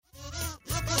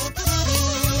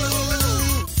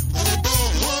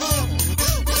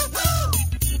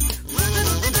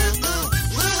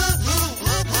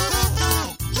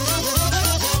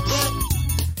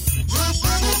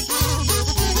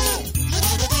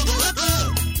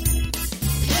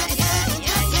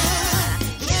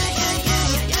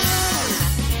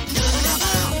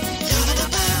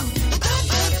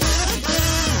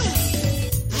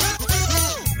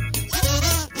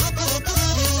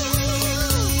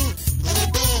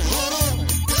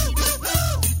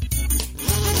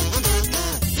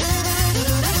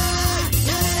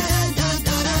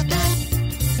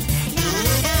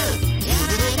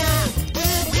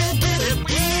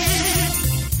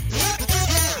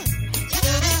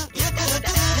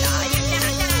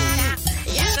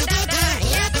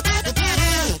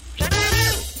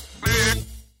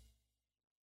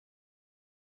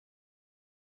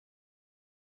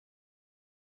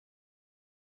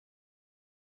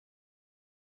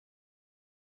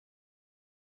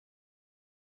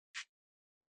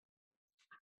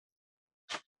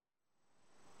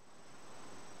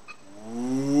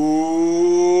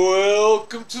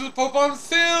to the Pope on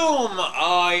Film.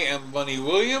 I am Bunny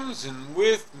Williams, and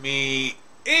with me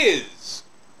is...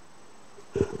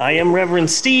 I am Reverend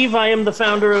Steve. I am the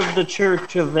founder of the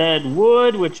Church of Ed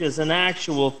Wood, which is an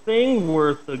actual thing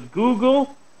worth a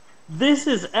Google. This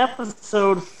is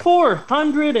episode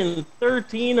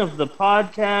 413 of the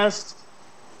podcast.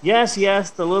 Yes,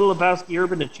 the Little Lebowski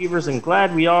Urban Achievers, and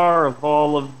glad we are of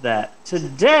all of that.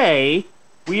 Today,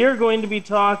 we are going to be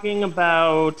talking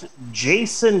about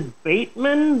Jason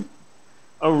Bateman,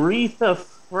 Aretha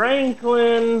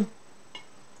Franklin.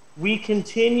 We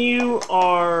continue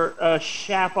our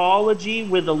Shapology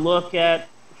with a look at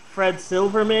Fred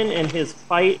Silverman and his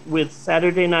fight with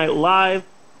Saturday Night Live.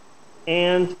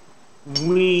 And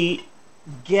we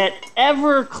get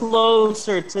ever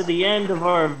closer to the end of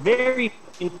our very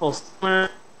painful summer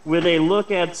with a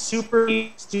look at Super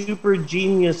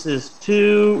Geniuses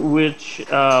 2, which,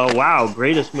 wow,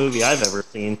 greatest movie I've ever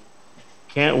seen.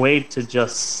 Can't wait to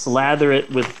just slather it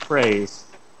with praise.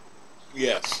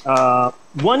 Yes.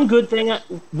 One good thing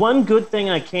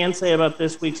I can say about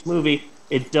this week's movie,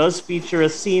 it does feature a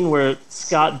scene where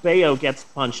Scott Baio gets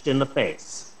punched in the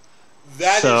face.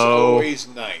 That is always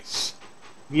nice.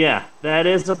 Yeah, that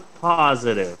is a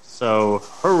positive. So,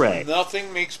 hooray.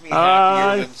 Nothing makes me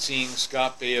happier than seeing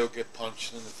Scott Baio get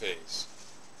punched in the face.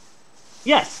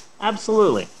 Yes,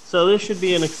 absolutely. So this should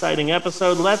be an exciting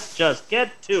episode. Let's just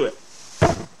get to it.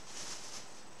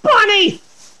 Bunny!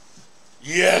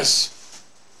 Yes!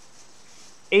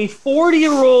 A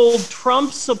 40-year-old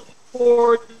Trump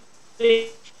supporting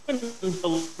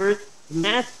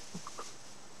Matthew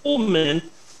Coleman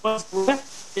was arrested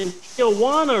in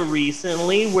Tijuana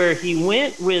recently, where he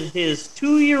went with his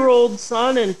 2-year-old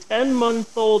son and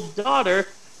 10-month-old daughter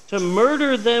to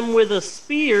murder them with a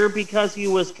spear because he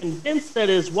was convinced that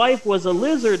his wife was a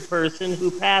lizard person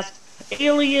who passed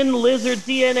alien lizard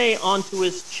DNA onto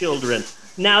his children.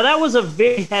 Now, that was a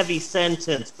very heavy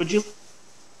sentence. Would you...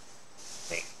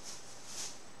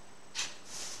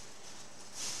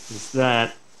 Is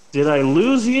that... Did I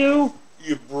lose you?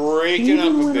 You're breaking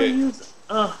up a bit. Even when I use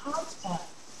a hotspot, it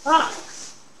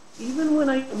sucks. Even when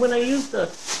I use the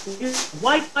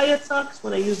Wi-Fi, it sucks.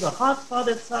 When I use the hotspot,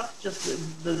 it sucks.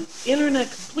 Just the internet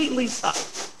completely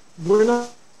sucks. We're not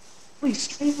really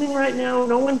streaming right now.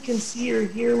 No one can see or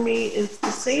hear me. It's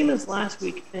the same as last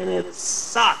week, and it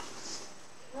sucks.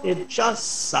 It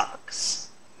just sucks.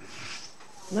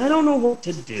 And I don't know what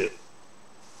to do.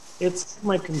 It's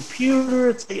my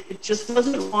computer. It just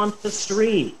doesn't want to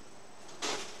stream.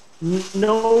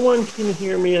 No one can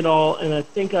hear me at all, and I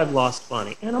think I've lost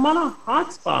Bunny. And I'm on a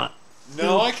hotspot.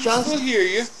 No, I can still hear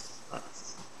you.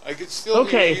 I can still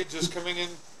hear you, just coming in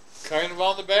kind of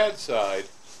on the bad side.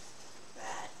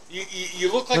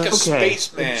 You look like a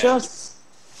spaceman.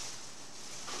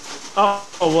 Oh,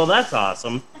 well, that's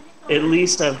awesome. At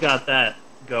least I've got that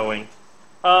going.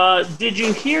 Did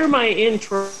you hear my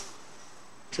intro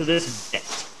to this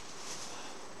bit?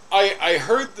 I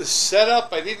heard the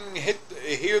setup. I didn't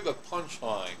hear the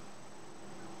punchline.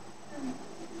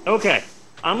 Okay,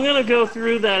 I'm going to go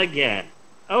through that again.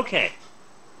 Okay.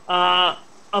 A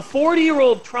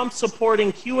 40-year-old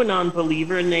Trump-supporting QAnon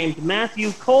believer named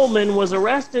Matthew Coleman was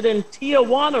arrested in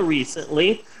Tijuana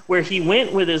recently, where he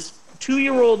went with his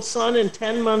 2-year-old son and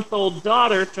 10-month-old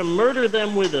daughter to murder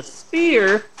them with a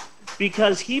spear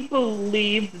because he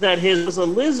believed that he was a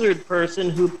lizard person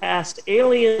who passed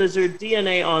alien lizard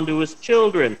DNA onto his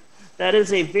children. That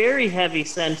is a very heavy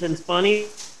sentence, Bunny.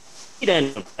 I'd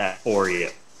end that for you.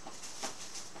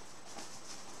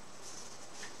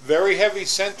 Very heavy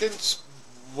sentence?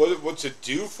 What's it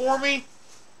do for me?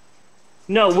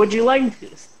 No, would you like...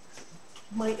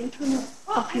 My internet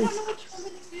fucking...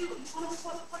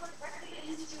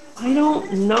 I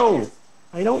don't know.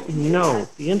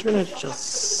 The internet just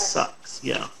sucks,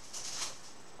 yeah.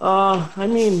 I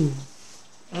mean,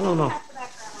 I don't know.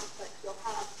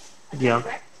 Yeah.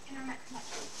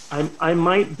 I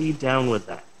might be down with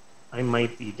that. I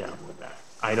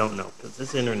don't know, because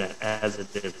this internet, as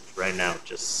it is right now,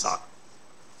 just sucks.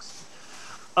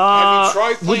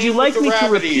 Would you like me to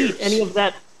repeat any of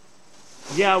that?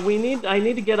 Yeah, I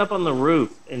need to get up on the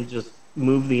roof and just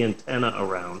move the antenna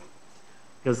around,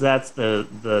 because that's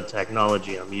the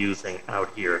technology I'm using out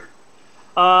here.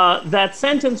 That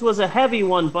sentence was a heavy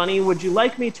one, Bunny. Would you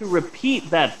like me to repeat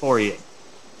that for you?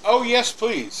 Oh, yes,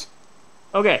 please.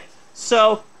 Okay,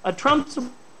 so a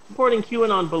Trump-supporting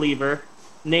QAnon believer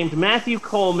named Matthew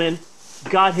Coleman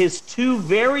got his 2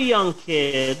 very young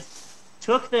kids,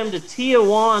 took them to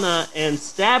Tijuana, and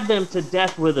stabbed them to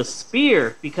death with a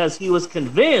spear because he was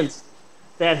convinced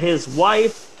that his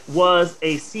wife was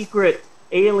a secret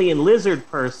alien lizard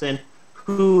person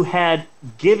who had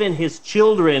given his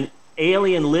children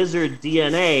alien lizard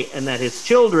DNA and that his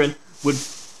children would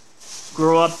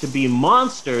grow up to be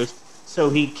monsters, so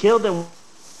he killed them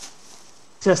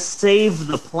to save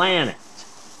the planet.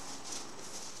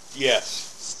 Yes.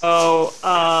 So,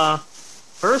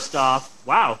 first off,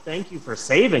 wow, thank you for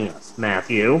saving us,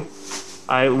 Matthew.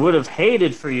 I would have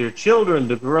hated for your children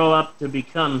to grow up to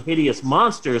become hideous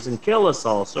monsters and kill us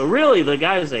all. So really, the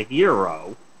guy's a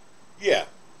hero. Yeah.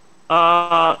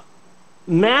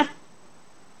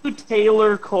 Matthew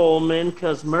Taylor Coleman,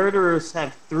 because murderers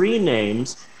have 3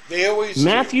 names. They always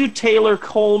Matthew do. Taylor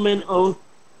Coleman owned...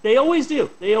 They always do.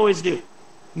 They always do.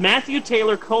 Matthew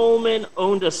Taylor Coleman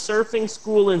owned a surfing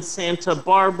school in Santa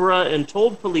Barbara and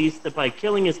told police that by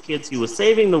killing his kids, he was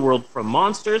saving the world from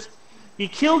monsters. He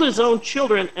killed his own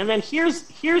children, and then here's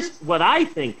what I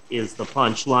think is the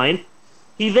punchline.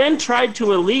 He then tried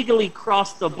to illegally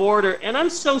cross the border, and I'm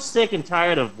so sick and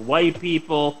tired of white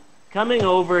people coming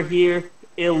over here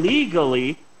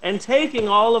illegally and taking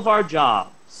all of our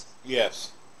jobs.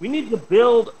 Yes. We need to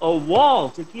build a wall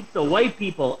to keep the white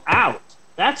people out.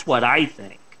 That's what I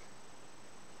think.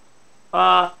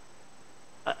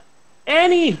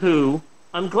 Anywho,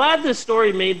 I'm glad this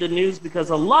story made the news because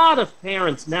a lot of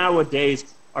parents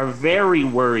nowadays are very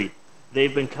worried.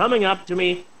 They've been coming up to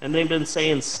me and they've been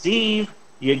saying, Steve,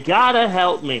 you gotta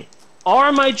help me.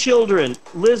 Are my children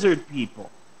lizard people?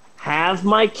 Have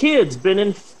my kids been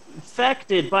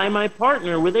infected by my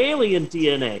partner with alien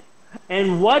DNA?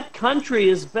 And what country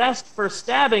is best for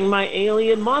stabbing my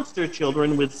alien monster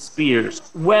children with spears?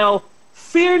 Well,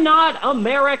 fear not,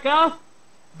 America,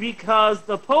 because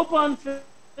the Pope on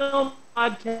Film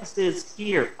podcast is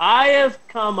here. I have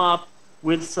come up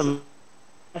with some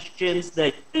questions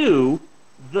that you,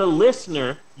 the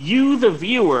listener, you, the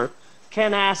viewer,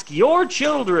 can ask your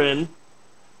children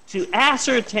to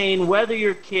ascertain whether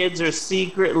your kids are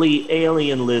secretly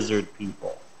alien lizard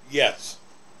people. Yes.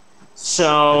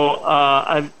 So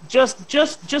I've just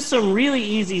some really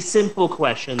easy, simple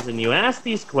questions, and you ask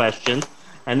these questions,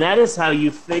 and that is how you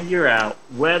figure out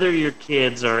whether your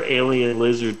kids are alien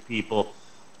lizard people.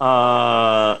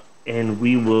 And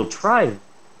we will try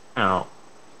now.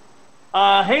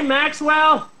 Hey,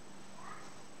 Maxwell,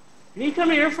 can you come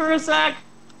here for a sec?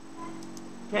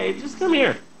 Okay, just come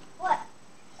here. What?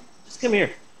 Just come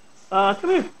here. Come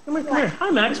here.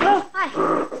 Hi, Maxwell.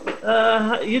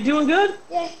 Hi. You doing good?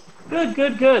 Yeah.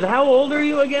 Good. How old are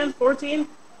you again? 14?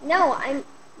 No, I'm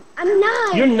 9.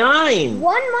 You're 9.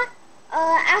 1 month.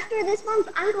 After this month,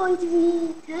 I'm going to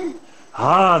be 10.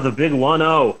 Ah, the big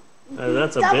 1-0.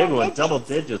 That's a Double big one. digits. Double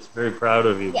digits. Very proud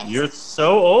of you. Yes. You're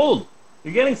so old.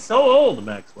 You're getting so old,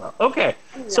 Maxwell. Okay,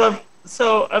 so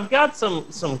I've got some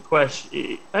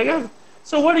questions.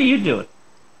 So what are you doing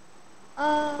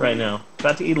right now?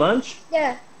 About to eat lunch?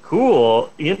 Yeah.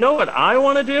 Cool. You know what I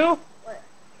want to do? What?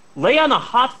 Lay on a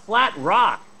hot, flat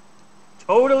rock,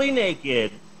 totally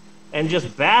naked, and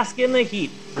just bask in the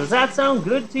heat. Does that sound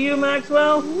good to you,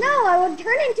 Maxwell? No, I would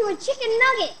turn into a chicken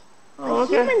nugget. Oh, A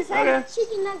okay. human-sized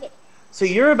chicken nugget. So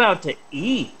you're about to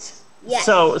eat. Yes.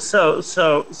 So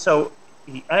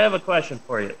I have a question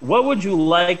for you. What would you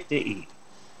like to eat?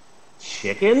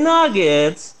 Chicken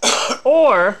nuggets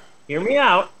or, hear me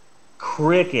out,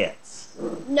 crickets?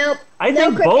 Nope. I no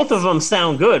think crickets. both of them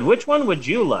sound good. Which one would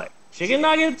you like? Chicken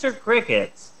nuggets or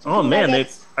crickets? Oh man,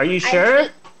 nuggets. are you sure?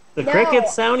 hate- The No.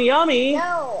 crickets sound yummy.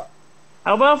 No.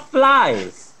 How about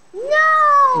flies?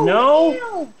 No. No?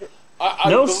 Ew. I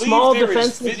No believe small there is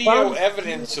defenseless video bug?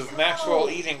 evidence of Maxwell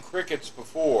eating crickets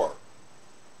before.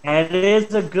 And it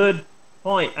is a good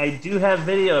point. I do have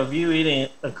video of you eating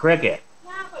a cricket.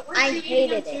 Yeah, but we're I eating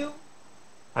hated it. too.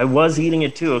 I was eating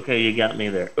it too. Okay, you got me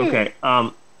there. Okay.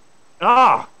 Hold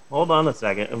on a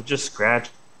second. I'm just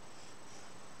scratching.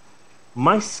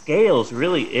 My scales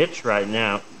really itch right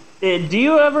now. Do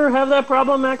you ever have that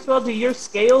problem, Maxwell? Do your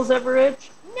scales ever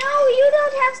itch? No, you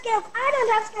don't have scales. I don't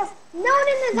have scales. No one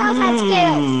in this house has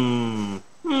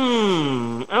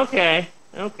scales.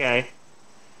 Okay.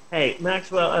 Hey,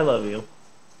 Maxwell, I love you.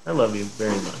 I love you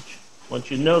very much. I want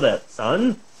you to know that,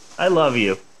 son. I love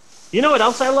you. You know what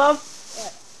else I love?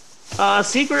 What?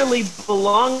 Secretly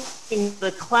belonging to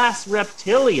the class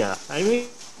Reptilia. I mean,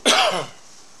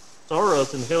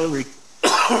 Soros and Hillary.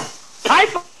 High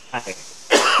five!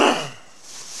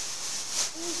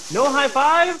 No high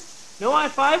five? No high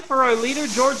five for our leader,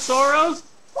 George Soros,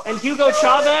 and Hugo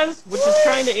Chavez, which is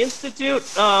trying to institute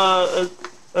a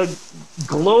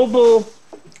global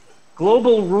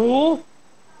rule.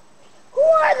 Who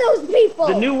are those people?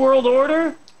 The New World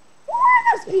Order. Who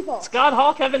are those people? Scott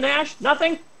Hall, Kevin Nash,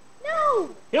 nothing. No.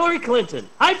 Hillary Clinton,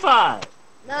 high five.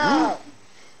 No.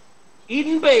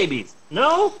 Eating babies.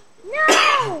 No?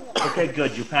 No! Okay,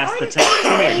 good. You passed the test.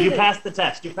 Come here. You passed the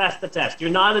test. You passed the test. You're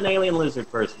not an alien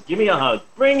lizard person. Give me a hug.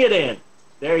 Bring it in.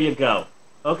 There you go.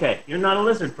 Okay, you're not a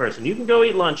lizard person. You can go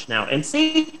eat lunch now. And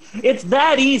see, it's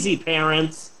that easy,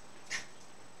 parents.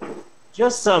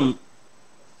 Just some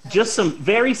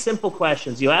very simple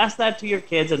questions. You ask that to your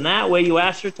kids, and that way you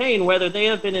ascertain whether they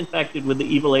have been infected with the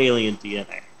evil alien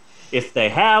DNA. If they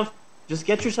have, just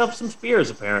get yourself some spears,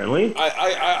 apparently.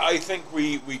 I think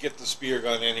we get the spear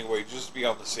gun anyway, just to be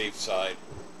on the safe side.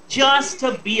 Just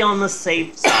to be on the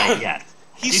safe side, yes.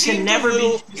 He seemed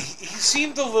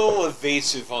a little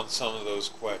evasive on some of those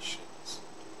questions.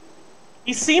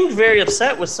 He seemed very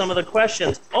upset with some of the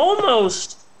questions.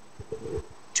 Almost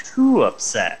too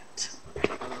upset.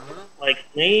 Like,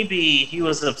 maybe he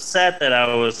was upset that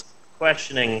I was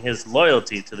questioning his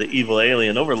loyalty to the evil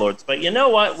alien overlords. But you know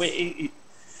what?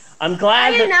 I'm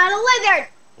glad I am not a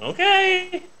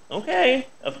lizard! Okay.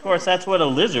 Of course, that's what a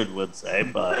lizard would say,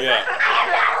 but... Yeah. I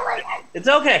am not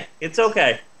a lizard! It's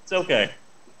okay.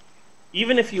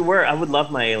 Even if you were, I would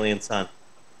love my alien son.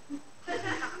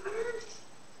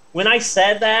 When I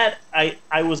said that,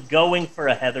 I was going for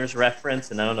a Heathers reference,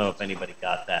 and I don't know if anybody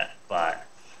got that, but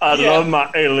I love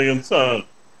my alien son.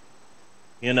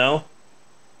 You know?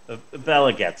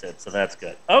 Bella gets it, so that's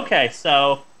good. Okay,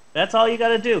 so that's all you got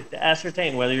to do to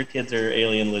ascertain whether your kids are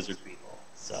alien lizard people.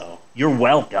 So you're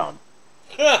welcome.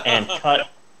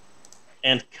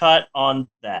 and cut on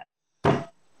that.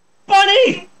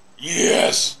 Bunny!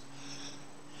 Yes!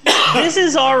 This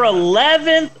is our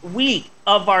 11th week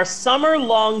of our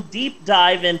summer-long deep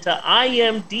dive into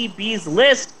IMDb's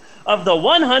list of the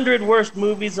 100 worst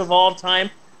movies of all time.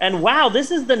 And wow,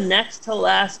 this is the next to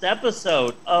last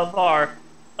episode of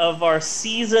our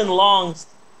season-long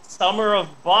summer of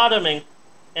bottoming.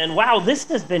 And wow, this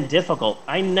has been difficult.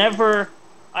 I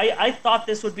thought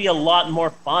this would be a lot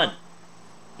more fun.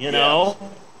 You know?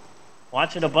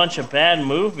 Watching a bunch of bad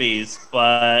movies,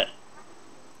 but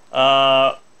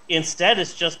instead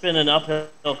it's just been an uphill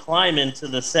climb into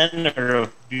the center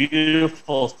of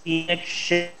beautiful scenic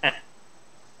shit.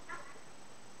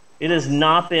 It has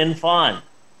not been fun.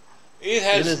 It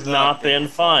has not been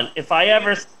fun. If I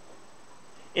ever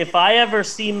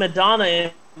see Madonna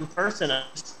in person, I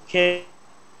just kick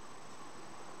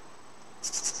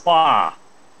spa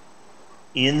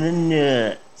in the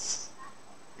nuts.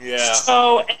 Yeah.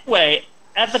 So anyway,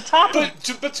 at the top but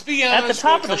to be honest, at the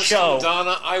top when of it the comes show, to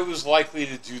Madonna, I was likely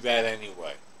to do that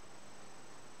anyway.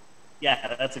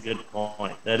 Yeah, that's a good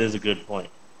point. That is a good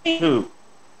point.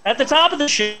 At the top of the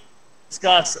show,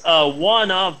 discuss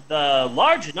one of the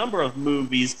large number of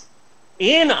movies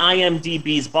in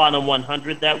IMDb's bottom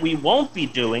 100 that we won't be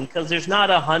doing because there's not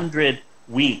 100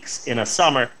 weeks in a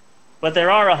summer, but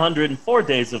there are 104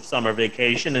 days of summer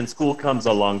vacation and school comes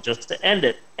along just to end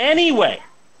it. Anyway,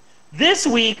 this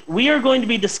week we are going to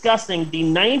be discussing the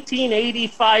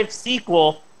 1985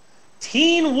 sequel,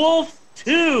 Teen Wolf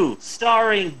 2,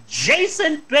 starring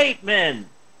Jason Bateman.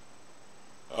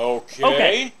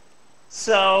 Okay.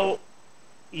 So,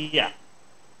 yeah.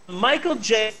 Michael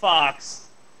J. Fox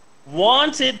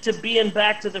wanted to be in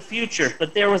Back to the Future,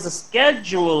 but there was a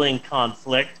scheduling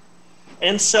conflict.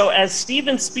 And so as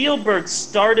Steven Spielberg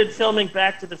started filming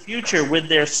Back to the Future with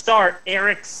their star,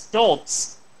 Eric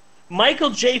Stoltz, Michael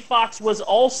J. Fox was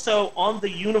also on the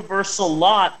Universal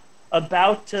lot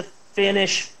about to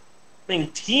finish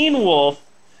filming Teen Wolf,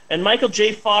 and Michael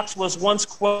J. Fox was once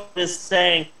quoted as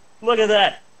saying, "Look at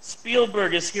that.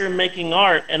 Spielberg is here making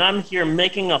art, and I'm here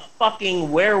making a fucking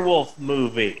werewolf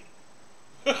movie."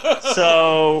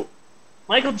 So,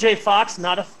 Michael J. Fox,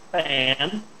 not a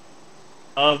fan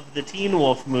of the Teen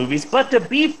Wolf movies, but to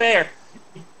be fair,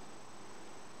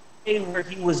 where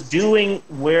he was doing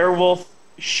werewolf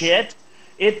shit,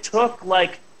 it took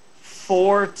like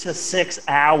 4 to 6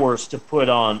 hours to put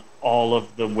on all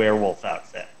of the werewolf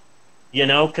outfit. You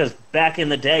know, because back in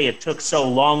the day, it took so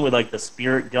long with like the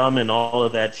spirit gum and all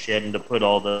of that shit, and to put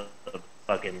all the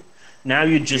fucking. Now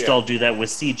you just all do that with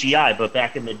CGI, but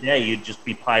back in the day, you'd just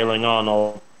be piling on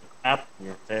all the crap in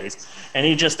your face, and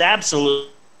he just absolutely.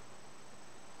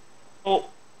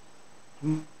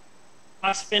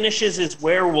 Fox finishes his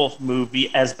werewolf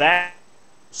movie as Back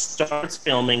starts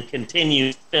filming,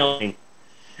 continues filming,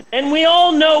 and we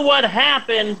all know what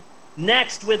happened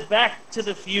next with Back to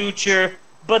the Future.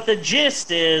 But the gist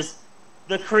is,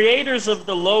 the creators of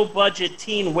the low-budget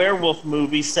teen werewolf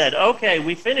movie said, okay,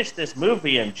 we finished this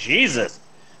movie, and Jesus,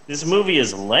 this movie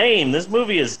is lame, this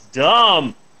movie is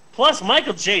dumb. Plus,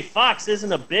 Michael J. Fox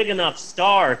isn't a big enough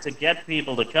star to get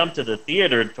people to come to the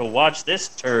theater to watch this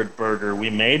turd burger we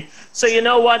made. So you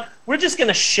know what? We're just going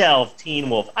to shelve Teen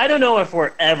Wolf. I don't know if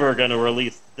we're ever going to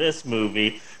release this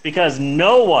movie because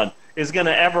no one is going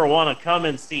to ever want to come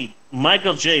and see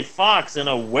Michael J. Fox in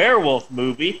a werewolf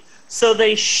movie. So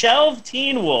they shelve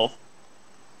Teen Wolf,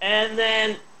 and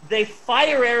then they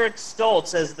fire Eric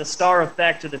Stoltz as the star of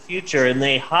Back to the Future, and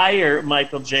they hire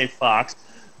Michael J. Fox.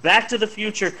 Back to the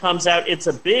Future comes out. It's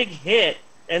a big hit,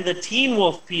 and the Teen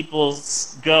Wolf people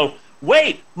go,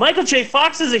 wait, Michael J.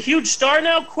 Fox is a huge star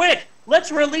now? Quick,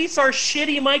 let's release our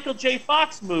shitty Michael J.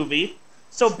 Fox movie.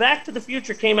 So Back to the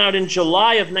Future came out in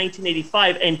July of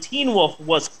 1985, and Teen Wolf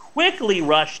was quickly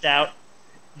rushed out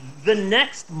the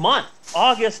next month,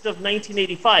 August of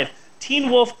 1985. Teen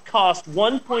Wolf cost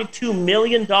 $1.2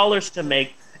 million to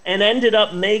make, and ended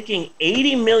up making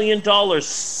 $80 million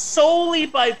solely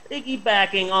by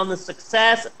piggybacking on the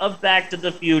success of Back to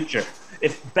the Future.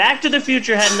 If Back to the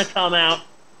Future hadn't come out,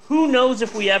 who knows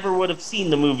if we ever would have seen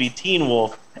the movie Teen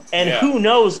Wolf, and who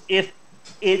knows if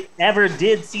it ever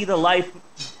did see the light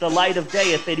of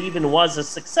day, if it even was a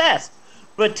success.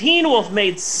 But Teen Wolf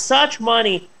made such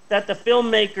money that the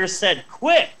filmmakers said,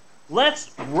 quick,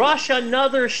 let's rush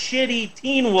another shitty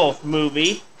Teen Wolf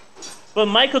movie. But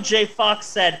Michael J. Fox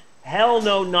said, hell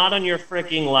no, not on your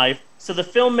freaking life. So the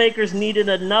filmmakers needed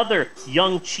another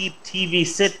young, cheap TV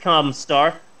sitcom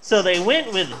star. So they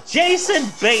went with Jason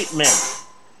Bateman.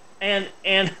 And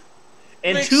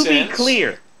to be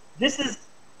clear, this is,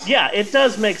 it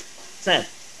does make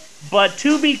sense. But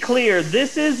to be clear,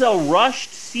 this is a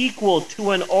rushed sequel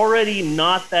to an already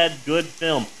not that good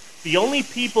film. The only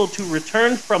people to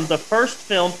return from the first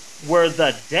film were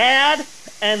the dad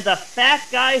and the fat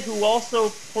guy who also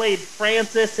played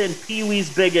Francis in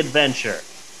Pee-wee's Big Adventure.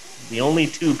 The only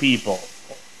two people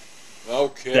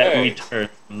that returned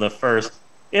from the first.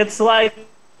 It's like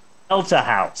Delta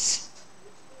House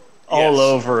all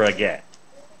over again.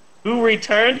 Who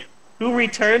returned? Who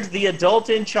returned? The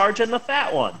adult in charge and the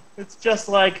fat one. It's just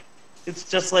like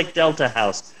Delta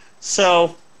House.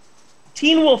 So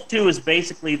Teen Wolf 2 is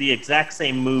basically the exact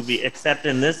same movie, except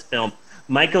in this film,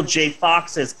 Michael J.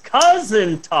 Fox's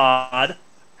cousin Todd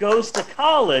goes to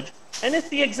college, and it's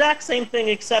the exact same thing,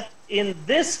 except in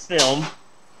this film,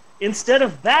 instead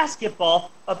of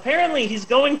basketball, apparently he's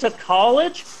going to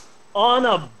college on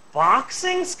a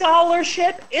boxing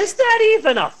scholarship? Is that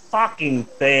even a fucking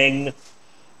thing?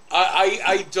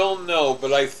 I don't know,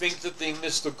 but I think that they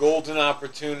missed a golden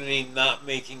opportunity not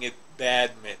making it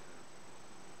badminton.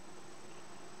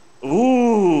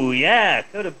 Ooh, yeah,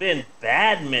 it could have been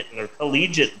badminton or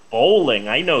collegiate bowling.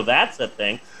 I know that's a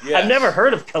thing. Yes. I've never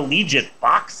heard of collegiate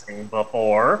boxing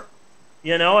before.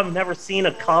 You know, I've never seen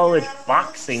a college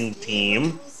boxing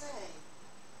team.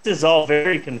 This is all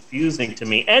very confusing to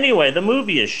me. Anyway, the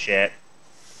movie is shit.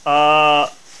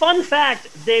 Fun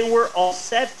fact, they were all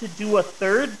set to do a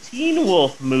third Teen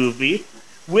Wolf movie,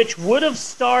 which would have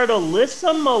starred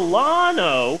Alyssa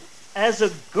Milano as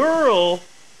a girl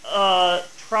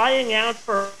trying out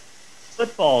for a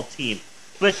football team.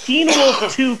 But Teen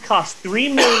Wolf 2 cost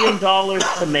 $3 million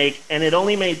to make, and it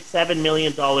only made $7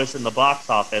 million in the box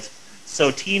office, so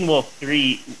Teen Wolf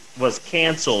 3 was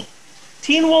canceled.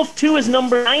 Teen Wolf 2 is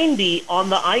number 90 on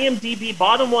the IMDb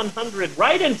Bottom 100,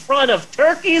 right in front of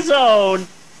Turkey's own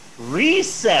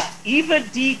Recep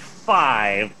Ivedik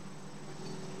 5.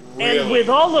 Really? And with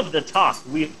all of the talk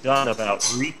we've done about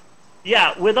Recep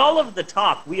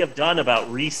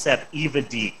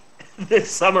Ivedik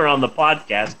this summer on the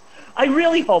podcast, I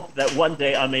really hope that one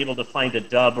day I'm able to find a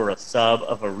dub or a sub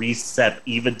of a Recep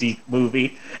Ivedik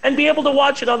movie and be able to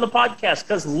watch it on the podcast,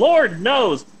 because Lord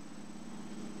knows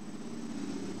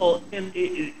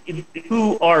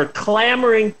who are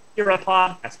clamoring to hear a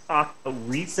podcast talk about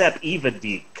Recep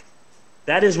Ivedik.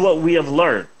 That is what we have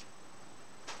learned.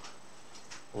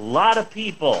 A lot of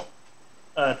people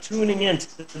tuning in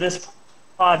to this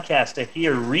podcast to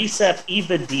hear Recep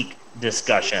Ivedik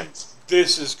discussions.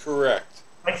 This is correct.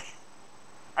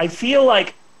 I feel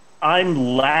like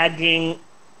I'm lagging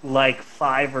like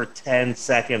 5 or 10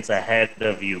 seconds ahead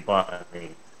of you,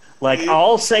 Bonnie. Like,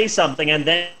 I'll say something and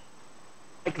then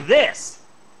like this.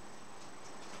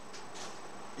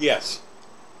 Yes.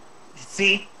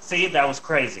 See, that was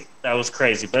crazy.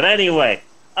 But anyway,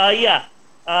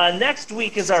 next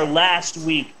week is our last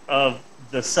week of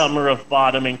the summer of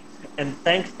bottoming, and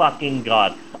thank fucking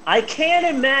God. I can't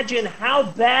imagine how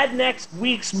bad next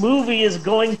week's movie is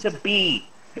going to be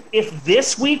if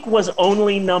this week was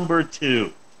only number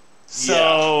 2.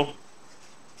 So,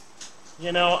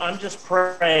 I'm just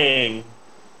praying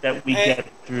that we get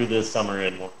through this summer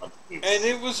in one piece. And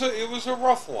it was a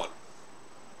rough one.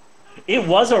 It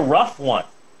was a rough one.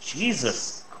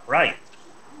 Jesus Christ.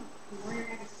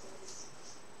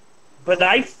 But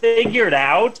I figured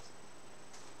out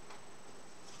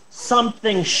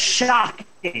something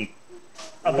shocking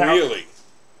about really.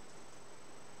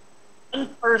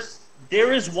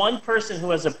 There is one person who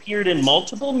has appeared in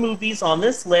multiple movies on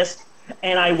this list,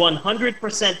 and I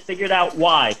 100% figured out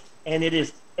why. And it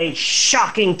is a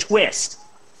shocking twist.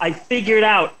 I figured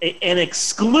out an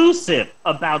exclusive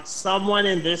about someone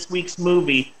in this week's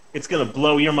movie. It's going to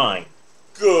blow your mind.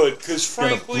 Good, because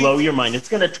frankly... It's going to blow your mind. It's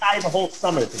going to tie the whole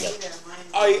summer together.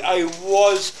 I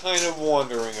was kind of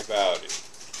wondering about it.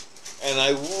 And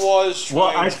I was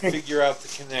trying to figure out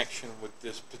the connection with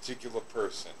this particular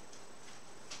person.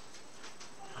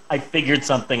 I figured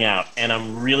something out, and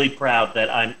I'm really proud that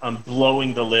I'm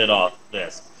blowing the lid off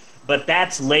this. But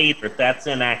that's later. That's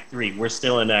in Act 3. We're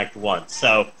still in Act 1.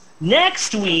 So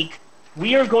next week,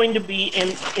 we are going to be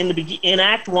in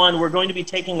Act 1. We're going to be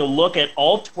taking a look at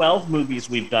all 12 movies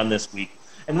we've done this week.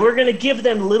 And we're going to give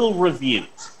them little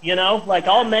reviews. You know, like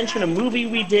I'll mention a movie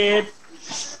we did.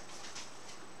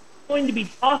 We're going to be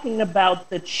talking about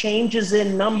the changes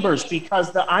in numbers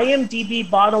because the IMDb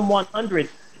Bottom 100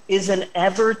 is an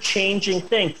ever-changing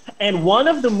thing. And one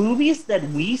of the movies that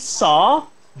we saw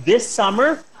this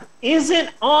summer isn't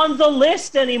on the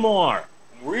list anymore.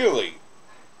 Really?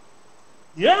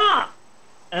 Yeah.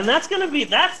 And that's gonna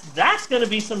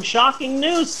be some shocking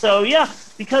news. So yeah,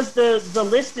 because the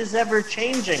list is ever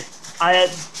changing.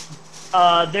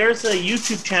 There's a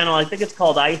YouTube channel, I think it's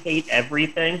called I Hate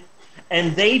Everything,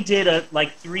 and they did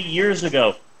like 3 years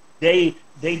ago. They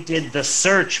did the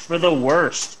search for the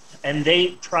worst, and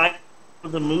they tried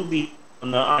the movie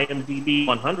on the IMDb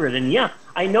 100. And yeah,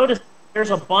 I noticed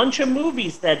there's a bunch of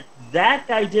movies that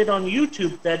guy did on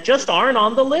YouTube that just aren't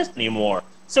on the list anymore.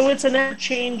 So it's an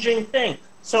ever-changing thing.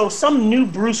 So some new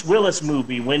Bruce Willis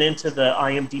movie went into the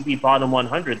IMDb Bottom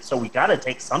 100, so we got to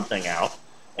take something out.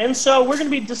 And so we're going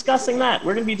to be discussing that.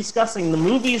 We're going to be discussing the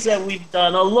movies that we've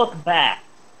done, a look back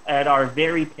at our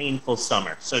very painful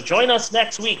summer. So join us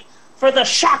next week for the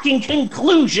shocking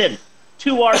conclusion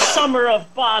to our summer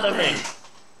of bottoming.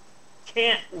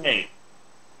 Can't wait.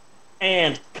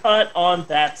 And cut on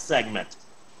that segment.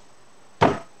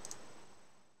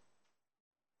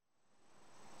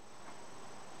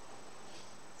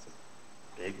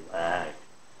 Big lag.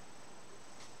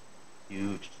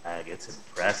 Huge lag. It's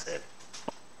impressive.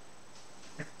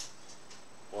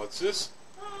 What's this?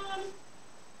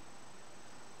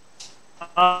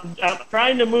 I'm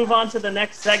trying to move on to the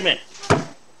next segment.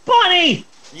 Bunny!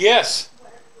 Yes.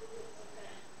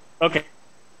 Okay.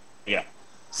 Yeah.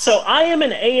 So I am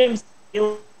an AMC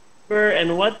member,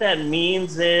 and what that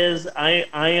means is I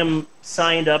am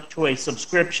signed up to a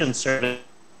subscription service.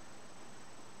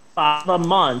 A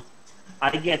month,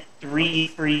 I get 3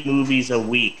 free movies a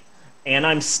week, and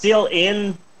I'm still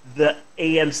in the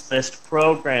AMC List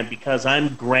program because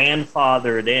I'm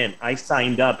grandfathered in. I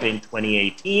signed up in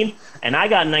 2018, and I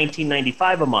got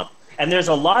 $19.95 a month. And there's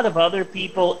a lot of other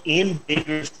people in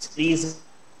bigger cities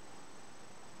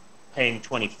paying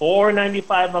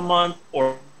 $24.95 a month,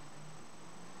 but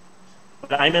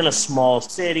I'm in a small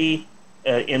city,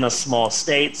 in a small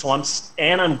state, so I'm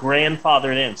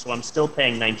grandfathered in, so I'm still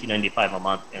paying $19.95 a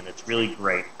month, and it's really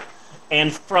great.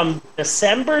 And from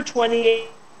December 28,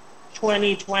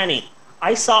 2020,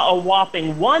 I saw a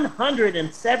whopping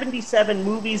 177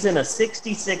 movies in a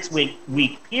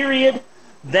 66-week period.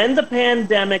 Then the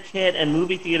pandemic hit and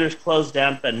movie theaters closed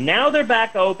down, but now they're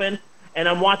back open, and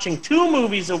I'm watching 2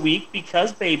 movies a week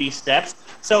because baby steps.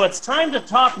 So it's time to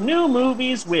talk new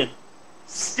movies with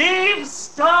Steve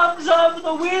Stubbs of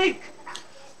the Week.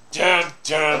 Dun,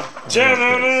 dun,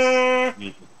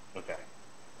 dun. Okay.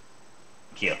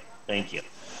 Thank you.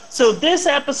 So this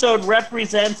episode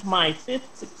represents my 5th,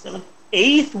 6th, 7th,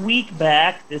 8th week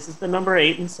back. This is the number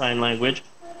 8 in sign language.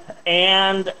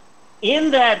 And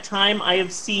in that time, I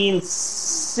have seen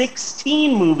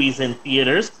 16 movies in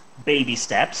theaters, baby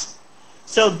steps.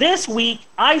 So this week,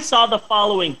 I saw the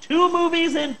following 2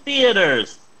 movies in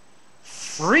theaters.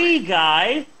 Free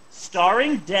Guy,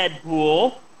 starring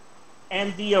Deadpool,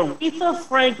 and the Aretha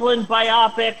Franklin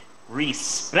biopic,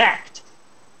 Respect.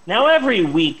 Now, every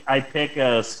week, I pick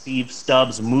a Steve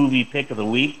Stubbs movie pick of the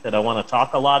week that I want to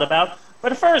talk a lot about.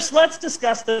 But first, let's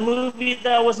discuss the movie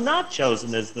that was not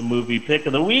chosen as the movie pick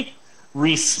of the week,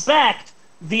 Respect,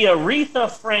 the Aretha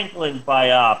Franklin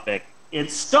biopic.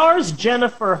 It stars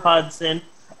Jennifer Hudson,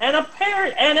 and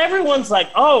everyone's like,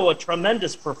 oh, a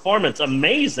tremendous performance,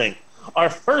 amazing. Our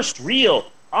first real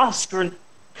Oscar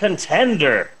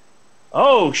contender.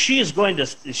 oh, she's going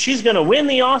to win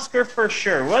the Oscar for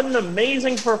sure. What an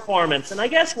amazing performance. And I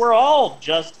guess we're all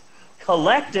just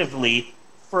collectively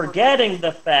forgetting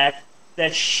the fact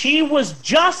that she was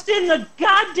just in the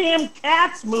goddamn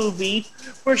Cats movie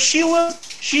where she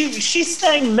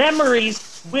sang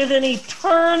Memories with an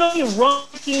eternally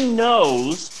running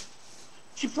nose.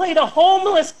 She played a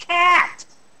homeless cat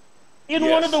in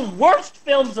one of the worst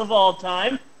films of all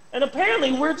time. And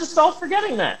apparently, we're just all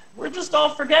forgetting that. We're just all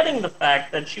forgetting the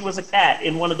fact that she was a cat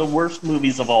in one of the worst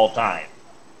movies of all time.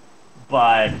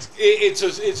 But it's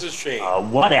a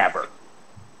shame. Whatever.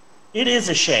 It is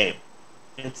a shame.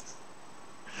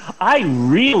 I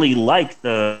really like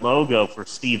the logo for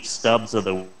Steve Stubbs of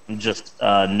the. Just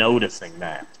noticing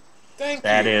that. Thank you.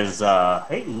 That is.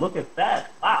 Hey, look at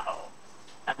that! Wow,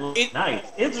 that looks nice.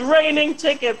 It's raining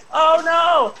tickets. Oh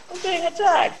no! I'm being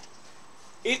attacked.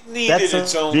 It needed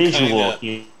its own visual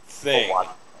kind of thing.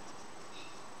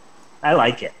 I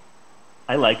like it.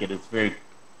 It's very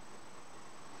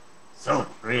so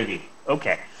pretty.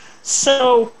 Okay,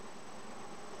 so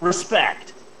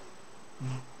respect.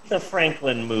 The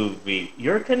Franklin movie.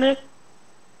 Your connection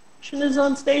is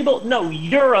unstable? No,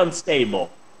 you're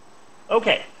unstable.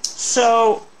 Okay,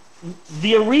 so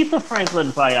the Aretha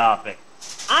Franklin biopic.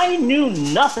 I knew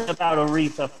nothing about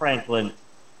Aretha Franklin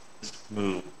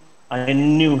movie. I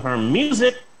knew her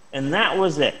music, and that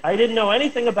was it. I didn't know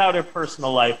anything about her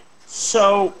personal life.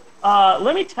 So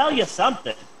let me tell you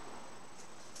something.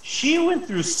 She went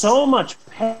through so much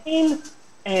pain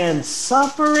and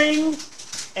suffering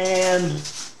and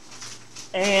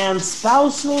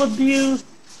spousal abuse,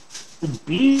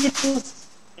 beatings,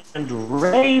 and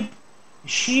rape.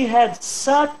 She had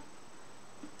such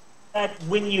that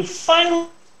when you finally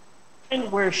find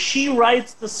where she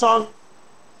writes the song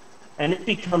and it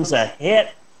becomes a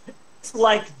hit, it's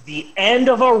like the end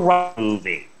of a rock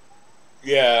movie.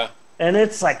 Yeah. And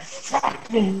it's like,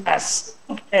 fucking yes.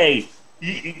 Okay,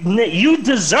 you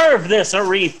deserve this,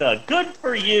 Aretha. Good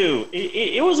for you.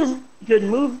 It was a good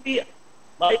movie. I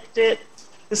liked it.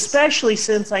 Especially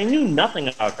since I knew nothing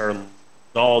about her. It was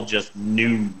all just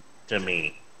new to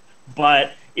me.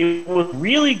 But it was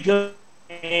really good,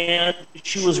 and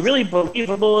she was really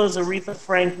believable as Aretha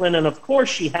Franklin, and of course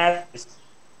she had this.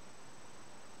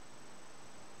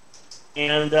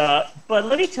 And, but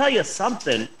let me tell you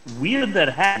something weird that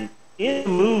happened in the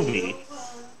movie.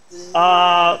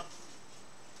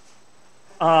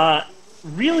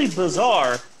 Really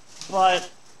bizarre, but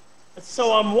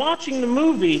so I'm watching the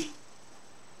movie.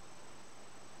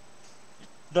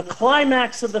 The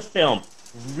climax of the film,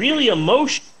 really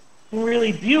emotional,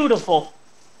 really beautiful.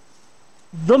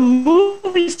 The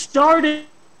movie started.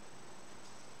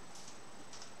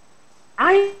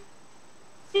 I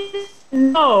didn't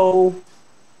know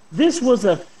this was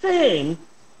a thing,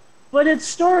 but it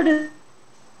started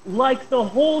like the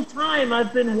whole time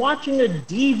I've been watching a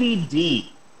DVD.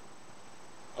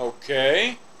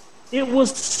 Okay. It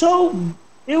was so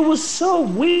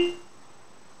weird.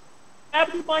 I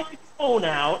grabbed my phone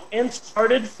out and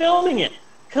started filming it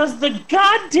because the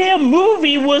goddamn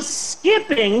movie was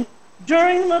skipping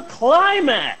during the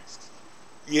climax.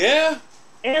 Yeah?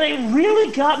 And it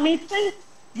really got me thinking.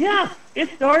 Yeah, it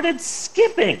started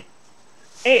skipping.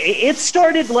 It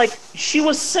started like she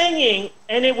was singing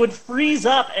and it would freeze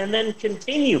up and then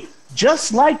continue,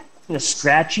 just like a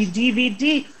scratchy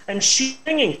DVD. And she's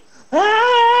singing,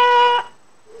 ah,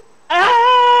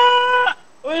 ah,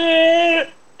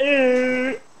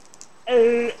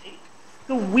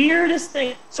 the weirdest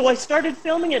thing. So I started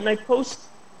filming it and I posted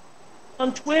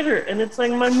on Twitter, and it's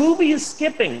like, my movie is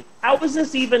skipping. How is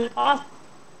this even possible?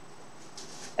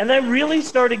 And I really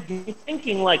started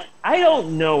thinking, like, I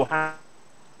don't know how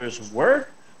this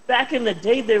work. Back in the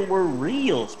day, there were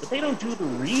reels, but they don't do the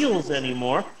reels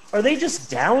anymore. Are they just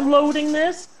downloading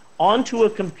this onto a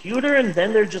computer and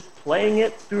then they're just playing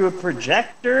it through a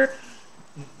projector?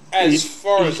 As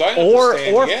far as I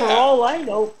understand, or for all I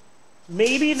know,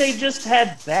 maybe they just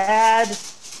had bad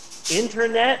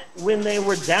internet when they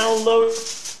were downloading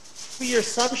or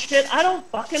some shit. I don't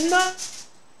fucking know.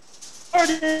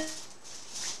 It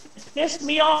pissed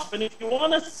me off. And if you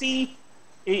want to see,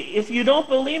 if you don't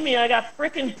believe me, I got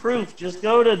frickin' proof. Just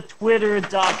go to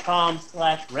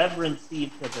twitter.com/Reverend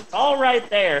Steve, because it's all right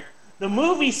there. The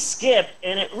movie skipped,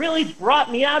 and it really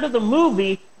brought me out of the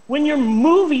movie when your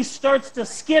movie starts to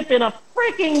skip in a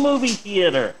freaking movie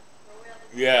theater.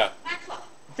 Yeah.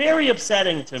 Very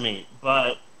upsetting to me,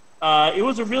 but it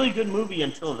was a really good movie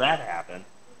until that happened.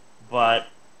 But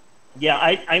yeah,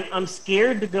 I'm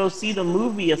scared to go see the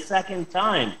movie a second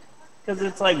time, because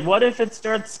it's like, what if it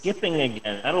starts skipping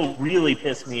again? That'll really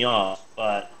piss me off.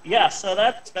 But yeah, so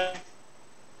that's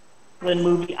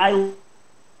movie.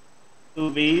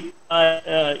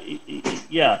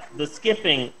 Yeah, the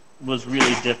skipping was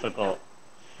really difficult.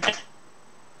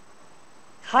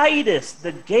 Titus,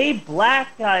 the gay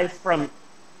black guy from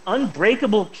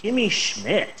Unbreakable Kimmy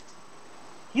Schmidt.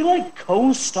 He like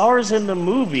co-stars in the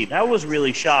movie. That was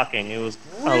really shocking. I was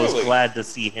glad to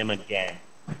see him again.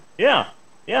 Yeah,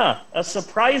 a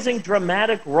surprising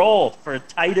dramatic role for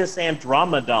Titus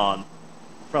Andromedon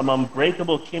from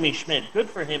Unbreakable Kimmy Schmidt. Good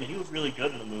for him. He was really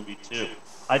good in the movie too.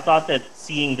 I thought that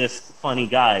seeing this funny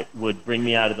guy would bring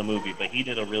me out of the movie, but he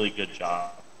did a really good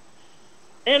job.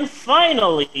 And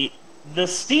finally, the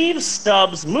Steve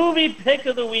Stubbs movie pick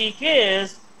of the week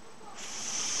is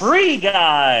Free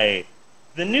Guy,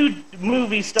 the new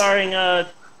movie starring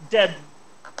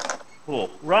Deadpool,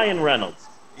 Ryan Reynolds.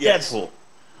 Yes. Deadpool.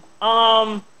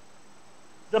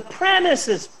 The premise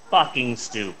is fucking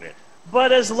stupid,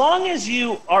 but as long as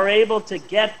you are able to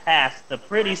get past the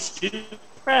pretty stupid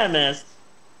premise,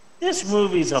 this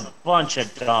movie's a bunch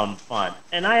of dumb fun,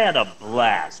 and I had a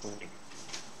blast.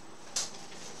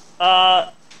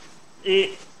 I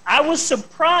was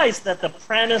surprised that the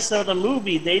premise of the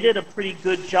movie, they did a pretty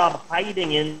good job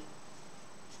hiding in,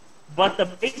 but the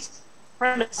basic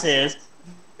premise is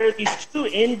there are these two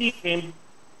indie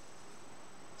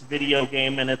video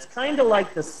game, and it's kind of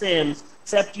like The Sims,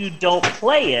 except you don't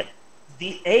play it.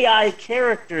 The AI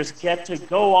characters get to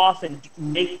go off and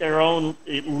live their own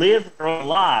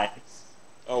lives.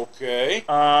 Okay.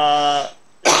 To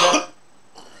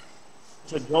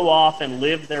go off and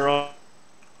live their own,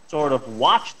 sort of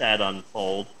watch that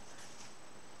unfold.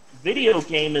 Video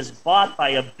game is bought by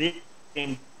a big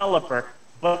game developer,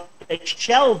 but they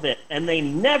shelve it and they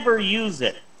never use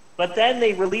it. But then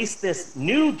they release this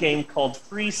new game called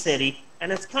Free City,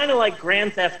 and it's kind of like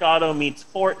Grand Theft Auto meets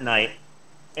Fortnite.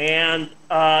 And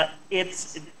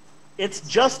it's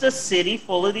just a city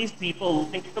full of these people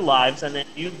living their lives, and then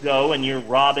you go and you're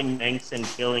robbing banks and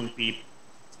killing people,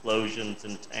 explosions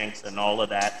and tanks and all of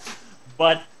that.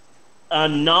 But a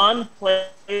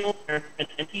non-playable character, an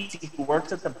NPC who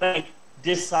works at the bank,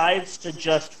 decides to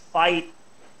just fight,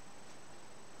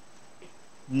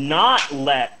 not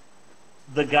let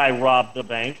the guy rob the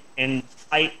bank, and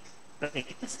fight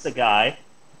against the guy.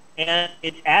 And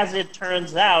as it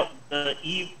turns out, the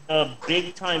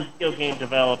big-time video game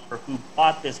developer who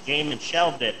bought this game and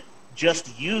shelved it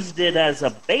just used it as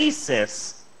a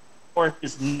basis for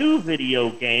his new video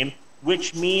game,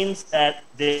 which means that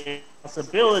the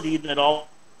possibility that all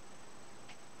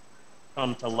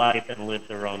come to life and live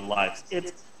their own lives.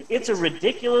 It's a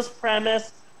ridiculous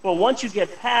premise, but once you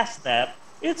get past that,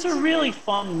 it's a really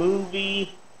fun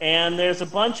movie, and there's a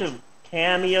bunch of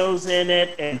cameos in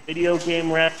it and video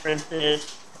game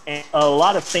references, and a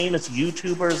lot of famous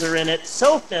YouTubers are in it.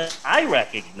 So I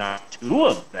recognize two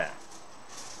of them.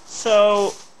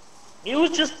 So it was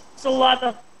just a lot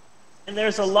of, and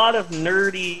there's a lot of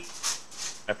nerdy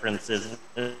references.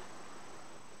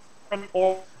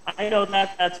 I know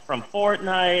that's from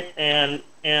Fortnite, and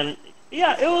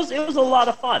yeah, it was a lot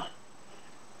of fun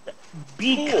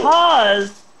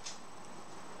because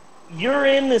you're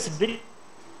in this video.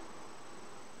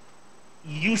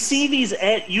 You see these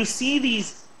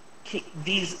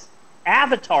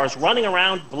avatars running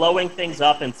around, blowing things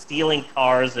up and stealing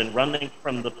cars and running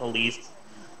from the police,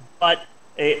 but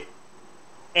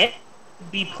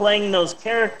be playing those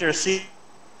characters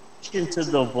into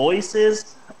the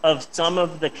voices of some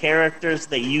of the characters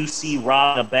that you see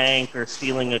robbing a bank or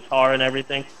stealing a car and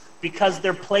everything, because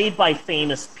they're played by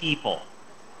famous people.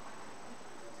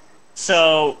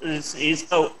 So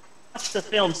watch the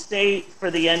film, stay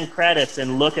for the end credits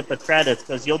and look at the credits,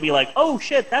 because you'll be like, oh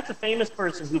shit, that's a famous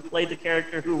person who played the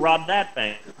character who robbed that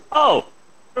bank. Oh,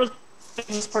 there's a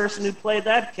famous person who played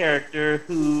that character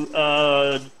who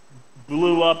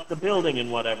blew up the building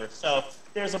and whatever. So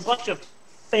there's a bunch of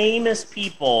famous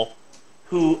people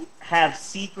who have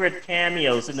secret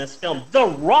cameos in this film. The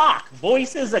Rock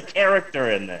voices a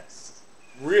character in this.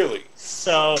 Really?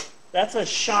 So that's a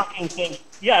shocking thing.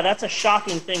 Yeah, that's a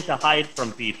shocking thing to hide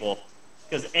from people,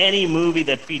 because any movie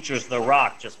that features The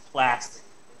Rock just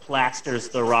plasters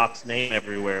The Rock's name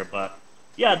everywhere. But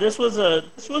yeah, this was a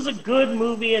good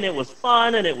movie, and it was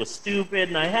fun, and it was stupid,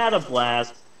 and I had a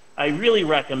blast. I really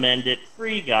recommend it.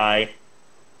 Free Guy.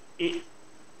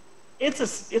 It's a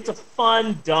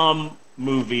fun, dumb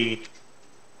movie,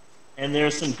 and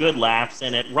there's some good laughs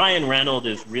in it. Ryan Reynolds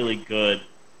is really good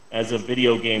as a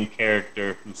video game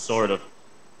character who sort of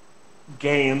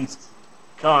gains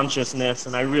consciousness,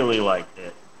 and I really liked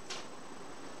it.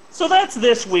 So that's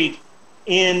this week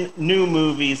in new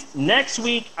movies. Next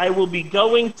week, I will be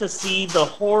going to see the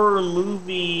horror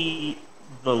movie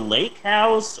the Lake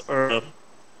House or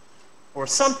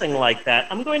something like that.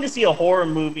 I'm going to see a horror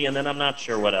movie, and then I'm not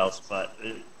sure what else, but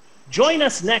join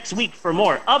us next week for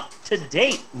more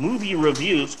up-to-date movie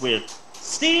reviews with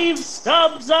Steve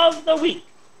Stubbs of the Week.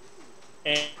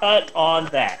 And cut on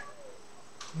that.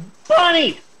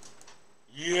 Bunny!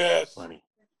 Yes. Bunny.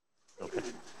 Okay.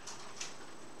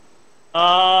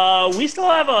 We still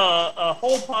have a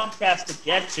whole podcast to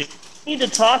get to. We need to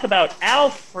talk about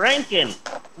Al Franken.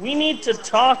 We need to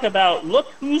talk about Look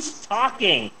Who's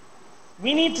Talking.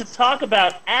 We need to talk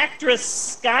about actress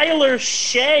Skylar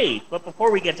Shea. But before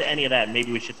we get to any of that,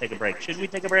 maybe we should take a break. Should we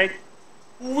take a break?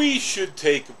 We should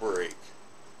take a break.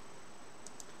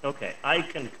 Okay, I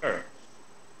concur.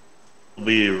 We'll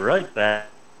be right back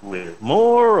with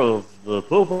more of the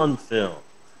Pope on Film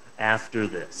after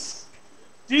this.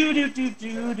 Do do do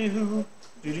do do do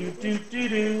do do do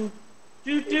do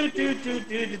do do do do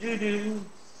do do do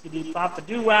do papa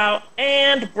do wow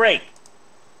and break.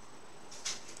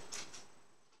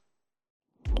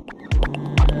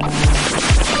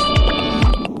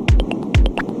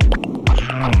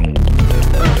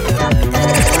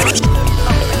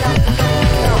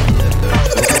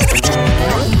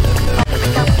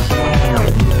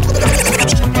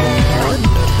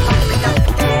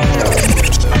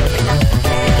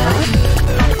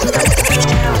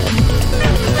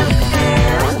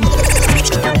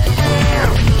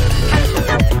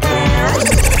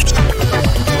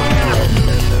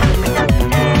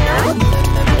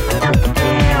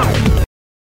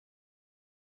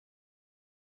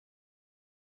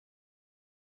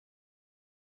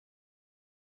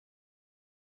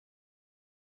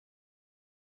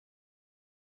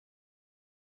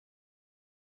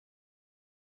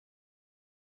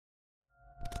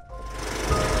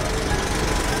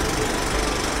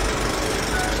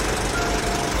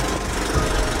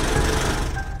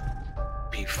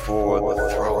 Before the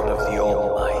throne of the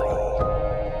Almighty,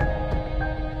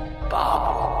 Bob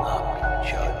will not be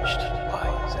judged by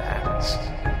his acts,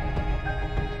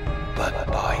 but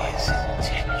by his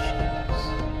intentions.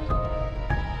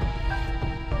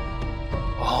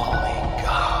 Only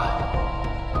God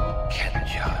can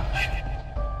judge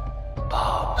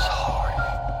Bob's heart.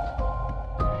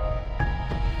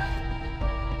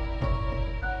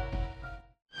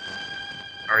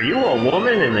 Are you a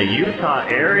woman in the Utah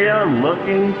area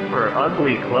looking for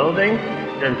ugly clothing?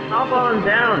 Then stop on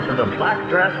down to the Black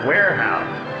Dress Warehouse.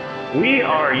 We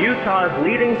are Utah's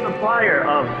leading supplier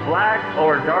of black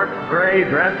or dark gray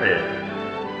dresses.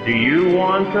 Do you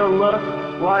want to look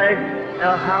like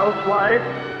a housewife?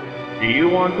 Do you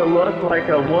want to look like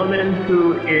a woman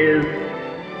who is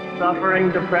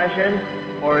suffering depression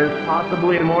or is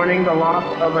possibly mourning the loss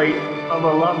of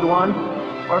a loved one?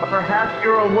 Or perhaps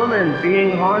you're a woman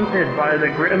being haunted by the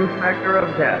grim specter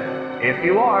of death. If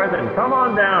you are, then come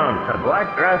on down to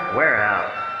Black Dress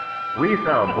Warehouse. We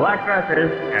sell black dresses,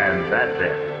 and that's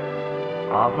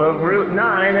it. Off of Route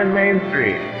 9 and Main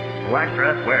Street, Black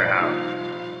Dress Warehouse.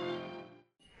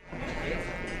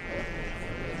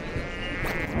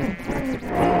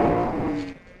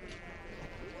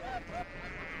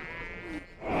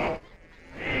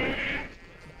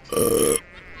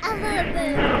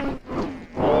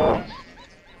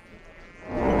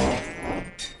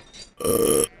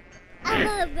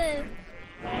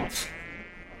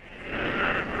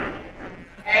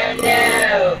 And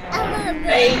now,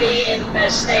 baby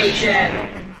infestation.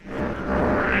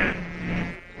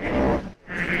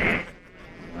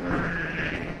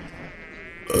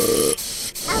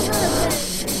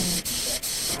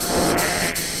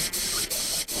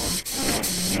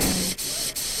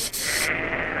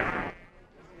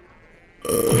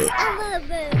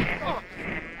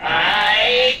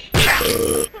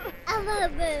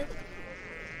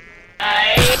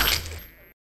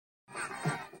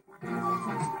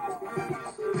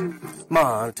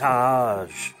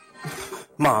 Montage.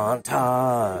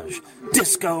 Montage.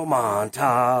 Disco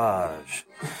montage.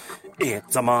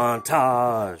 It's a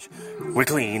montage. We're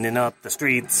cleaning up the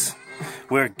streets.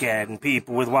 We're getting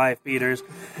people with wife beaters,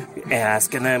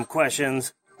 asking them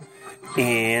questions.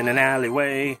 In an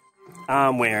alleyway,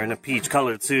 I'm wearing a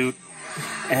peach-colored suit,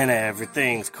 and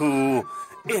everything's cool.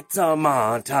 It's a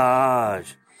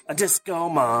montage. A disco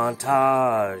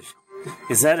montage.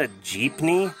 Is that a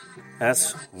jeepney?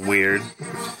 That's weird.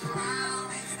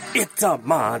 It's a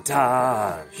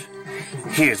montage.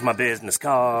 Here's my business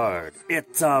card.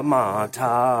 It's a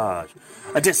montage.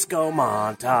 A disco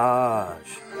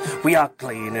montage. We are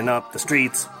cleaning up the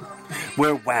streets.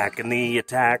 We're whacking the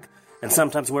attack. And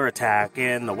sometimes we're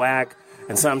attacking the whack.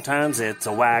 And sometimes it's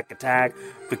a whack attack.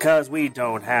 Because we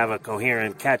don't have a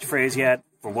coherent catchphrase yet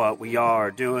for what we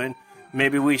are doing.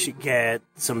 Maybe we should get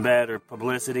some better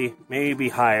publicity. Maybe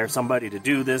hire somebody to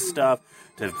do this stuff,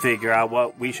 to figure out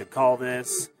what we should call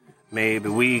this. Maybe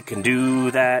we can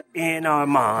do that in our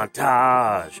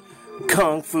montage.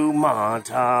 Kung Fu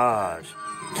montage.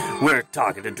 We're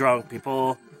talking to drunk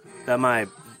people. I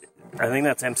think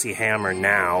that's MC Hammer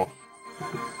now.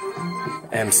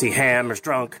 MC Hammer's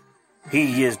drunk.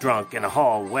 He is drunk in a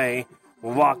hallway.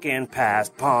 We're walking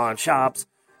past pawn shops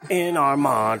in our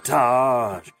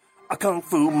montage. A Kung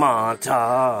Fu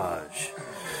montage.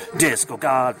 Disco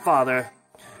Godfather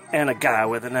and a guy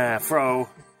with an afro.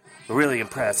 A really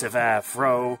impressive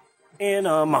afro in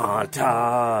a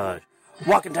montage.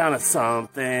 Walking down to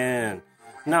something.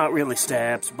 Not really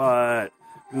steps, but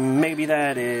maybe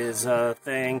that is a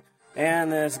thing.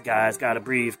 And this guy's got a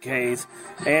briefcase.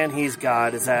 And he's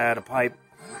got his pipe.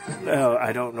 Oh,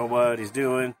 I don't know what he's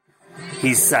doing.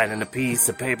 He's signing a piece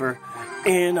of paper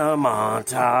in a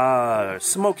montage.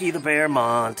 Smokey the Bear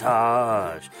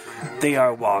montage. They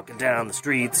are walking down the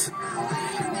streets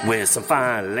with some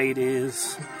fine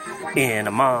ladies in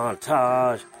a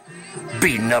montage.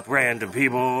 Beating up random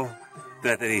people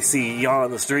that they see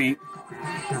on the street.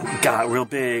 Got real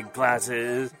big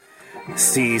glasses.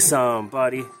 See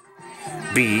somebody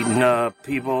beating up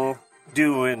people.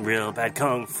 Doing real bad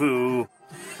kung fu.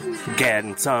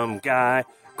 Getting some guy,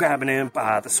 grabbing him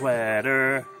by the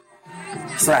sweater,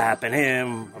 slapping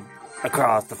him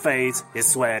across the face, his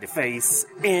sweaty face,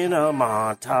 in a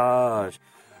montage.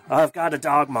 I've got a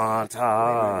dog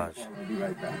montage.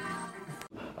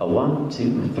 A 1,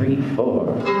 2, 3,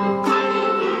 4.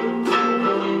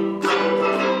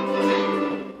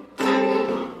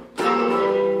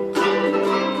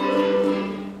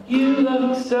 You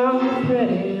look so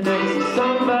pretty next to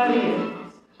somebody else.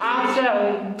 I'll tell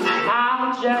you,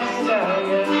 I'll just tell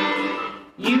you.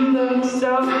 You look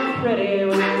so pretty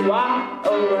when you walk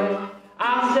away.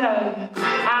 I'll tell you,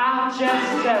 I'll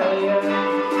just tell you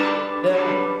that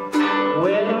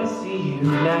when I see you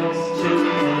next to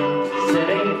me,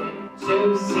 sitting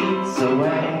 2 seats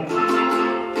away,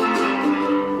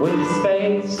 with the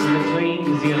space in between,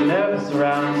 'cause you're never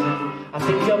surrounded. I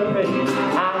think you're pretty,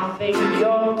 I think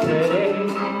you're pretty.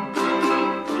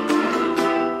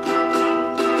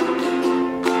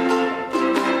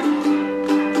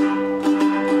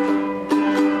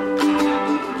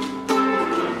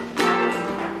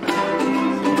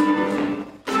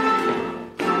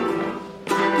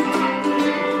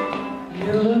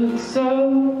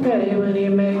 When he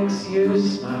makes you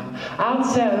smile, I'll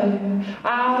tell you,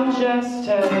 I'll just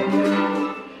tell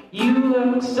you. You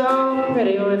look so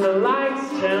pretty when the lights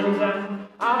turn down.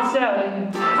 I'll tell you,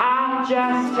 I'll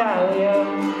just tell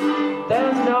you.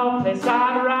 There's no place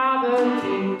I'd rather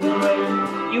be than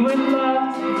where you would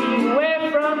love to be away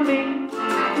from me.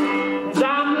 'Cause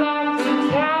I'm laughing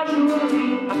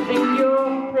casually. I think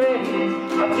you're pretty.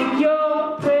 I think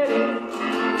you're pretty.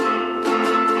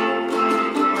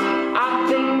 I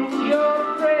think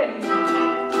you're pretty.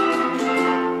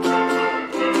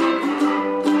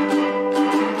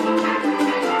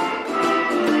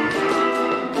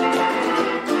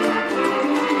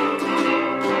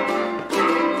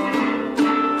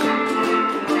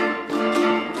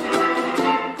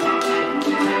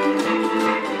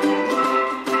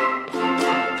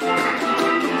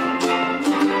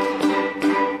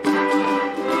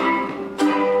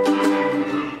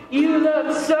 You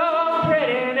look so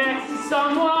pretty next to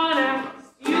someone else.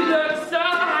 You look so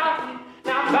happy,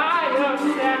 not by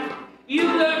yourself. You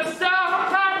look so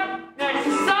happy next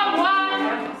to someone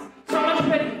else. So much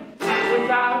pretty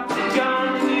without the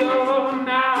gun in your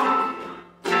mouth.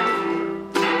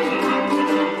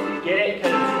 Get it?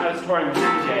 Because I was touring with DJ.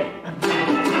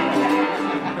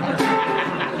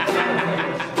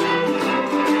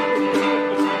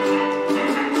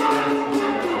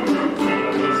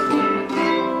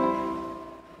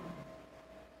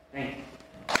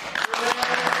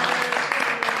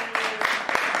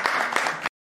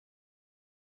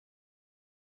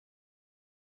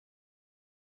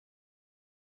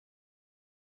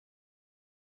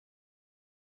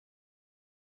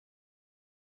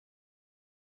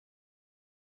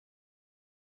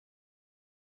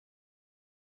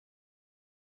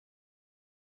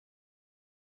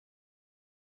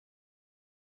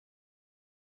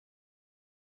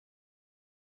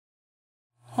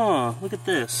 Huh, look at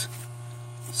this.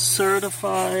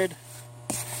 Certified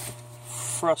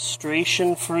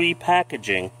frustration-free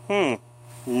packaging.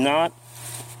 Not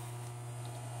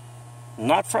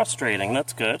frustrating,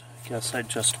 that's good. Guess I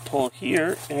just pull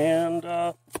here and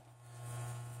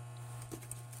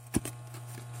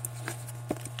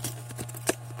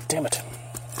damn it.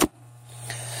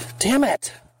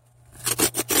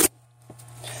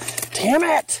 Damn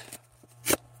it!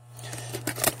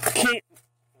 Okay.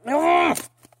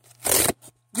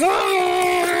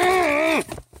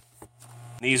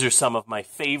 These are some of my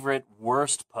favorite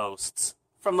worst posts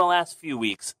from the last few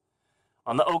weeks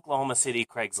on the Oklahoma City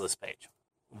Craigslist page.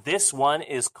 This one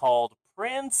is called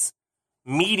Prince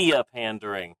Media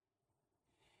Pandering.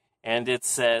 And it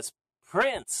says,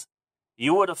 Prince,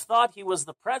 you would have thought he was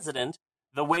the president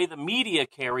the way the media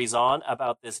carries on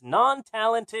about this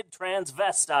non-talented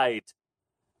transvestite!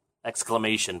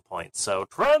 Exclamation point. So,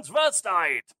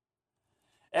 transvestite!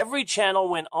 Every channel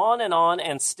went on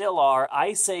and still are,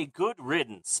 I say, good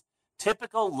riddance.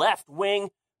 Typical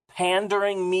left-wing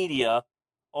pandering media,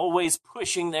 always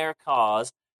pushing their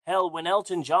cause. Hell, when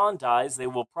Elton John dies, they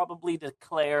will probably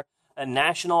declare a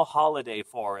national holiday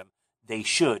for him. They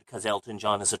should, because Elton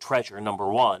John is a treasure, number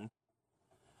one.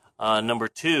 Number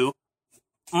two,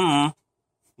 you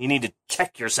need to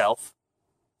check yourself.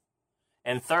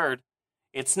 And third,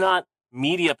 it's not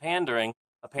media pandering.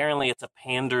 Apparently, it's a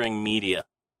pandering media.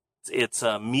 It's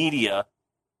a media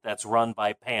that's run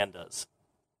by pandas.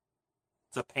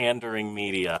 It's a pandering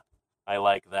media. I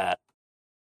like that.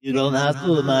 You don't have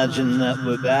to imagine that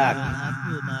we're back,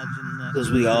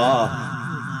 because we are.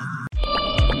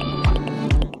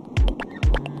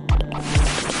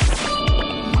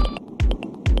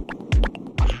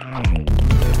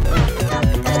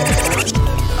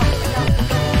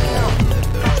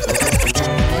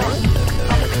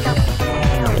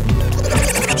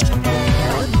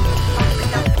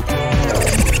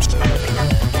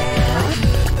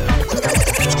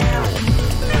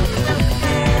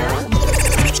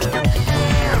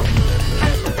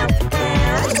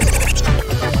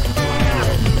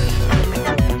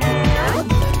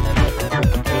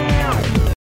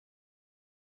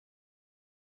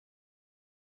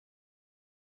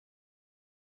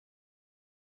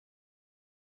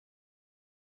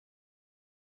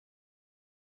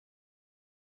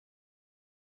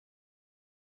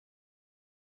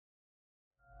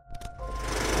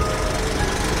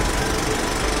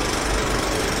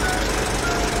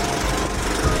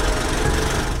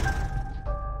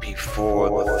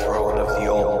 Before the throne of the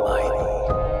Almighty,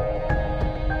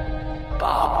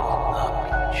 Bob will not be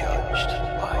judged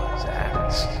by his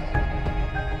acts,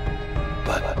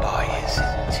 but by his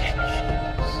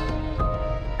intentions.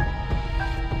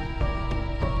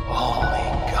 Only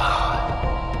God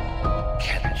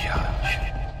can judge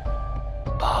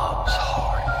Bob's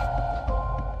heart.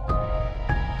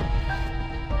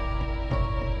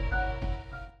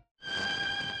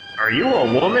 Are you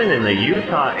a woman in the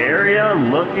Utah area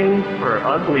looking for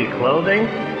ugly clothing?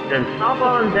 Then stop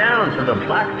on down to the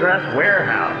Black Dress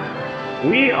Warehouse.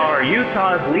 We are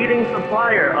Utah's leading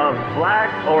supplier of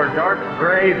black or dark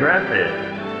gray dresses.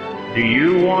 Do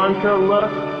you want to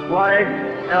look like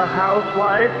a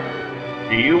housewife?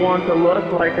 Do you want to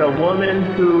look like a woman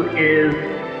who is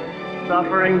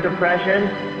suffering depression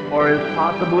or is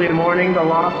possibly mourning the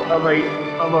loss of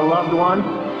a loved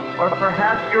one? Or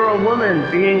perhaps you're a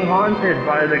woman being haunted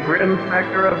by the grim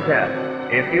specter of death.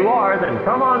 If you are, then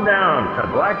come on down to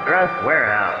Black Dress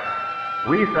Warehouse.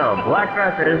 We sell black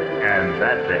dresses, and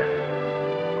that's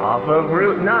it. Off of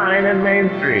Route 9 and Main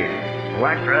Street,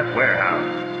 Black Dress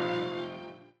Warehouse.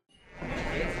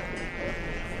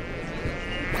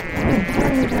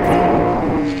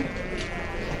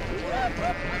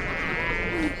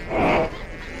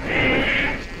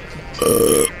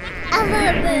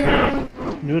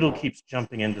 Noodle keeps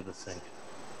jumping into the sink.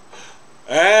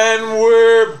 And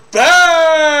we're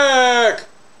back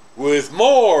with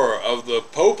more of the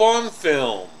Pope on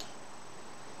Film.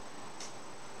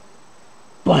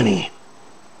 Bunny.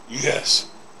 Yes.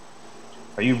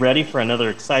 Are you ready for another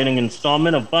exciting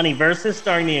installment of Bunny Versus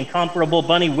starring the incomparable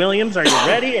Bunny Williams? Are you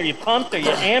ready? Are you pumped? Are you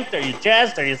amped? Are you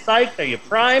jazzed? Are you psyched? Are you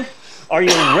primed? Are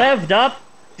you revved up?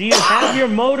 Do you have your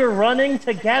motor running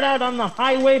to get out on the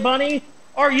highway, Bunny?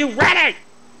 Are you ready?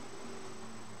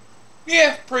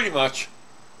 Yeah, pretty much.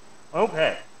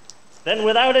 Okay. Then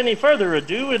without any further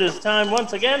ado, it is time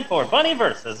once again for Bunny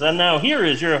Versus. And now here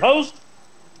is your host,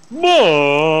 Bunny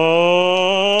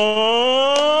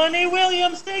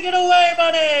Williams. Take it away,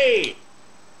 Bunny!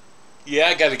 Yeah,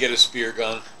 I gotta get a spear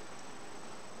gun.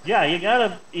 Yeah, you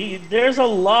gotta... There's a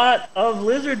lot of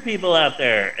lizard people out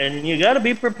there, and you gotta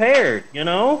be prepared, you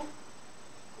know?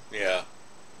 Yeah.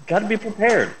 Gotta be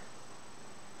prepared.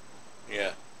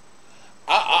 Yeah.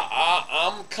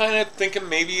 I'm kind of thinking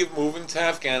maybe of moving to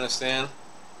Afghanistan.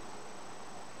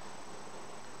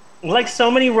 Like so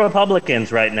many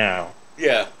Republicans right now.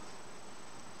 Yeah.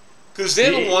 Because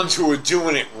they're the ones who are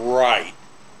doing it right.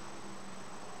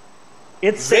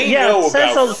 They know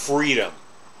about freedom.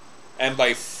 And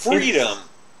by freedom,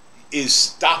 is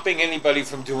stopping anybody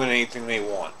from doing anything they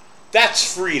want.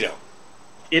 That's freedom.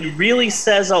 It really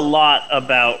says a lot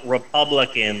about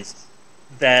Republicans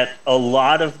that a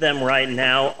lot of them right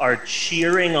now are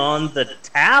cheering on the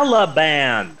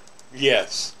Taliban.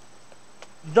 Yes.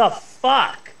 The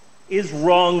fuck is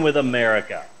wrong with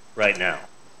America right now?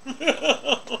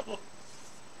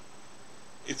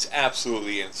 It's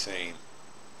absolutely insane.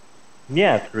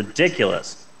 Yeah, it's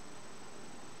ridiculous.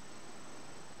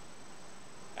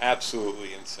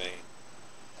 Absolutely insane.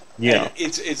 Yeah. And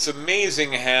it's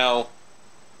amazing how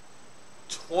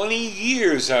 20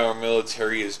 years our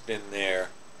military has been there,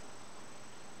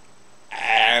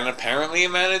 and apparently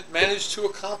managed to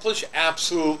accomplish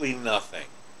absolutely nothing.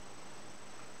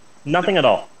 Nothing at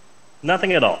all.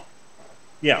 Nothing at all.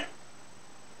 Yeah.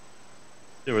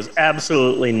 There was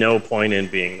absolutely no point in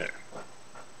being there.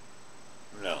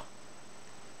 No.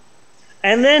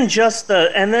 And then just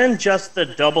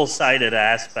the double-sided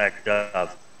aspect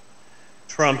of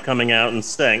Trump coming out and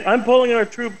saying, "I'm pulling our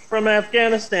troops from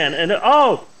Afghanistan," and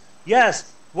oh,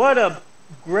 yes, what a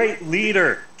great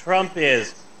leader Trump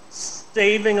is,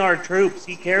 saving our troops.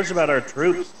 He cares about our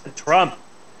troops. Trump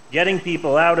getting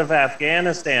people out of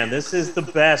Afghanistan. This is the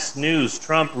best news.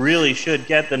 Trump really should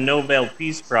get the Nobel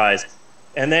Peace Prize.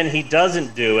 And then he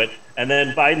doesn't do it. And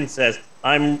then Biden says,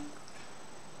 "I'm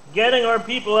getting our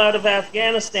people out of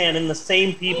Afghanistan," and the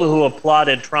same people who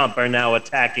applauded Trump are now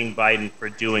attacking Biden for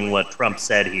doing what Trump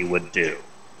said he would do.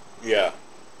 Yeah.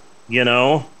 You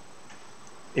know?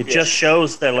 It just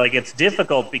shows that, like, it's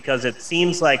difficult because it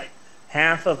seems like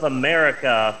half of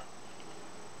America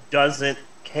doesn't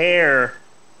care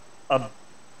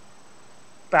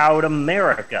about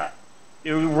America.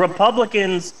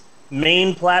 Republicans'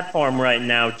 main platform right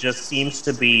now just seems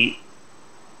to be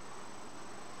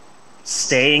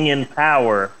staying in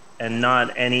power and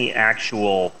not any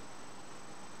actual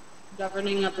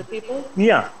governing of the people.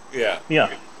 Yeah. Yeah.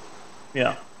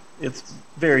 It's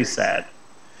very sad.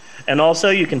 And also,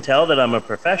 you can tell that I'm a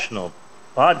professional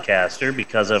podcaster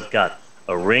because I've got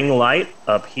a ring light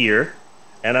up here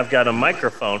and I've got a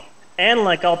microphone, and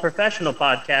like all professional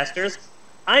podcasters,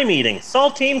 I'm eating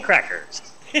saltine crackers.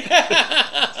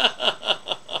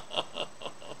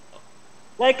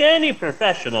 Like any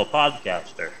professional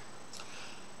podcaster.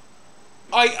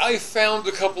 I found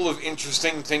a couple of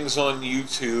interesting things on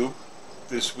YouTube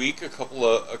this week. A couple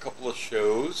of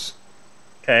shows.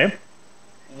 Okay.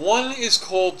 One is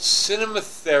called Cinema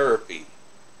Therapy.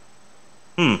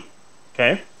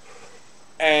 Okay.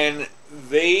 And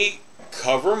they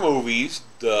cover movies,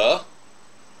 duh.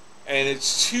 And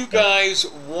it's two guys.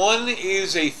 One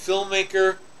is a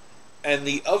filmmaker, and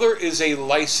the other is a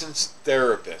licensed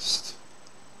therapist.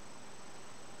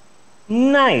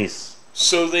 Nice.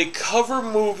 So they cover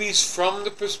movies from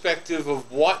the perspective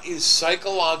of what is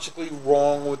psychologically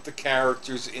wrong with the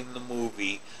characters in the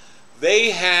movie.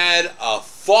 They had a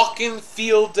fucking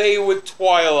field day with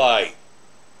Twilight.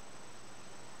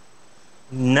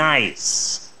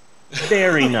 Nice.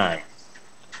 Very nice.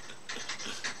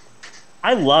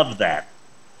 I love that.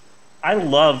 I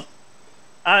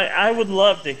would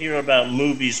love to hear about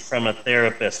movies from a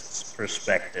therapist's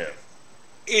perspective.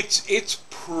 It's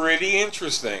pretty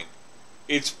interesting.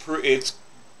 It's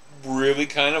really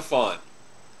kind of fun.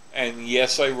 And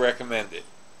yes, I recommend it.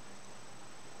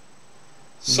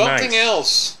 Something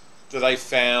else that I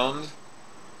found,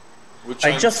 which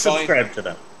I just subscribed to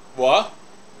them. What?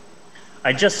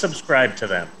 I just subscribed to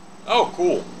them. Oh,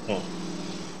 cool.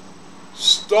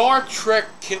 Star Trek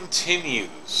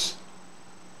Continues.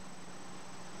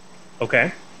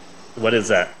 Okay. What is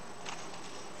that?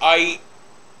 I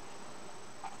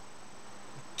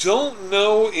don't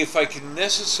know if I can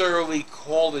necessarily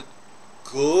call it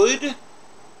good,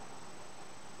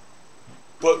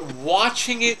 but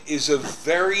watching it is a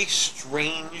very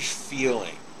strange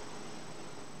feeling.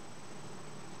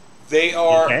 They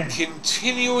are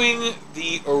continuing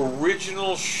the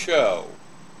original show,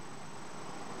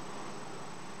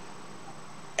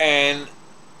 and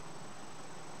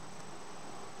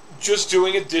just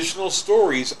doing additional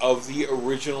stories of the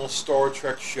original Star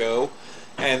Trek show.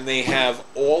 And they have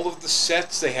all of the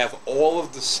sets, they have all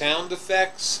of the sound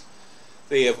effects,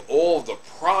 they have all of the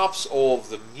props, all of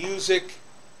the music,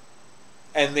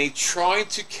 and they tried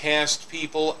to cast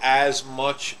people as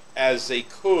much as they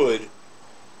could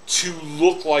to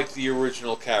look like the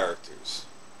original characters.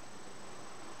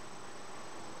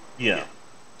 Yeah.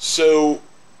 So,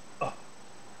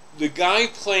 the guy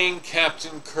playing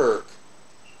Captain Kirk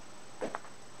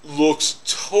looks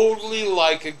totally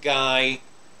like a guy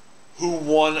who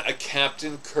won a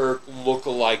Captain Kirk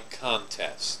look-alike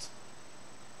contest.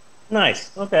 Nice.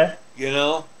 Okay. You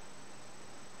know?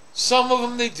 Some of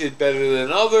them they did better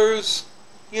than others.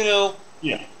 You know,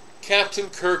 Yeah. Captain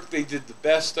Kirk, they did the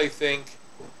best, I think.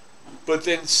 But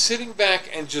then sitting back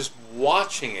and just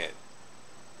watching it,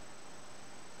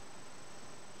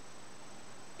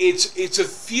 it's a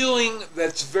feeling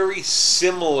that's very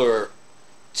similar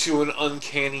to an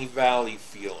Uncanny Valley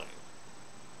feeling.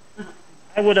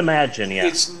 I would imagine, yeah.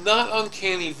 It's not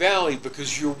Uncanny Valley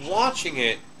because you're watching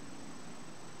it,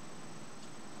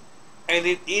 and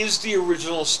it is the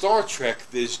original Star Trek.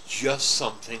 There's just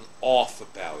something off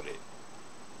about it.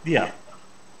 Yeah.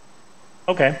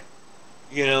 Okay.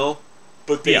 You know?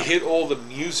 But they Yeah. hit all the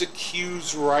music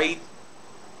cues right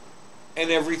and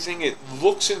everything. It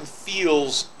looks and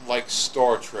feels like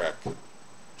Star Trek.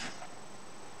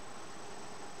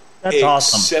 That's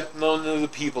awesome. Except none of the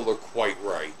people are quite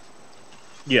right.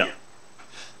 Yeah.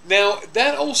 Now,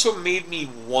 that also made me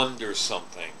wonder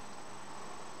something.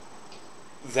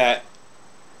 That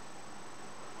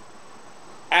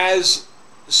as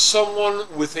someone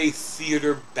with a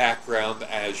theater background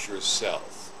as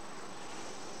yourself,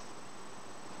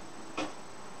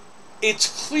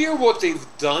 it's clear what they've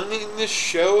done in this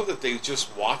show, that they've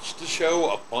just watched the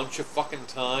show a bunch of fucking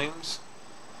times,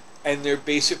 and they're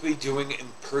basically doing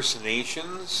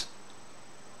impersonations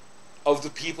of the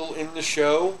people in the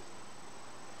show.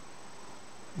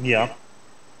 Yeah.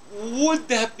 Would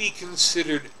that be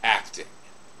considered acting?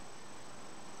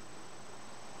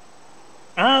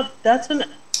 That's an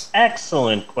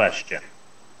excellent question.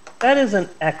 That is an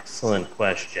excellent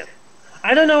question.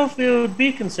 I don't know if it would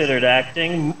be considered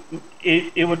acting.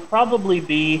 It would probably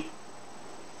be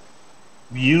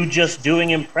you just doing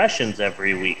impressions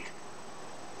every week.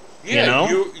 Yeah, You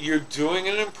know? you're doing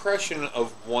an impression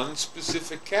of one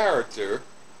specific character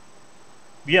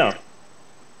Yeah.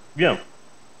 Yeah.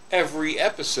 every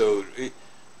episode,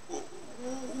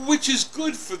 which is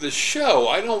good for the show.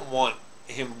 I don't want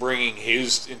him bringing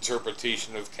his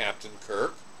interpretation of Captain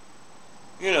Kirk.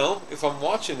 You know, if I'm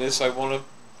watching this, I want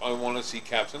to see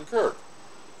Captain Kirk.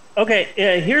 Okay,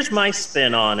 here's my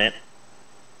spin on it.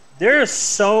 There are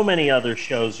so many other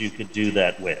shows you could do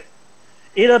that with.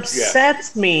 It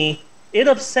upsets me. It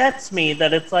upsets me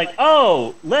that it's like,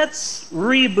 oh, let's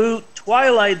reboot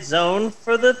Twilight Zone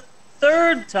for the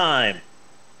third time.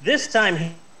 This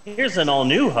time, here's an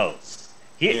all-new host.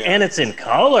 And it's in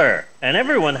color. And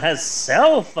everyone has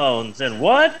cell phones. And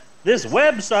what? This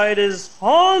website is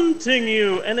haunting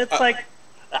you. And it's like,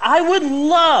 I would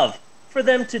love for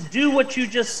them to do what you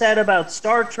just said about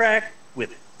Star Trek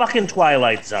with fucking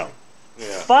Twilight Zone.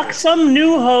 Fuck some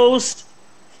new host.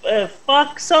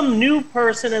 Fuck some new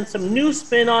person and some new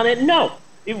spin on it. No.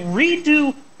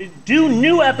 Do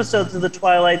new episodes of the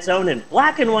Twilight Zone in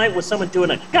black and white with someone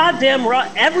doing a goddamn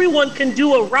everyone can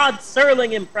do a Rod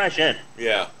Serling impression.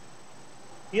 Yeah.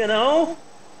 You know?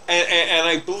 And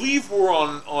I believe we're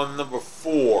on number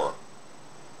 4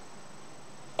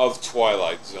 of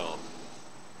Twilight Zone.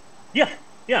 Yeah,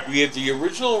 yeah. We had the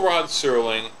original Rod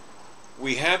Serling.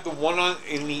 We had the one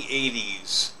in the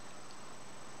 80s,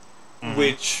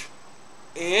 which,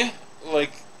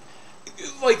 like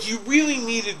you really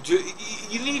needed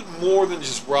you need more than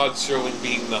just Rod Serling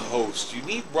being the host. You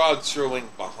need Rod Serling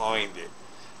behind it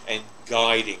and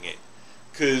guiding it,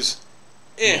 because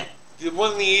the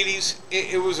one in the 80s,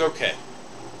 it was okay.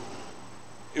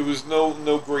 It was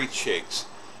no great shakes.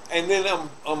 And then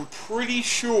I'm pretty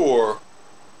sure,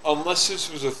 unless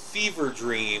this was a fever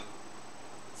dream,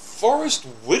 Forrest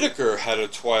Whitaker had a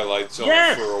Twilight Zone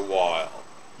for a while.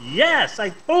 Yes, I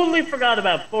totally forgot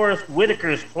about Forrest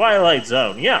Whitaker's Twilight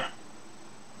Zone. Yeah.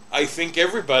 I think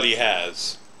everybody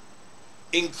has,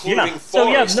 including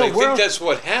Forrest. I think that's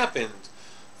what happened.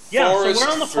 Yeah, Forrest so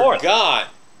we're on the fourth. forgot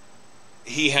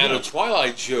he had a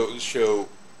Twilight show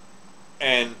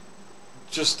and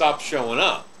just stopped showing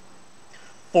up.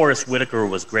 Forrest Whitaker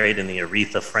was great in the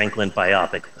Aretha Franklin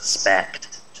biopic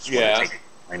Respect. Just want to take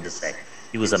time to say.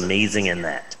 He was amazing in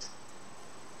that.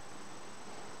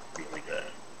 Really good.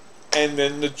 And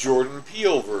then the Jordan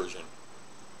Peele version.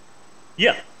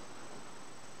 Yeah.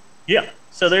 Yeah.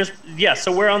 So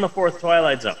so we're on the 4th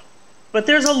Twilight Zone. But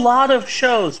there's a lot of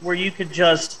shows where you could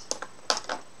just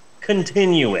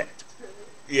continue it.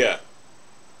 Yeah.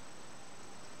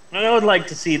 And I would like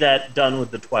to see that done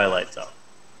with the Twilight Zone.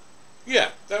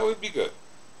 Yeah, that would be good.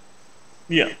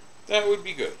 Yeah. That would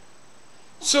be good.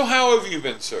 So how have you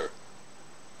been, sir?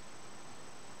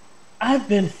 I've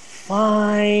been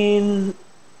fine.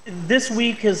 This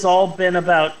week has all been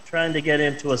about trying to get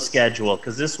into a schedule,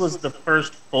 because this was the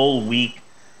first full week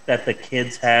that the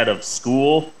kids had of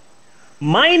school.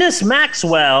 Minus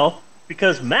Maxwell,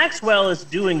 because Maxwell is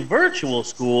doing virtual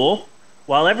school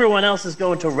while everyone else is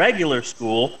going to regular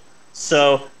school.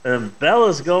 So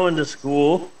Bella's going to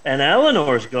school, and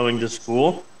Eleanor's going to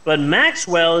school, but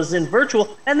Maxwell is in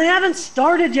virtual, and they haven't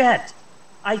started yet.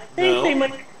 I think they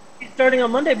might be starting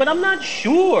on Monday, but I'm not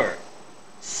sure.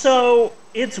 So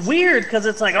it's weird because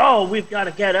it's like, oh, we've got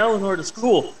to get Eleanor to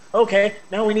school. Okay,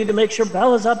 now we need to make sure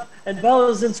Bella's up and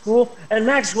Bella's in school. And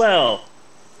Maxwell,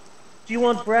 do you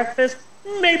want breakfast?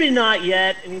 Maybe not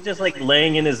yet. And he's just like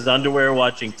laying in his underwear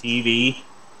watching TV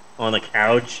on the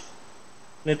couch.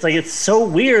 And it's like, it's so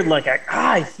weird. Like,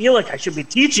 I feel like I should be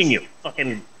teaching you.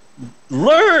 Fucking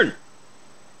learn.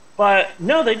 But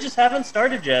no, they just haven't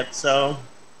started yet. So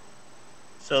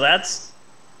that's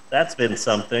been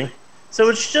something. So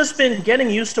it's just been getting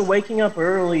used to waking up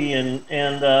early and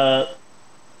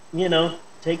you know,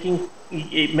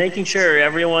 making sure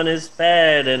everyone is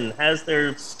fed and has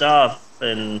their stuff,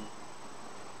 and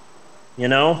you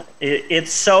know,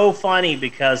 it's so funny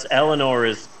because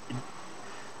Eleanor's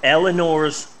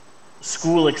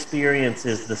school experience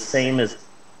is the same as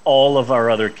all of our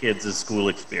other kids' school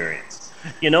experience.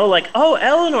 You know, like, oh,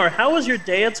 Eleanor, how was your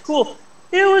day at school?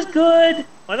 It was good.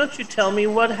 Why don't you tell me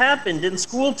what happened in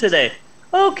school today?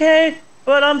 Okay,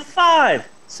 but I'm 5,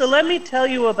 so let me tell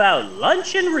you about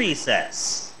lunch and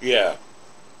recess. Yeah.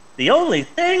 The only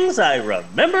things I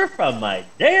remember from my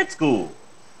day at school.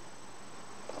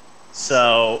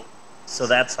 So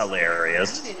that's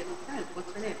hilarious.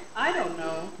 What's her name? I don't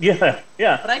know. Yeah.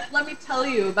 But let me tell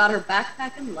you about her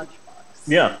backpack and lunchbox.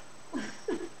 Yeah.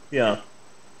 Yeah.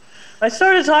 I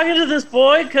started talking to this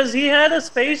boy because he had a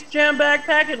Space Jam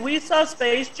backpack and we saw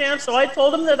Space Jam, so I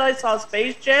told him that I saw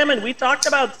Space Jam and we talked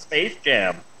about Space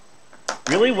Jam.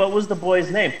 Really? What was the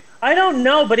boy's name? I don't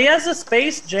know, but he has a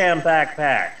Space Jam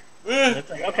backpack. It's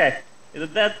like, okay,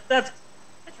 that's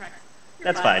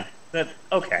fine.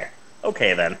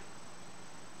 Okay then.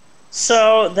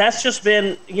 So that's just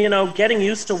been, you know, getting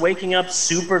used to waking up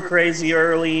super crazy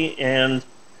early, and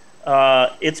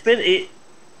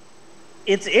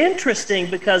it's interesting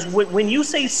because when you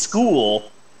say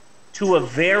school to a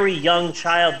very young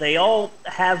child, they all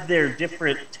have their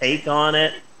different take on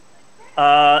it.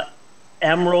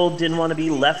 Emerald didn't want to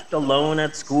be left alone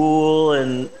at school,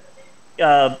 and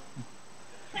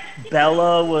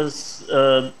Bella was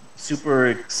super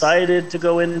excited to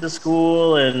go into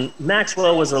school, and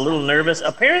Maxwell was a little nervous.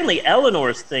 Apparently,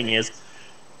 Eleanor's thing is,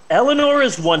 Eleanor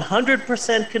is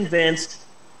 100% convinced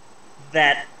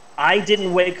that I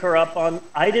didn't wake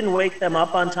them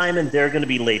up on time, and they're going to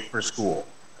be late for school.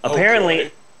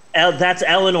 Apparently, that's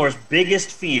Eleanor's biggest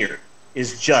fear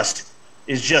is just,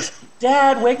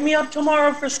 Dad, wake me up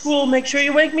tomorrow for school. Make sure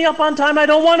you wake me up on time. I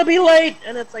don't want to be late.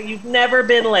 And it's like, you've never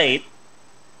been late.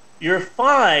 You're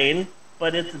fine,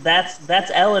 but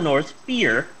that's Eleanor's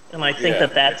fear, and I think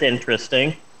that's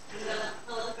interesting.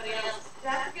 Tell everybody else,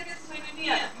 Dad forgets to wake me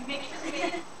up. You make sure to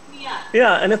wake me up.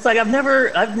 Yeah, and it's like, I've never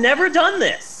done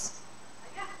this.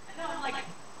 Yeah, I know. I'm like,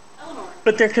 Eleanor.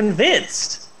 But they're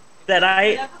convinced that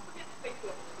I. Never forget to wake you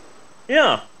up.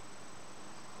 Yeah.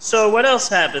 So what else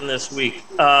happened this week?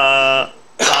 I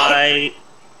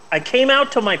came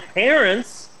out to my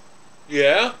parents.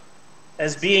 Yeah.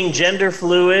 As being gender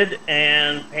fluid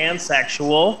and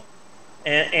pansexual,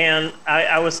 and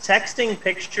I was texting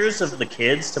pictures of the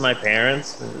kids to my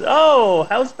parents. Oh,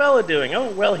 how's Bella doing? Oh,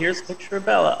 well, here's a picture of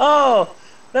Bella. Oh,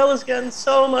 Bella's getting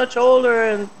so much older,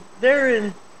 and they're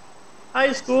in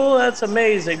high school. That's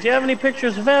amazing. Do you have any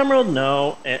pictures of Emerald?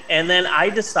 No. And then I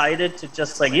decided to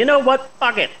just like, you know what?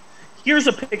 Fuck it. Here's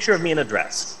a picture of me in a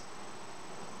dress.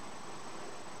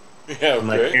 Yeah,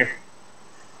 okay.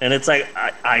 And it's like,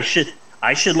 I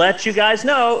should let you guys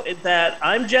know that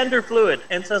I'm gender fluid,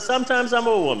 and so sometimes I'm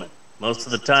a woman. Most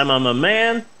of the time I'm a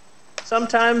man.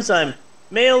 Sometimes I'm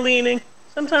male-leaning.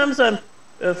 Sometimes I'm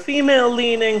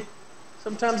female-leaning.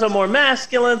 Sometimes I'm more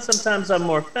masculine. Sometimes I'm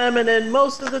more feminine.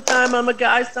 Most of the time I'm a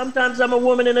guy. Sometimes I'm a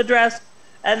woman in a dress,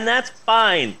 and that's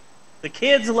fine. The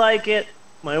kids like it.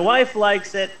 My wife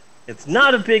likes it. It's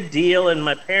not a big deal, and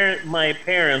my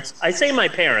parents, I say my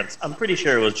parents, I'm pretty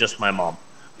sure it was just my mom.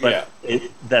 But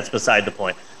that's beside the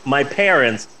point. My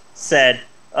parents said,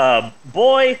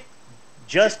 boy,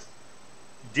 just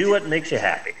do what makes you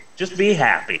happy. Just be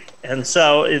happy. And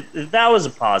so that was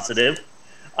a positive.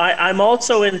 I'm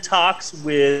also in talks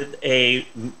with a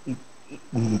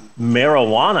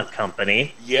marijuana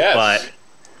company. Yes. But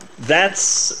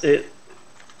that's it.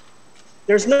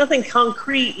 There's nothing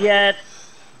concrete yet,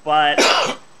 but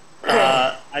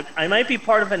I might be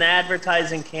part of an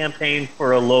advertising campaign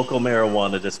for a local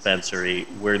marijuana dispensary.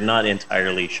 We're not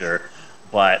entirely sure,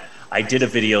 but I did a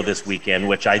video this weekend,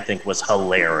 which I think was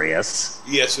hilarious.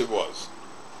 Yes, it was.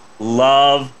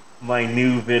 Love my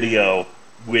new video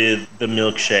with the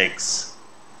milkshakes.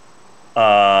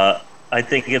 I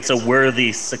think it's a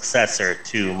worthy successor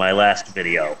to my last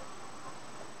video.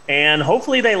 And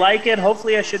hopefully they like it.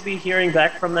 Hopefully I should be hearing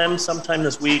back from them sometime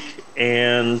this week.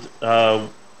 And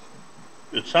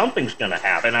something's going to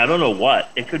happen. I don't know what.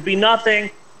 It could be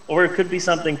nothing, or it could be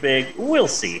something big. We'll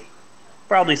see.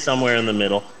 Probably somewhere in the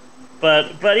middle.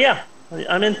 But yeah,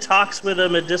 I'm in talks with a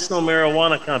medicinal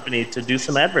marijuana company to do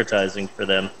some advertising for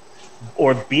them,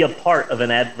 or be a part of an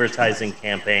advertising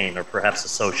campaign, or perhaps a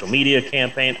social media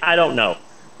campaign. I don't know.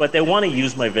 But they want to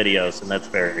use my videos, and that's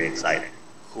very exciting.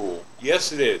 Cool.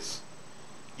 Yes, it is.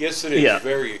 Yes, it is. Yeah.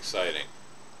 Very exciting.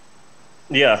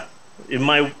 Yeah.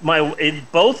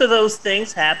 Both of those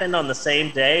things happened on the same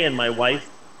day, and my wife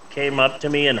came up to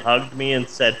me and hugged me and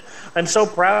said, "I'm so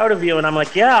proud of you." And I'm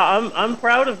like, "Yeah, I'm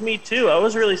proud of me too. I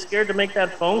was really scared to make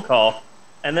that phone call."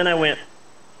 And then I went,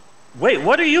 "Wait,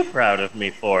 what are you proud of me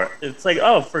for?" It's like,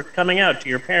 "Oh, for coming out to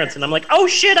your parents." And I'm like, "Oh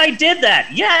shit, I did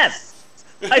that. Yes.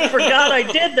 I forgot I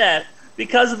did that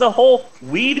because of the whole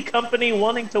weed company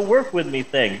wanting to work with me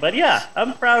thing." But yeah,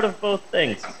 I'm proud of both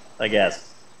things, I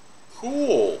guess.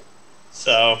 Cool.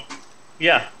 So,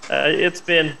 yeah, it's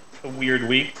been a weird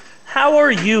week. How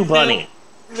are you, Bunny?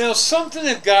 Now, something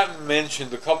had gotten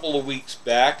mentioned a couple of weeks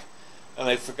back, and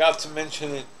I forgot to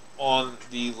mention it on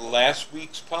the last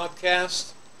week's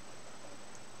podcast.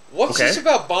 What's this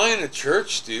about buying a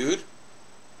church, dude?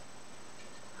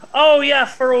 Oh, yeah,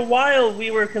 for a while we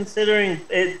were considering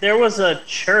it. There was a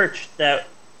church that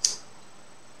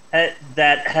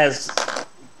has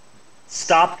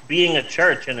stopped being a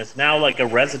church and is now like a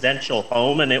residential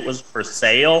home, and it was for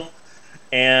sale.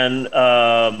 And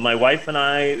my wife and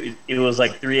I, it was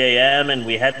like 3 a.m. and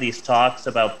we had these talks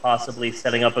about possibly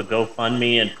setting up a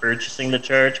GoFundMe and purchasing the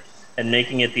church and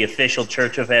making it the official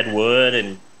Church of Ed Wood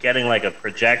and getting like a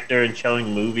projector and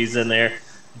showing movies in there.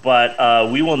 But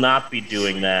we will not be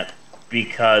doing that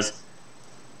because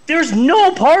there's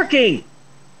no parking.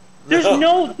 There's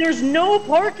no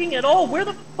parking at all. Where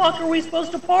the fuck are we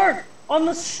supposed to park? On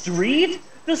the street?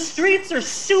 The streets are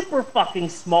super fucking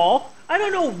small. I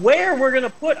don't know where we're gonna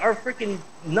put our freaking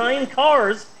 9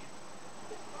 cars.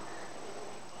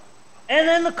 And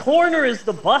then the corner is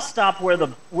the bus stop where the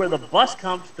bus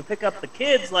comes to pick up the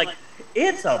kids. Like,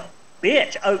 it's a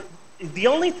bitch. The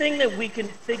only thing that we can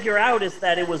figure out is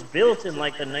that it was built in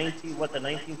like the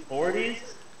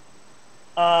 1940s.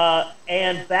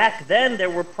 And back then there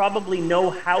were probably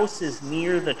no houses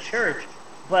near the church,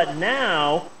 but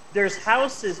now there's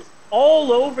houses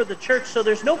all over the church, so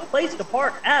there's no place to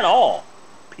park at all,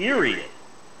 period.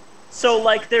 So,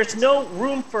 like, there's no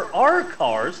room for our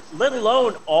cars, let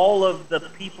alone all of the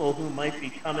people who might be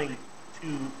coming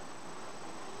to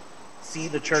see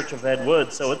the Church of Ed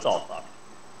Wood, so it's all fucked.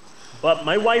 But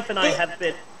my wife and I have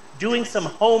been doing some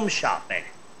home shopping.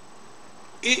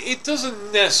 It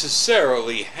doesn't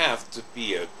necessarily have to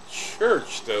be a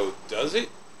church, though, does it?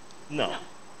 No.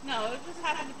 No, it just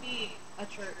happened to be a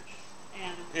church.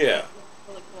 And yeah. It looked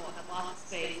really cool. It had lots of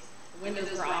space. The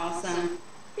windows were awesome.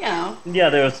 You know. Yeah,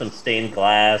 there was some stained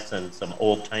glass and some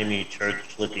old-timey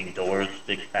church-looking doors,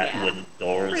 big fat wooden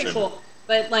doors. Pretty cool.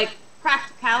 But, like,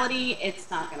 practicality,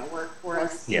 it's not going to work for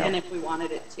us, even if we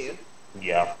wanted it to.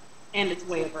 Yeah. And it's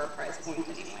way over our price point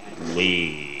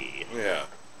anyway. Yeah.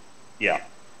 Yeah.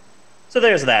 So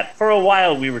there's that. For a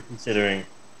while, we were considering.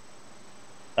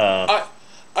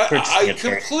 I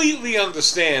completely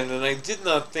understand, and I did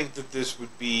not think that this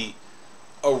would be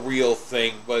a real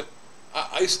thing, but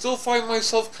I still find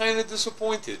myself kind of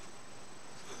disappointed.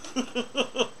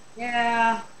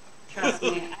 Yeah, trust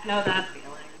me, I know that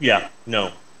feeling. Yeah,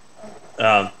 no.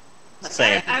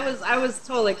 Same. I was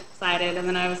totally excited, and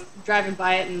then I was driving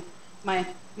by it, and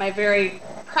my very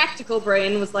practical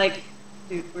brain was like,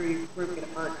 dude, where are we gonna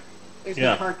park? There's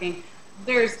no parking.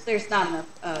 There's not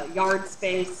enough yard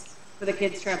space for the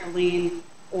kids' trampoline,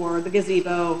 or the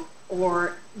gazebo,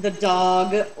 or the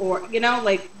dog, or, you know,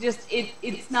 like, just,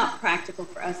 it's not practical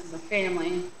for us as a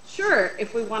family. Sure,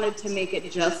 if we wanted to make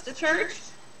it just a church,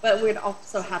 but we'd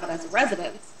also have it as a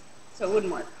residence, so it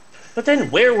wouldn't work. But then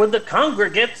where would the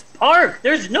congregants park?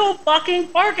 There's no fucking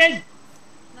parking!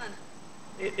 None.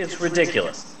 It's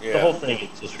ridiculous. Yeah. The whole thing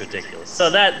is just ridiculous. So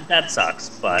that sucks,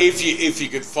 but... If you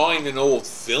could find an old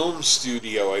film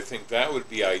studio, I think that would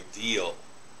be ideal.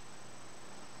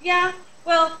 Yeah,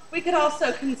 well, we could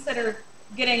also consider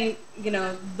getting, you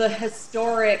know, the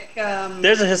historic...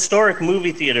 There's a historic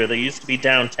movie theater that used to be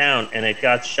downtown, and it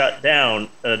got shut down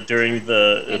during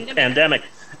the pandemic.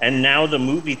 And now the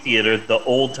movie theater, the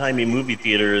old-timey movie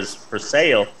theater, is for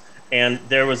sale. And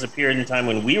there was a period in time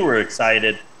when we were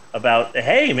excited about,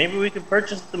 hey, maybe we could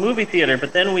purchase the movie theater.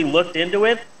 But then we looked into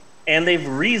it, and they've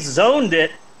rezoned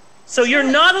it So you're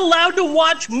not allowed to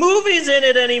watch movies in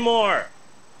it anymore.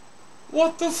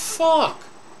 What the fuck?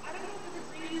 I don't know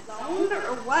if it's rezoned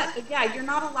or what, but yeah, you're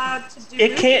not allowed to do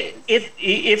It can't. movies.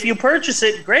 If you purchase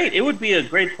it, great. It would be a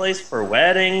great place for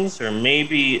weddings or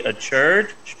maybe a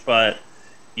church, but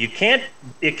you can't.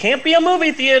 It can't be a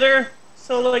movie theater.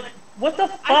 So like, what the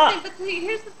fuck? But see,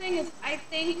 here's the thing: is I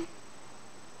think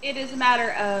it is a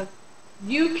matter of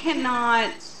you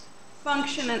cannot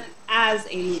function as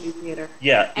a movie theater.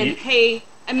 Yeah. And pay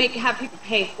and have people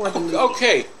pay for the movie.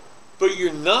 Okay, but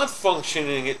you're not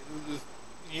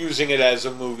using it as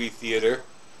a movie theater.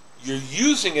 You're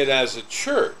using it as a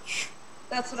church.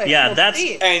 That's what I told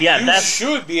Steve. And you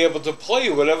should be able to play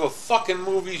whatever fucking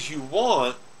movies you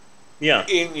want. Yeah.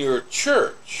 In your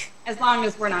church. As long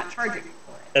as we're not charging for it.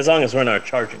 As long as we're not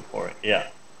charging for it, yeah.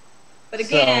 But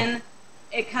again,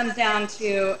 it comes down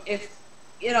to if,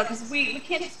 because we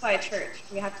can't just buy a church.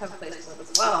 We have to have a place to live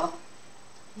as well.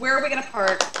 Where are we going to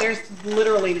park? There's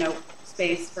literally no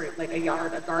space for like a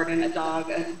yard, a garden, a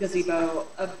dog, a gazebo,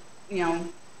 a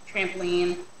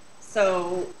trampoline.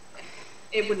 So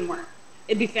it wouldn't work.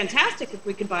 It'd be fantastic if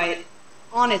we could buy it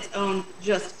on its own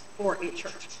just for a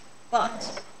church.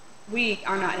 But we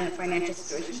are not in a financial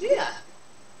situation to do that.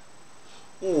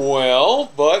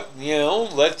 Well, but,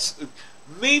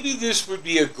 maybe this would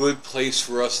be a good place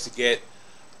for us to get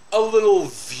a little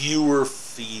viewer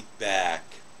feedback.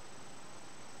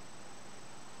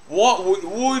 What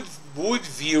would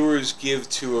viewers give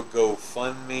to a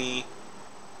GoFundMe?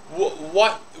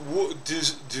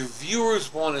 Do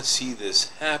viewers want to see this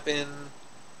happen?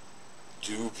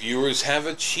 Do viewers have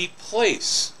a cheap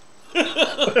place?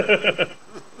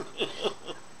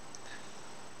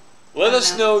 Let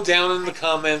us know down in the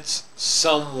comments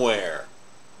somewhere.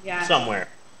 Yeah. Somewhere.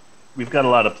 We've got a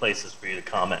lot of places for you to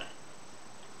comment.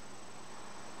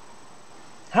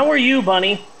 How are you,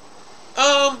 Bunny?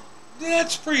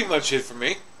 That's pretty much it for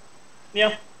me.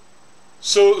 Yeah.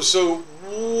 So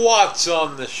what's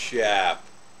on the shap?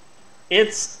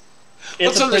 What's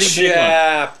on the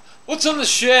shap? What's on the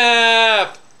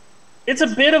shap? It's a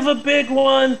bit of a big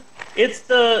one. It's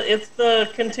the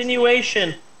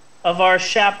continuation of our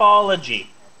shapology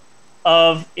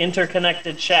of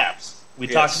interconnected shaps. We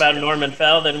talked about Norman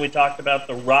Fell, then we talked about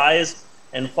the rise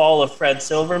and fall of Fred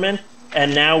Silverman,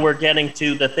 and now we're getting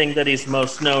to the thing that he's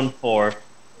most known for,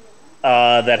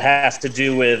 that has to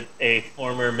do with a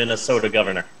former Minnesota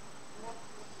governor.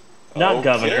 Not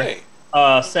governor,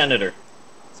 senator.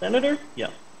 Senator?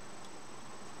 Yeah.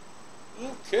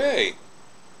 Okay.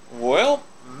 Well,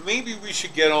 maybe we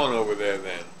should get on over there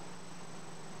then.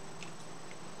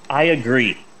 I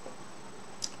agree.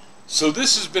 So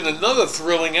this has been another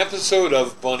thrilling episode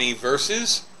of Bunny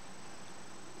Versus.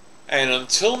 And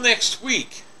until next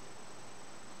week,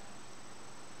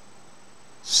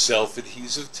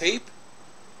 self-adhesive tape?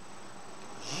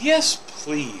 Yes,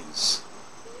 please.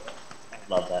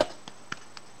 Love that.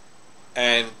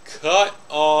 And cut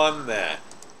on that.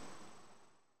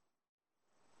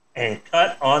 And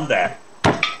cut on that.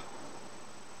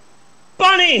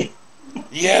 Bunny!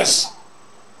 Yes!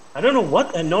 I don't know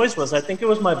what that noise was. I think it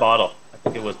was my bottle.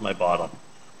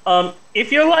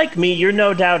 If you're like me, you're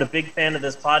no doubt a big fan of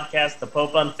this podcast, The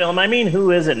Pope on Film. I mean,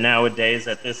 who isn't nowadays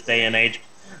at this day and age?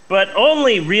 But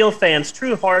only real fans,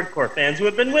 true hardcore fans who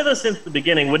have been with us since the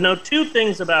beginning would know two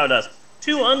things about us.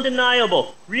 Two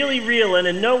undeniable, really real, and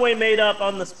in no way made up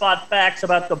on-the-spot facts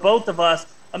about the both of us,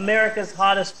 America's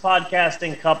hottest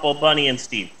podcasting couple, Bunny and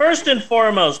Steve. First and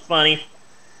foremost, Bunny,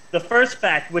 the first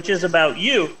fact, which is about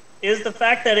you, is the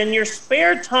fact that in your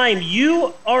spare time,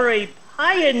 you are a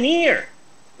pioneer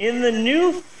in the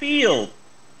new field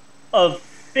of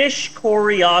fish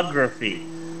choreography.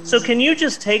 So can you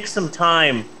just take some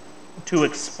time to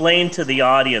explain to the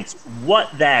audience what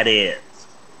that is?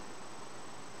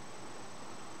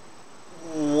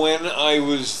 When I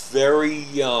was very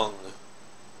young,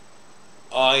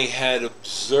 I had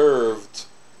observed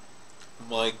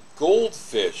my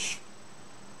goldfish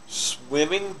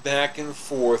swimming back and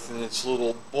forth in its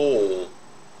little bowl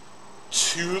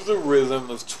to the rhythm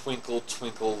of Twinkle,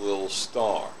 Twinkle, Little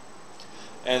Star.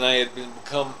 And I had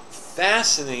become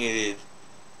fascinated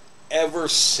ever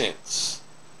since,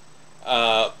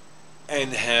 and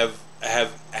have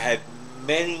had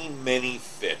many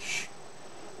fish,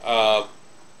 and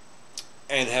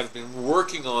have been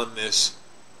working on this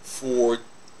for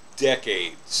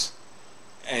decades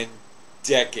and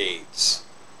decades.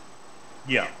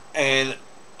 Yeah. And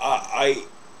I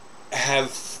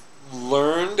have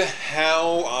learned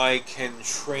how I can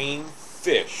train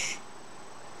fish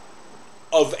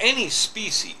of any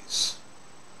species.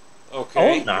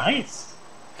 Okay? Oh, nice.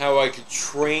 How I could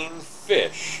train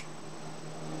fish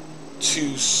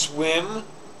to swim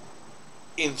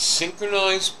in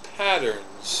synchronized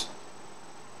patterns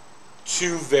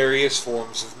to various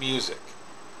forms of music.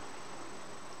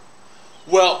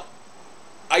 Well,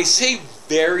 I say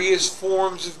various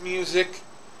forms of music,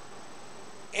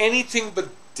 anything but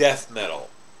death metal.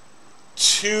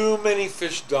 Too many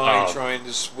fish die trying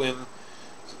to swim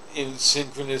in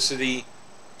synchronicity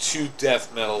to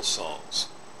death metal songs.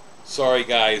 Sorry,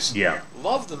 guys. Yeah.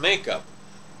 Love the makeup,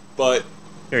 but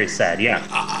very sad. Yeah.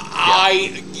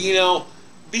 I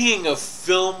being a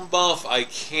film buff, I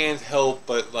can't help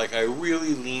but I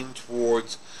really lean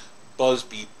towards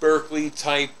Busby Berkeley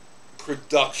type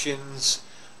productions,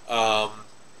 and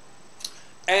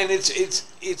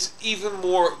it's even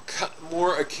more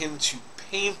akin to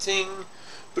painting,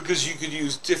 because you could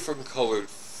use different colored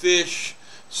fish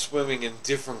swimming in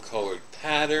different colored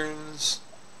patterns.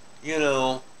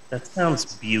 That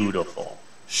sounds beautiful.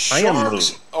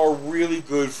 Sharks are really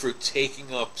good for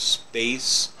taking up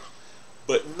space,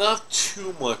 but not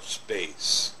too much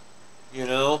space.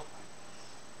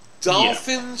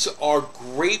 Dolphins are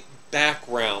great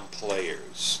background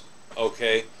players.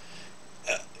 Okay?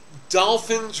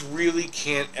 Dolphins really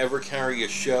can't ever carry a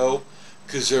show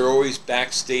because they're always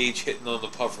backstage hitting on the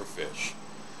pufferfish.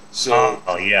 So,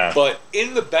 yeah. But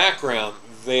in the background,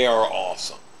 they are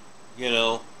awesome.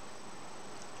 Yeah.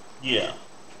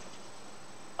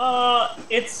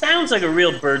 It sounds like a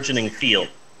real burgeoning field.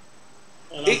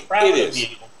 And I'm proud of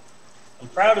you. I'm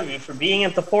proud of you for being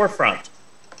at the forefront.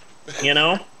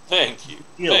 Thank you.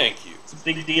 Thank you. It's a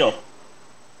big deal.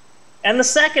 And the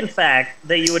second fact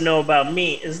that you would know about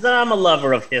me is that I'm a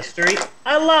lover of history.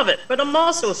 I love it, but I'm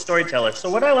also a storyteller. So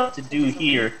what I like to do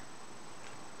here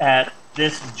at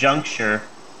this juncture,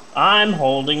 I'm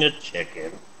holding a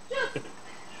chicken.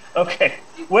 Okay.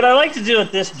 What I like to do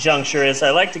at this juncture is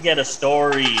I like to get a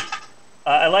story.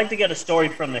 I like to get a story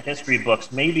from the history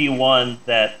books, maybe one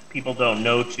that people don't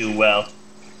know too well,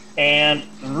 and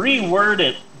reword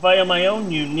it via my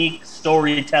own unique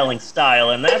storytelling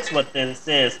style. And that's what this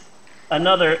is.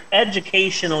 Another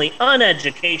educationally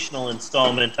uneducational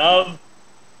installment of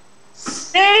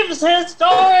Steve's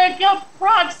Historic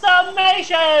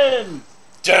Approximations!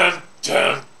 Dun,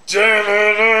 dun,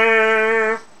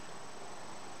 dun.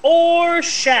 Or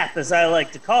SHAP, as I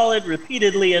like to call it,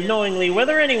 repeatedly and knowingly,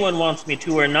 whether anyone wants me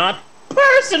to or not.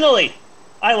 Personally,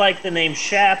 I like the name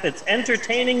SHAP. It's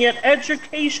entertaining yet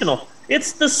educational.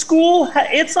 It's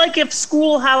it's like if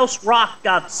Schoolhouse Rock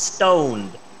got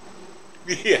stoned.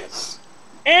 Yes.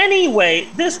 Anyway,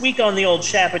 this week on the old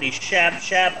Shappity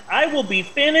Shap, I will be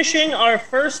finishing our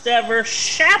first ever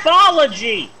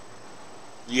Shapology.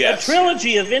 Yes. A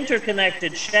trilogy of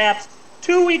interconnected Shaps.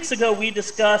 2 weeks ago, we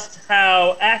discussed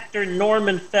how actor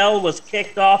Norman Fell was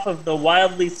kicked off of the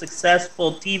wildly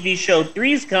successful TV show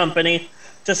Three's Company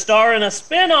to star in a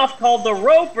spin-off called The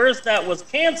Ropers that was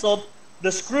canceled.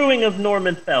 The Screwing of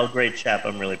Norman Fell. Great Shap.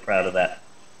 I'm really proud of that.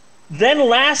 Then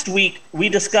last week, we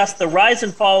discussed the rise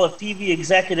and fall of TV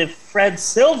executive Fred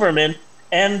Silverman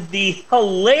and the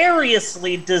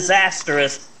hilariously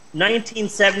disastrous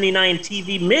 1979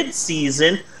 TV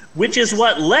mid-season, which is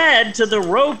what led to the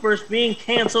Ropers being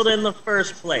canceled in the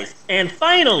first place. And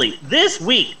finally, this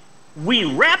week, we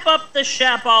wrap up the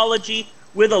Shapology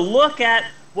with a look at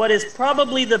what is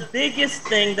probably the biggest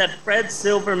thing that Fred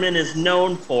Silverman is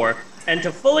known for. And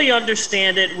to fully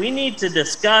understand it, we need to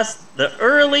discuss the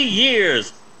early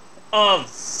years of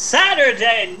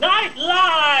Saturday Night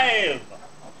Live!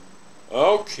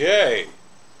 Okay.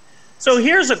 So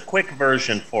here's a quick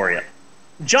version for you.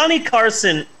 Johnny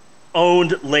Carson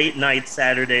owned late night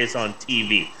Saturdays on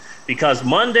TV because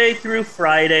Monday through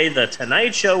Friday, The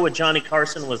Tonight Show with Johnny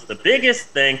Carson was the biggest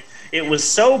thing. It was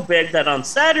so big that on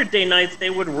Saturday nights they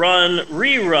would run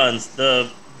reruns. The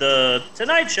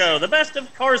Tonight Show, The Best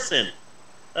of Carson.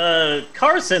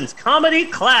 Carson's Comedy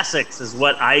Classics is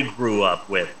what I grew up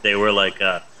with. They were like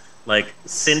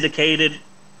syndicated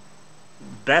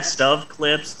best of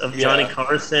clips of Johnny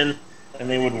Carson, and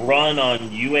they would run on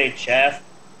UHF.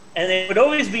 And they would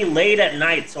always be late at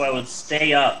night, so I would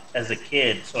stay up as a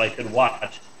kid so I could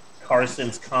watch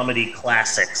Carson's Comedy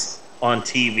Classics on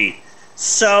TV.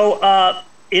 So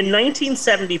in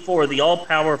 1974, the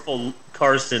all-powerful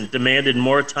Carson demanded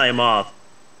more time off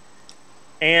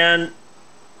and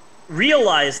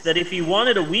realized that if he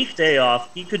wanted a weekday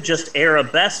off, he could just air a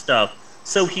best of.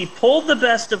 So he pulled the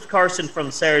Best of Carson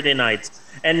from Saturday nights,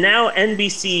 and now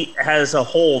NBC has a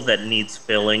hole that needs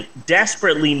filling,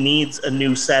 desperately needs a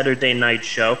new Saturday night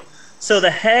show. So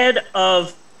the head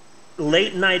of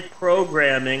late night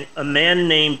programming, a man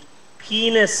named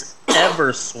Penis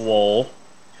Everswole.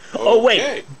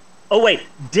 Okay. Oh, wait.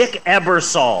 Dick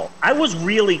Ebersol. I was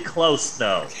really close,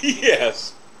 though.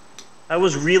 Yes. I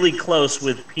was really close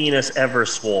with Penis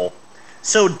Everswole.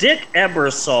 So Dick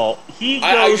Ebersol, he goes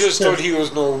I just thought he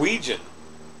was Norwegian.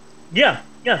 Yeah,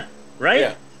 right?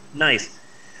 Yeah. Nice.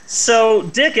 So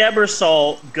Dick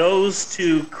Ebersol goes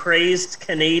to crazed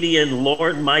Canadian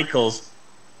Lorne Michaels,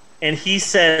 and he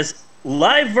says,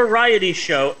 live variety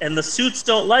show, and the suits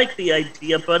don't like the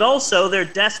idea, but also they're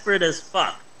desperate as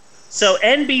fuck. So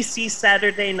NBC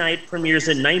Saturday Night premieres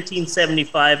in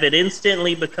 1975. It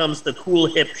instantly becomes the cool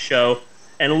hip show,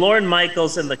 and Lorne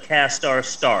Michaels and the cast are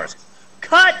stars.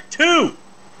 Cut to!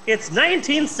 It's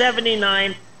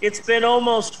 1979. It's been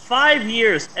almost 5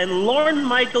 years, and Lorne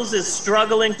Michaels is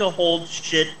struggling to hold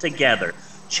shit together.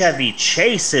 Chevy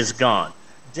Chase is gone.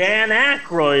 Dan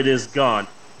Aykroyd is gone.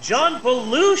 John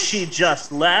Belushi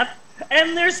just left,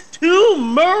 and there's 2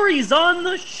 Murrays on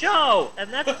the show.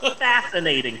 And that's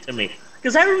fascinating to me,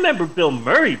 because I remember Bill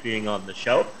Murray being on the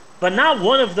show, but not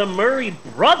one of the Murray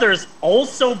brothers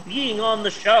also being on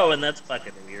the show, and that's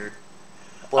fucking weird.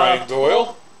 Brian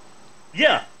Doyle?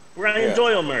 Yeah, Brian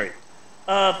Doyle Murray.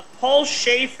 Paul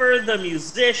Schaefer, the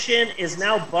musician, is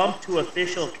now bumped to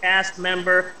official cast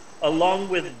member, along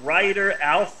with writer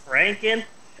Al Franken.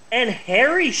 And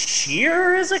Harry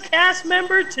Shearer is a cast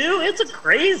member, too. It's a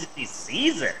crazy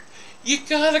season. You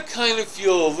gotta kind of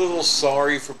feel a little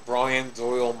sorry for Brian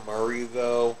Doyle Murray,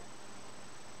 though.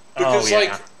 Because,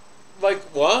 like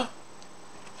what?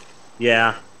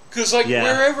 Yeah. Because,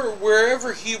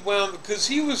 wherever he wound, because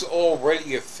he was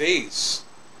already a face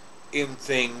in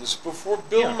things before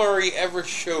Bill Murray ever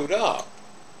showed up.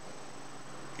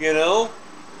 You know?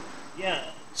 Yeah.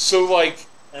 So, like...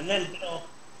 And then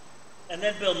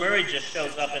Bill Murray just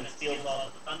shows up and steals all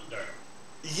the thunder.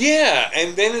 Yeah,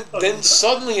 and then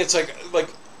suddenly it's like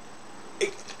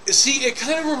it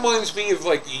kind of reminds me of,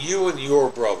 like, you and your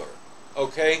brother,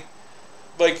 okay?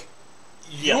 Like,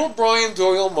 you're Brian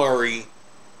Doyle Murray,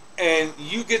 and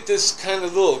you get this kind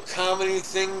of little comedy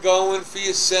thing going for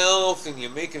yourself, and you're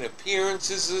making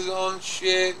appearances on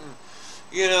shit, and,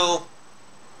 you know.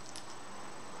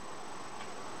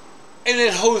 And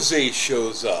then Jose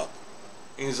shows up,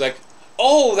 and he's like,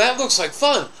 oh, that looks like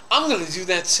fun. I'm going to do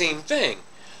that same thing.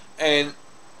 And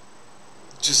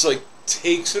just, like,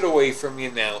 takes it away from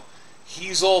you now.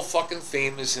 He's all fucking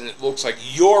famous, and it looks like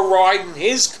you're riding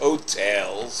his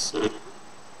coattails.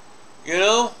 You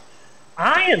know?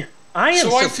 I am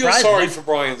so I feel sorry for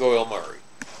Brian Doyle Murray.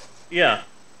 Yeah.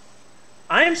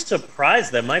 I am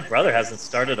surprised that my brother hasn't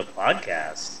started a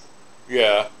podcast.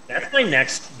 Yeah. That's my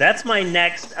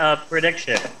next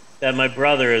prediction. That my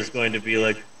brother is going to be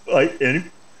like,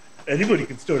 anybody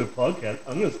can start a podcast.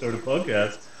 I'm going to start a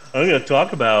podcast. I'm going to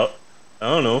talk about, I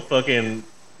don't know, fucking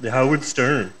Howard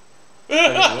Stern.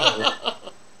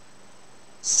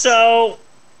 So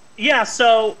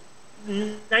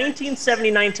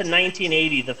 1979 to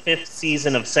 1980, the 5th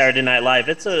season of Saturday Night Live.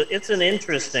 It's an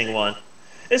interesting one,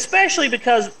 especially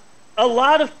because a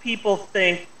lot of people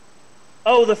think,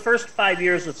 oh, the first 5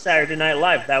 years of Saturday Night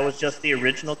Live, that was just the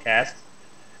original cast,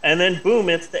 and then boom,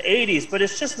 it's the 80s. But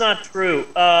it's just not true.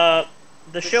 The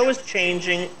show is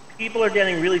changing. People are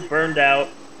getting really burned out,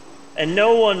 and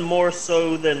no one more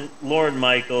so than Lorne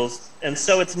Michaels. And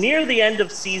so it's near the end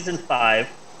of season 5.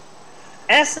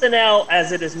 SNL,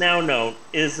 as it is now known,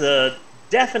 is a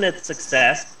definite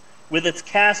success, with its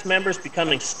cast members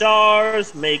becoming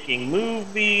stars, making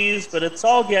movies, but it's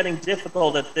all getting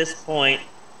difficult at this point.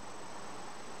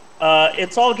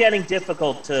 It's all getting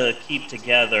difficult to keep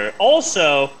together.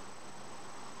 Also,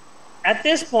 at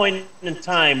this point in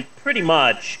time, pretty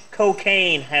much,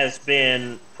 cocaine has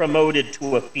been promoted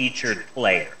to a featured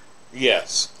player.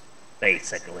 Yes.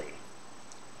 Basically.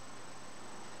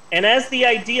 And as the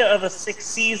idea of a 6th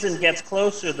season gets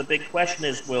closer, the big question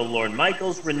is, will Lorne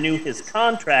Michaels renew his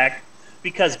contract?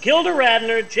 Because Gilda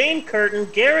Radner, Jane Curtin,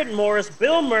 Garrett Morris,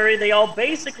 Bill Murray, they all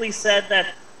basically said that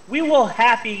we will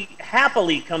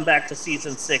happily come back to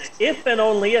season 6 if and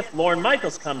only if Lorne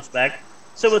Michaels comes back.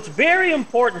 So it's very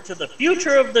important to the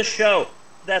future of the show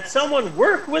that someone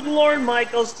work with Lorne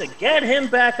Michaels to get him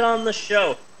back on the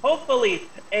show. Hopefully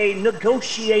a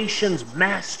negotiations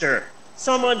master,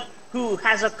 someone who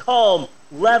has a calm,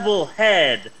 level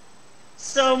head,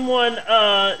 someone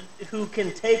who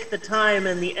can take the time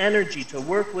and the energy to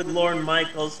work with Lorne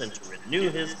Michaels and to renew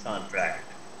his contract.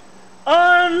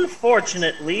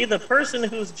 Unfortunately, the person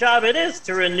whose job it is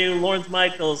to renew Lorne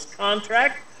Michaels'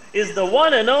 contract is the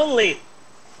one and only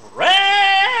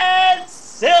Fred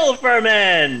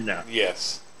Silverman.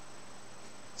 Yes.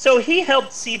 So he helped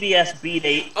CBS beat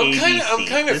ABC. I'm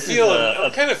kind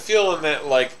of feeling that,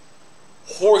 like,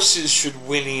 horses should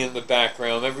whinny in the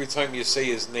background every time you say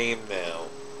his name now.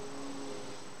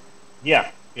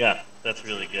 Yeah, that's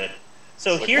really good.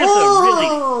 So Like,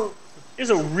 here's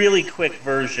a really quick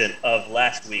version of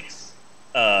last week's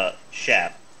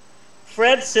Shap.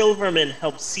 Fred Silverman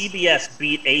helped CBS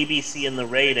beat ABC in the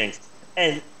ratings,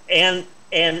 and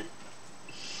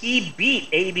he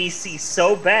beat ABC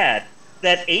so bad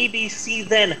that ABC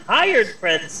then hired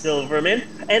Fred Silverman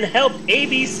and helped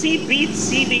ABC beat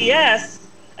CBS,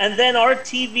 and then our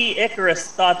TV Icarus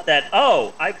thought that,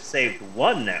 oh, I've saved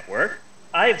one network,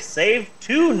 I've saved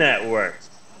two networks.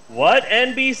 What,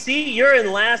 NBC? You're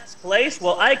in last place?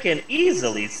 Well, I can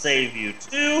easily save you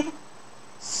two.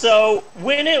 So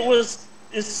when it was...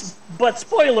 But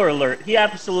spoiler alert, he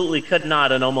absolutely could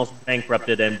not and almost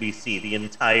bankrupted NBC. The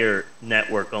entire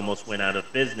network almost went out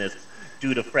of business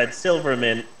due to Fred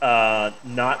Silverman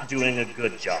not doing a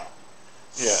good job.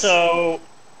 Yeah. So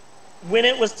when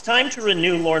it was time to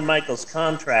renew Lorne Michaels'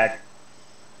 contract,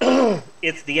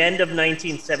 it's the end of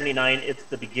 1979, it's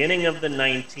the beginning of the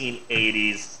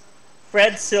 1980s.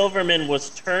 Fred Silverman was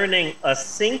turning a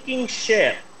sinking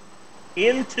ship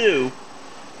into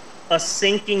a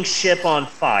sinking ship on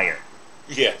fire.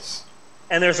 Yes.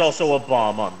 And there's also a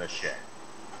bomb on the ship.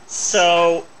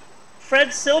 So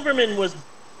Fred Silverman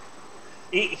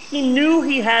he knew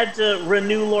he had to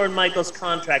renew Lorne Michaels'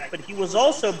 contract, but he was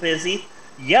also busy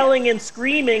yelling and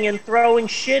screaming and throwing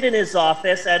shit in his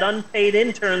office at unpaid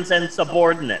interns and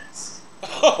subordinates.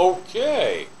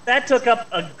 Okay. That took up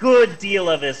a good deal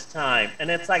of his time. And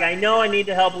it's like, I know I need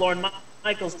to help Lorne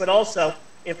Michaels, but also,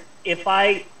 if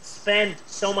I spend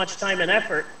so much time and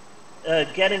effort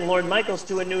getting Lorne Michaels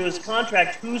to renew his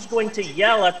contract, who's going to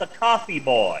yell at the coffee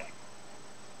boy?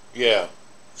 Yeah.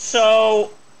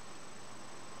 So,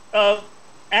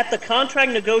 at the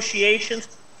contract negotiations,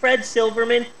 Fred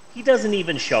Silverman, he doesn't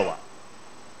even show up.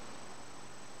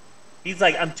 He's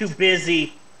like, I'm too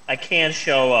busy, I can't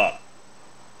show up.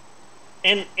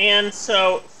 And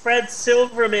so Fred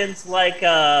Silverman's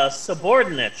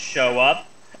subordinates show up,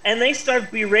 and they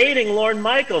start berating Lorne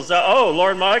Michaels.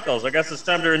 Lorne Michaels, I guess it's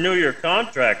time to renew your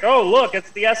contract. Oh, look,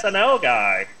 it's the SNL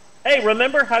guy. Hey,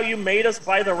 remember how you made us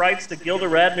buy the rights to Gilda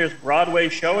Radner's Broadway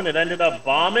show and it ended up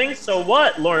bombing? So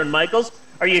what, Lorne Michaels?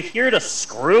 Are you here to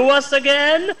screw us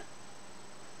again?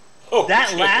 Okay.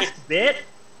 That last bit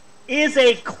is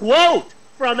a quote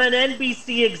from an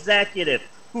NBC executive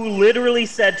who literally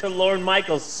said to Lorne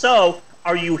Michaels, so,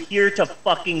 are you here to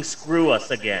fucking screw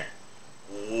us again?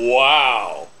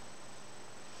 Wow.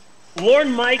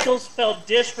 Lorne Michaels felt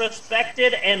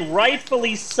disrespected, and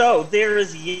rightfully so. There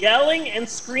is yelling and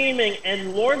screaming,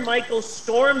 and Lorne Michaels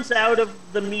storms out of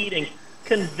the meeting,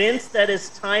 convinced that his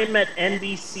time at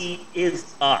NBC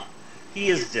is up. He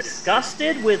is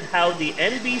disgusted with how the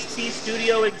NBC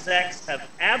studio execs have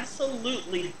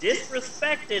absolutely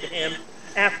disrespected him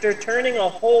after turning a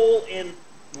hole in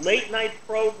late-night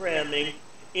programming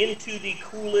into the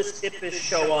coolest, hippest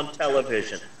show on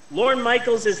television. Lorne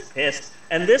Michaels is pissed,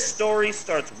 and this story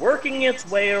starts working its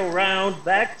way around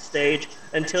backstage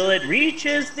until it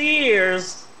reaches the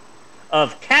ears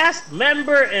of cast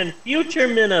member and future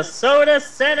Minnesota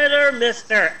Senator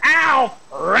Mr. Al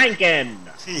Franken.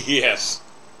 Yes.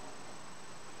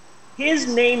 His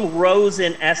name rose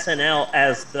in SNL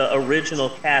as the original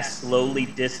cast slowly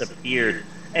disappeared,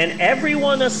 and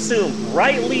everyone assumed,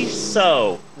 rightfully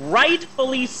so,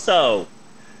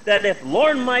 that if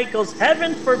Lorne Michaels,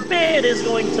 heaven forbid, is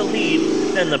going to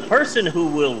leave, then the person who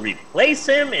will replace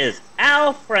him is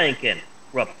Al Franken,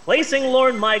 replacing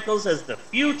Lorne Michaels as the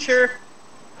future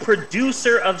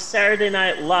producer of Saturday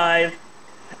Night Live.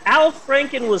 Al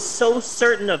Franken was so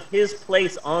certain of his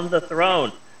place on the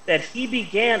throne that he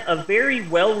began a very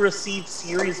well-received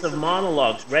series of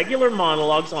monologues, regular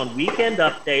monologues on Weekend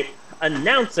Update,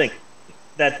 announcing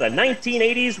that the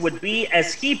 1980s would be,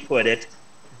 as he put it,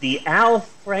 the Al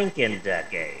Franken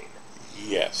decade.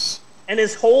 Yes. And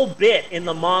his whole bit in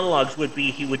the monologues would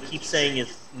be he would keep saying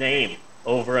his name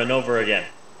over and over again.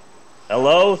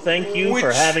 Hello, thank you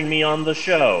for having me on the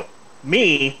show.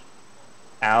 Me,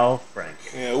 Al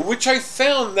Franken. Yeah, which I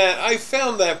found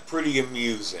that pretty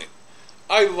amusing.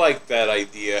 I liked that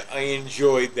idea. I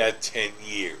enjoyed that 10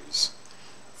 years.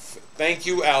 Thank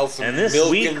you, Al, for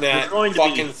milking that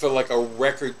fucking for like a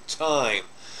record time.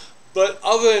 But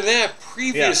other than that,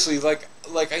 previously,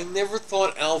 like I never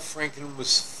thought Al Franken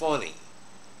was funny.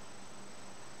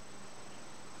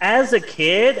 As a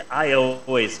kid, I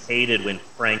always hated when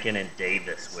Franken and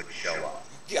Davis would show up.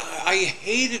 Yeah, I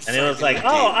hated. And it was like,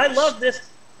 I love this.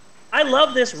 I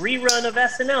love this rerun of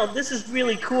SNL. This is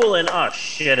really cool. And oh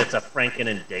shit, it's a Franken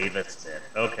and Davis bit.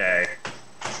 Okay.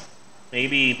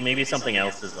 Maybe something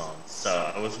else is on.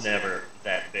 So I was never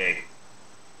that big.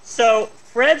 So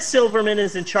Fred Silverman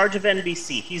is in charge of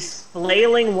NBC. He's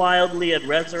flailing wildly at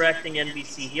resurrecting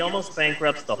NBC. He almost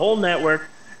bankrupts the whole network,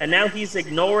 and now he's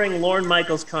ignoring Lorne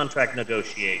Michaels' contract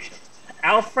negotiations.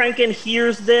 Al Franken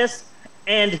hears this,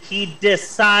 and he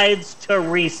decides to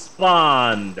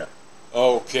respond.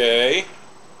 Okay.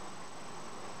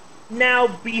 Now,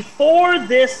 before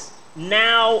this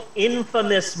now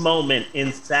infamous moment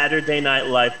in Saturday Night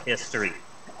Live history,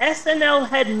 SNL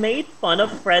had made fun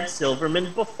of Fred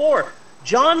Silverman before.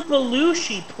 John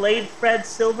Belushi played Fred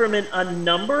Silverman a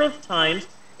number of times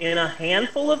in a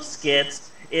handful of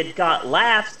skits. It got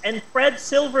laughs, and Fred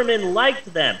Silverman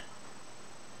liked them.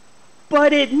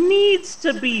 But it needs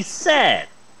to be said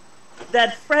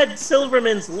that Fred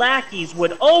Silverman's lackeys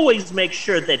would always make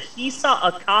sure that he saw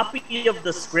a copy of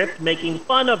the script making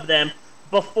fun of them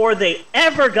before they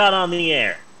ever got on the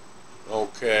air.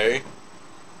 Okay.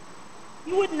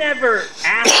 He would never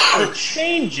ask for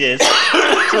changes,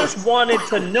 he just wanted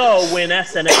to know when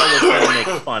SNL was going to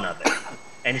make fun of it.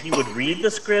 And he would read the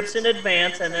scripts in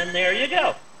advance, and then there you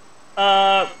go.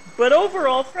 But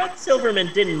overall, Fred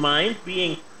Silverman didn't mind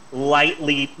being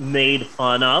lightly made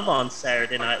fun of on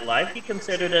Saturday Night Live. He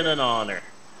considered it an honor.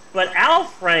 But Al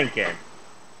Franken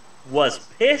was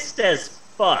pissed as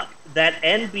fuck that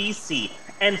NBC,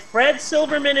 and Fred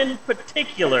Silverman in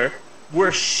particular,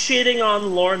 were shitting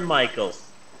on Lorne Michaels.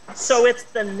 So it's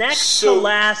the next to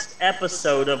last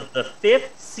episode of the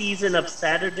 5th season of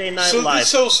Saturday Night Live. So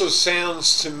this also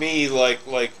sounds to me like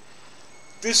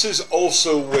this is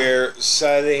also where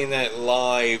Saturday Night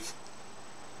Live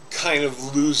kind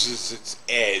of loses its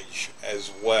edge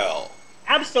as well.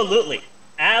 Absolutely.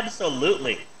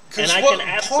 Absolutely. And I can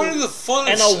absolutely... Part of the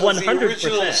fun of the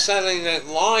original Saturday Night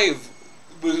Live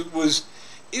was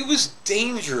it was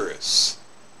dangerous.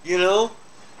 You know?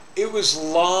 It was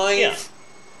live. Yeah.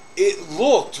 It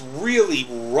looked really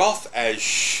rough as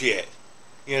shit.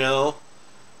 You know?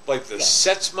 Like the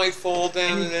sets might fall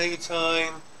down at any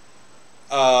time.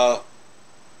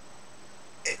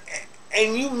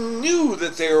 And you knew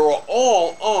that they were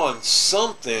all on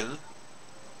something.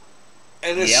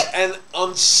 And it's an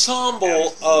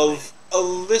ensemble of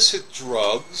illicit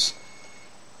drugs.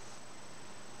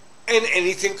 And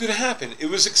anything could happen. It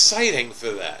was exciting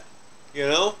for that. You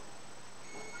know?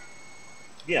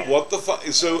 Yeah. What the fuck?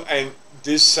 So, and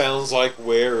this sounds like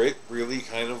where it really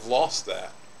kind of lost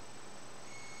that.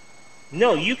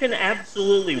 No, you can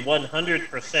absolutely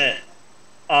 100%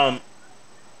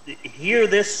 hear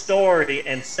this story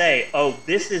and say, oh,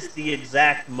 this is the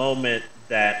exact moment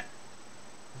that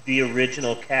the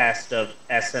original cast of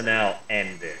SNL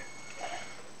ended.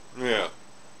 Yeah.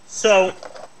 So,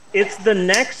 it's the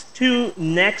next to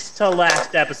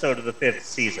last episode of the 5th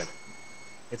season.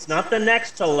 It's not the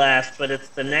next to last, but it's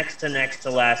the next to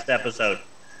last episode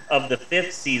of the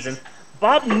 5th season.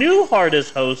 Bob Newhart is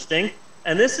hosting,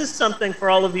 and this is something for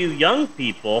all of you young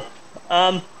people.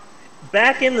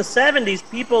 Back in the 70s,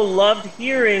 people loved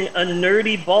hearing a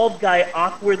nerdy bald guy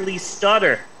awkwardly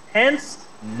stutter. Hence,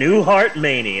 Newhart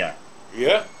Mania.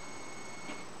 Yeah.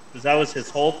 Because that was his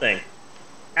whole thing.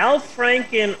 Al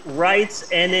Franken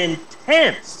writes an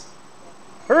intense,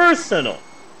 personal,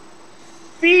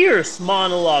 fierce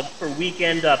monologue for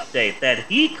Weekend Update that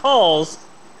he calls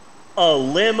a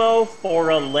limo for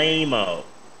a lame-o.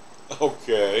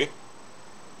 Okay.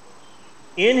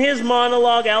 In his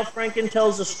monologue, Al Franken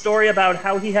tells a story about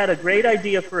how he had a great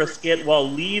idea for a skit while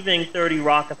leaving 30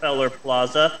 Rockefeller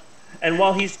Plaza, and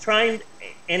while he's trying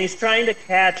to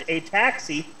catch a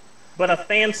taxi, but a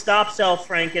fan stops Al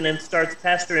Franken and starts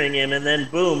pestering him, and then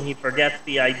boom, he forgets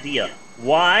the idea.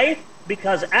 Why?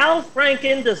 Because Al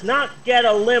Franken does not get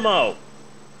a limo.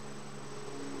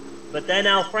 But then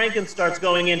Al Franken starts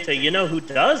going into, you know who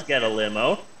does get a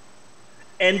limo?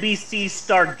 NBC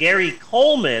star Gary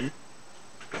Coleman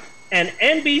and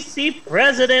NBC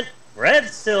president Fred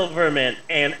Silverman.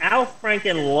 And Al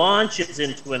Franken launches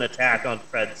into an attack on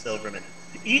Fred Silverman,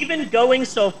 even going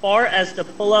so far as to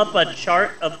pull up a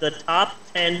chart of the top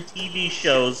 10 TV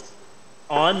shows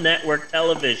on network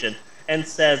television and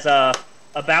says,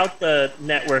 about the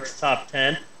network's top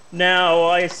 10. Now,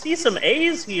 I see some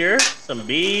A's here, some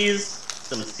B's,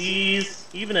 some C's,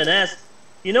 even an S.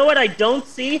 You know what I don't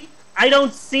see? I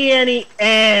don't see any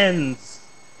N's.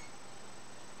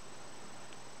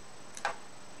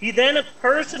 He then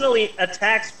personally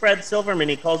attacks Fred Silverman.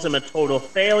 He calls him a total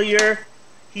failure.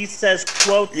 He says,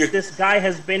 quote, this guy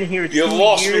has been here 2 years. You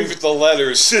lost me with the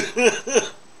letters.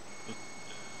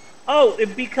 Oh,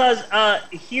 because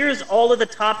here's all of the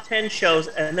top 10 shows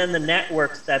and then the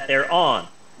networks that they're on.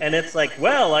 And it's like,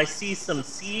 well, I see some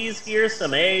C's here,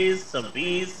 some A's, some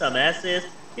B's, some S's.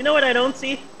 You know what I don't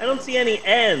see? I don't see any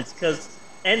N's, because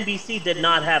NBC did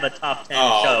not have a top 10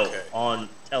 show on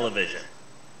television.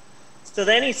 So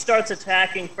then he starts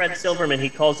attacking Fred Silverman. He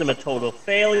calls him a total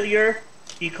failure.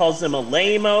 He calls him a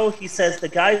lame-o. He says the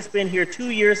guy's been here 2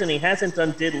 years and he hasn't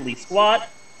done diddly squat.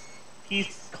 He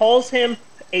calls him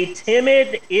a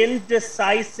timid,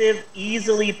 indecisive,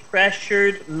 easily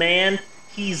pressured man.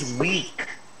 He's weak.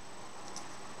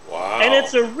 Wow. And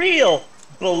it's a real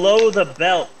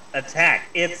below-the-belt attack.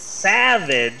 It's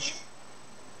savage.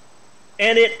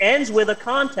 And it ends with a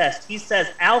contest. He says,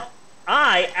 Al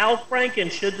Franken,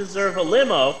 should deserve a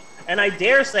limo, and I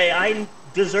dare say I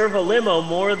deserve a limo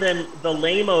more than the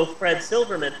lame-o Fred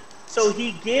Silverman. So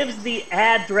he gives the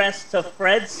address to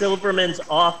Fred Silverman's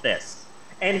office,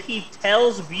 and he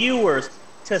tells viewers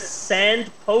to send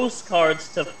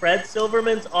postcards to Fred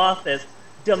Silverman's office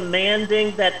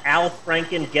demanding that Al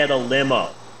Franken get a limo.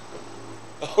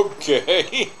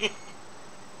 Okay.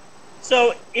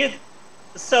 So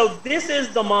this is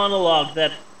the monologue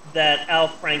that Al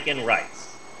Franken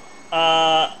writes.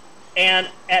 And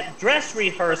at dress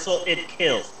rehearsal, it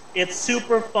kills. It's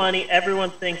super funny.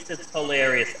 Everyone thinks it's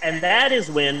hilarious. And that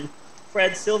is when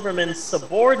Fred Silverman's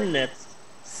subordinates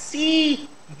see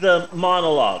the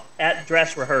monologue at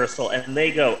dress rehearsal, and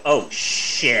they go, oh,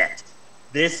 shit.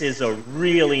 This is a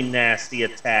really nasty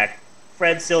attack.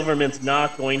 Fred Silverman's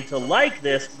not going to like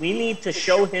this. We need to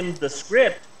show him the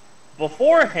script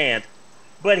beforehand.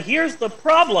 But here's the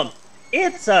problem.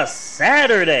 It's a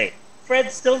Saturday. Fred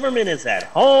Silverman is at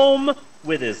home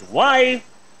with his wife,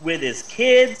 with his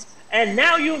kids, and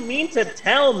now you mean to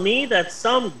tell me that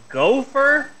some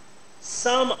gopher,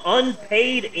 some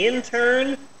unpaid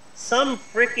intern, some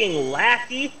freaking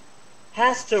lackey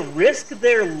has to risk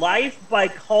their life by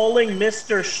calling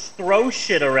Mr. Throw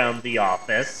Shit around the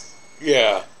office?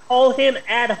 Yeah. Call him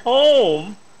at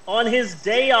home on his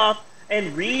day off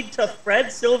and read to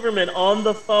Fred Silverman on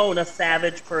the phone a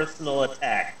savage personal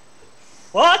attack.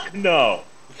 Fuck no!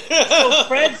 So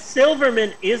Fred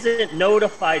Silverman isn't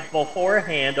notified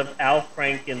beforehand of Al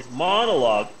Franken's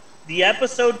monologue. The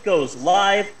episode goes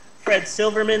live. Fred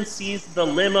Silverman sees the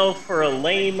limo for a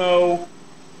lame-o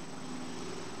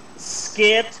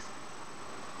skit,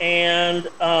 and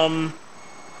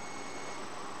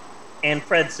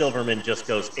Fred Silverman just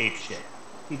goes apeshit.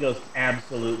 He goes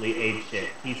absolutely apeshit.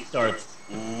 He starts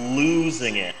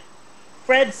losing it.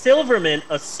 Fred Silverman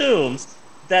assumes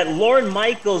that Lorne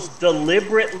Michaels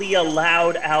deliberately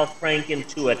allowed Al Franken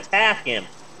to attack him.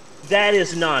 That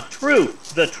is not true.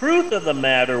 The truth of the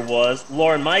matter was,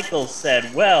 Lorne Michaels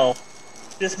said, well,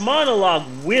 this monologue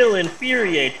will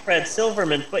infuriate Fred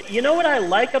Silverman, but you know what I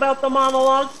like about the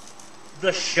monologue?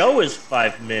 The show is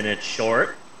 5 minutes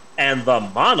short, and the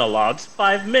monologue's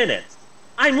 5 minutes.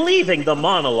 I'm leaving the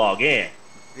monologue in.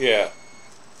 Yeah.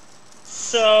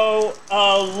 So,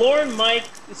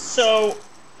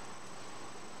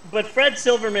 but Fred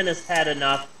Silverman has had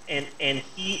enough, and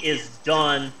he is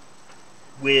done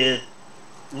with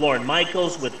Lorne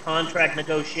Michaels, with contract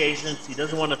negotiations. He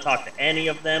doesn't want to talk to any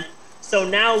of them. So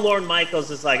now Lorne Michaels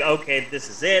is like, okay, this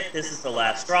is it. This is the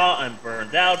last straw. I'm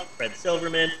burned out. Fred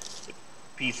Silverman,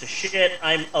 piece of shit.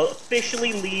 I'm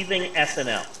officially leaving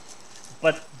SNL.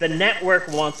 But the network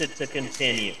wants it to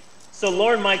continue. So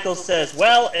Lorne Michaels says,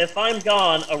 well, if I'm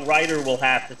gone, a writer will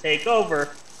have to take over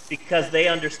because they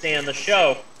understand the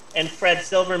show. And Fred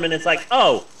Silverman is like,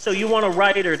 oh, so you want a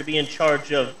writer to be in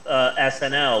charge of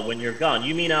SNL when you're gone.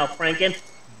 You mean Al Franken?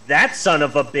 That son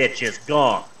of a bitch is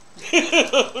gone.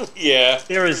 Yeah.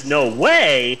 There is no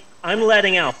way I'm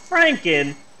letting Al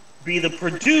Franken be the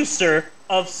producer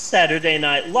of Saturday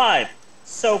Night Live.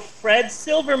 So Fred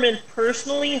Silverman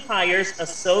personally hires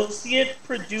associate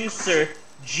producer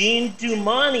Gene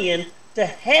Dumanian to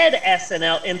head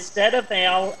SNL instead of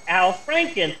Al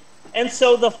Franken. And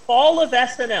so the fall of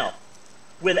SNL,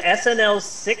 with SNL's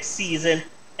 6th season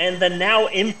and the now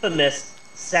infamous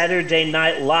Saturday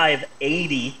Night Live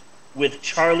 80 with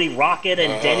Charlie Rocket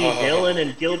and Denny Dillon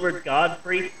and Gilbert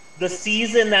Gottfried, the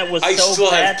season that was so bad... I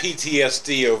still have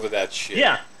PTSD over that shit.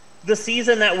 Yeah, the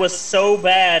season that was so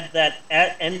bad that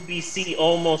NBC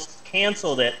almost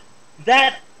canceled it,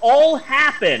 that all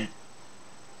happened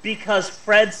because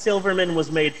Fred Silverman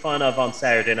was made fun of on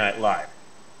Saturday Night Live.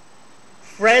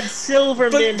 Fred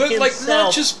Silverman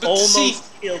himself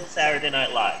almost killed Saturday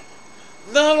Night Live.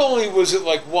 Not only was it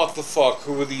like, what the fuck,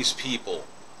 who are these people?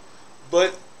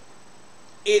 But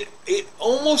it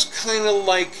almost kind of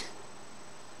like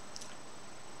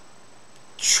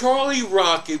Charlie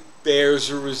Rocket bears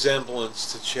a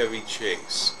resemblance to Chevy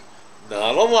Chase.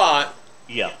 Not a lot.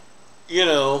 Yeah. You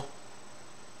know,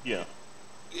 Yeah.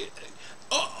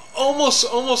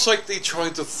 Almost like they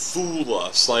tried to fool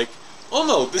us. Like, oh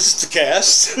no, this is the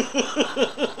cast.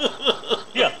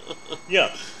 Yeah.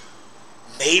 Yeah.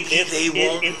 Maybe they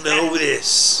won't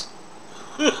notice.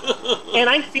 And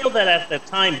I feel that at the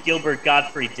time, Gilbert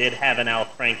Gottfried did have an Al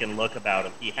Franken look about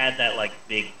him. He had that, like,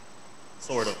 big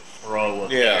sort of fro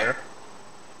of hair.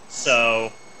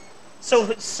 So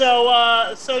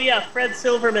yeah, Fred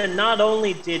Silverman, not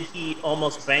only did he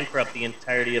almost bankrupt the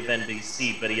entirety of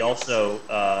NBC, but he also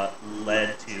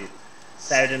led to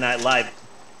Saturday Night Live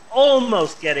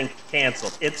almost getting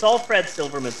canceled. It's all Fred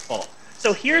Silverman's fault.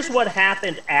 So here's what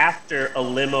happened after A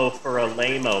Limo for a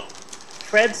Lamo.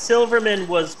 Fred Silverman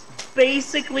was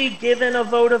basically given a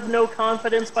vote of no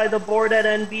confidence by the board at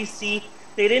NBC.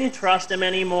 They didn't trust him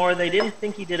anymore. They didn't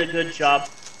think he did a good job.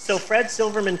 So Fred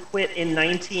Silverman quit in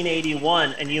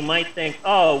 1981, and you might think,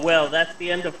 oh, well, that's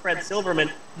the end of Fred Silverman.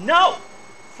 No!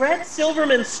 Fred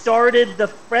Silverman started the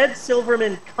Fred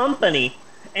Silverman Company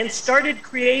and started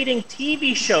creating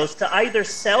TV shows to either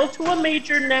sell to a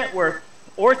major network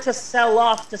or to sell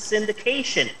off to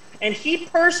syndication. And he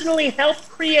personally helped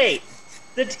create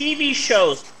the TV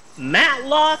shows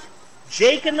Matlock,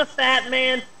 Jake and the Fat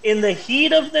Man, In the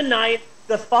Heat of the Night,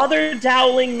 The Father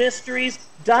Dowling Mysteries,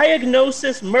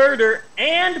 Diagnosis Murder,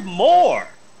 and more.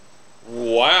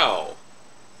 Wow.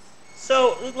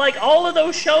 So, like, all of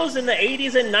those shows in the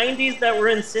 80s and 90s that were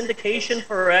in syndication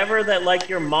forever that, like,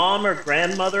 your mom or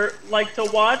grandmother liked to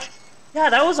watch, yeah,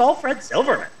 that was all Fred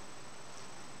Silverman.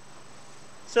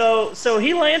 So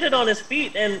he landed on his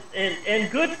feet, and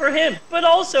good for him. But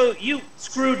also, you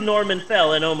screwed Norman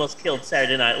Fell and almost killed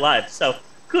Saturday Night Live. So,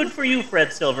 good for you,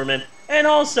 Fred Silverman. And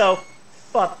also,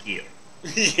 fuck you.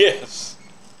 Yes.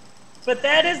 But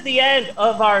that is the end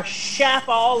of our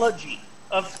Shapology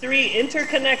of 3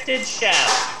 interconnected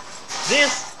shaps.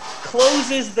 This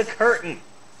closes the curtain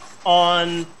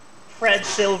on Fred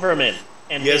Silverman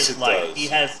and his life.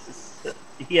 Does.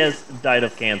 He has died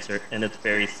of cancer, and it's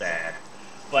very sad.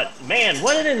 But man,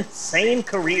 what an insane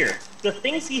career. The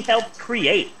things he helped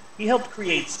create. He helped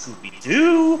create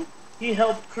Scooby-Doo. He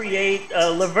helped create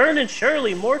Laverne and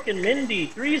Shirley, Mork and Mindy,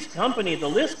 Three's Company. The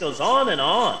list goes on and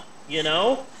on, you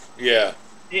know? Yeah.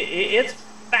 It's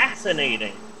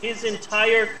fascinating. His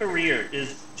entire career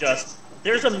is just...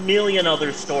 There's a million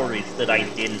other stories that I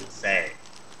didn't say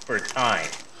for time,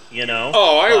 you know?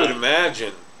 Oh, I would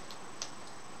imagine.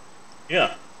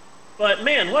 Yeah. But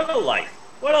man, what a life.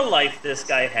 What a life this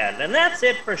guy had. And that's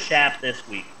it for Shap this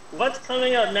week. What's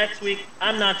coming up next week,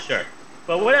 I'm not sure.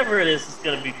 But whatever it is, it's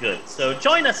going to be good. So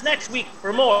join us next week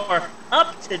for more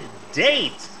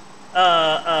up-to-date...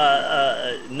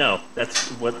 no, that's...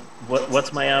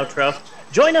 What's my outro?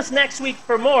 Join us next week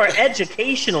for more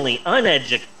educationally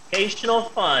uneducational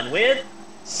fun with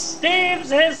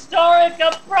Steve's Historic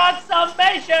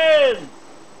Approximations!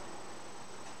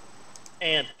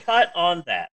 And cut on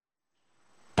that.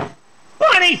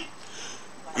 Bonnie!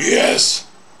 Yes!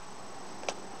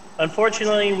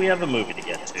 Unfortunately, we have a movie to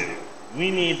get to. We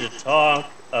need to talk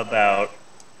about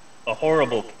a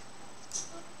horrible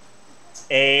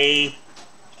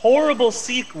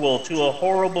sequel to a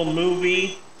horrible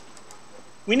movie.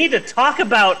 We need to talk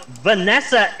about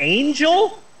Vanessa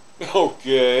Angel?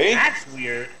 Okay. That's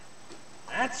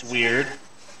weird.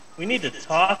 We need to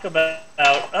talk about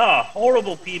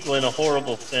horrible people in a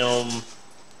horrible film.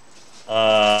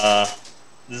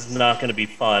 This is not going to be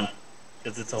fun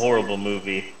because it's a horrible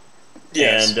movie.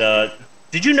 Yes. And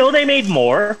did you know they made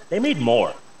more? They made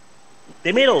more.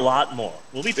 They made a lot more.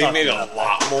 We'll be talking about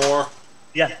that. They made a lot more?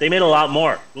 Yeah, they made a lot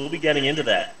more. We'll be getting into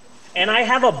that. And I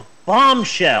have a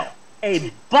bombshell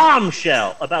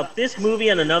about this movie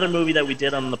and another movie that we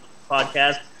did on the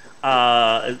podcast.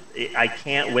 I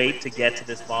can't wait to get to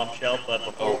this bombshell, but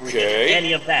before we get to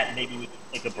any of that, maybe we can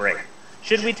take a break.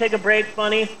 Should we take a break,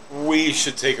 Bunny? We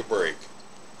should take a break.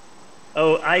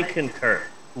 Oh, I concur.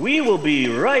 We will be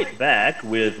right back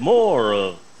with more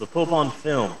of the Pope on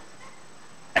Film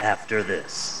after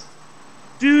this.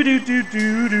 Do do do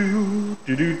do do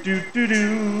do do do do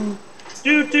do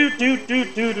do do do do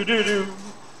do do do do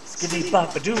skitty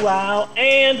bop a doo wow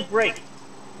and break.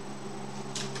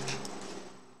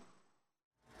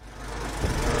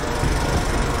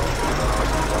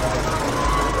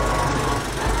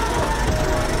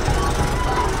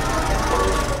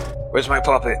 Where's my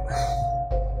puppet?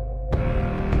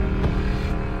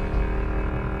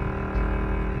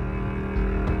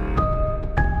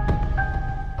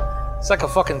 It's like a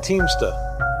fucking Teamster.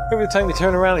 Every time you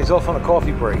turn around, he's off on a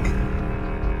coffee break.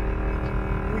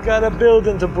 We got a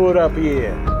building to put up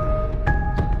here.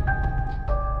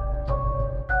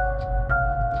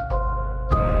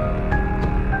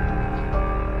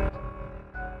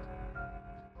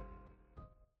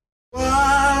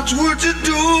 you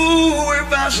do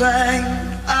if I sang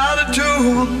out of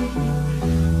tune?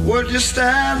 Would you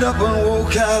stand up and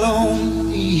walk out on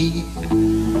me?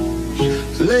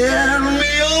 Lend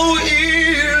me your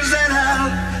ears and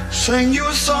I'll sing you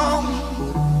a song.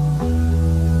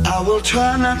 I will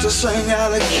try not to sing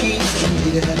out of key.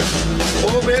 Yeah.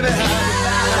 Oh, baby,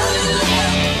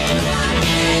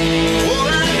 all I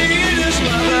need is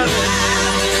my love.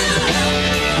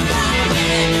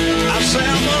 I say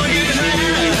I'm gonna get high.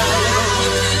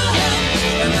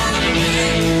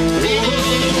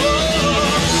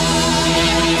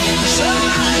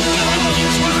 Somebody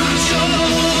knows what I'm sure,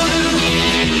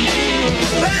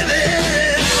 baby.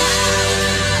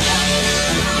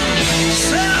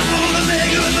 Say I'm gonna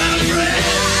make it with my friend.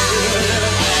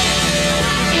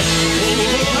 Oh,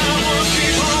 I'm gonna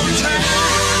keep on trying.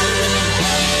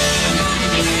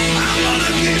 I'm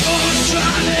gonna keep on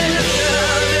trying.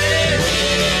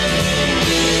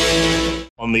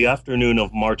 On the afternoon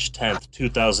of March 10th,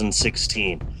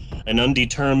 2016, an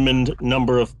undetermined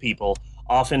number of people,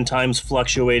 oftentimes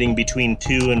fluctuating between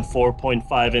 2 and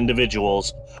 4.5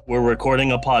 individuals, were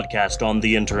recording a podcast on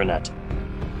the internet.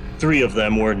 3 of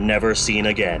them were never seen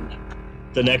again.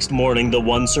 The next morning, the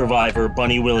one survivor,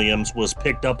 Bunny Williams, was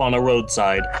picked up on a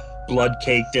roadside,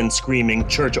 blood-caked and screaming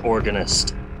church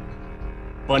organist.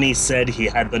 Bunny said he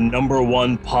had the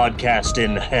 #1 podcast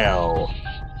in hell.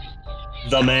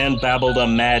 The man babbled a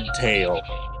mad tale,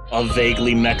 a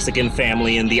vaguely Mexican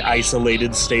family in the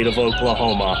isolated state of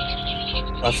Oklahoma,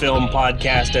 a film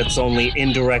podcast that's only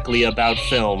indirectly about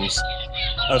films,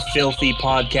 a filthy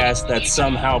podcast that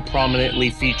somehow prominently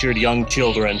featured young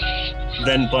children.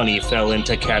 Then Bunny fell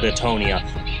into catatonia.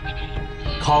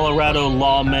 Colorado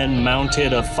lawmen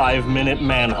mounted a 5-minute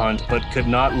manhunt but could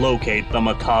not locate the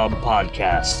macabre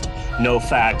podcast. No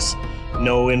facts,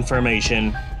 no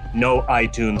information, no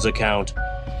iTunes account.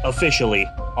 Officially,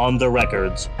 on the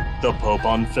records, the Pope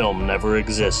on Film never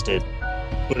existed.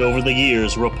 But over the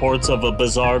years, reports of a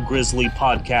bizarre grisly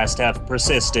podcast have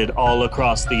persisted all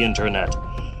across the internet.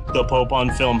 The Pope on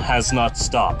Film has not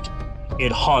stopped.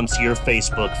 It haunts your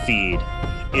Facebook feed.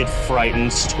 It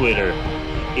frightens Twitter.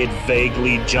 It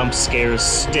vaguely jump scares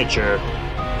Stitcher.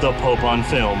 The Pope on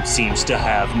Film seems to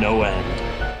have no end.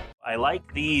 I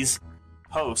like these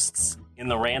posts in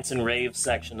the rants and raves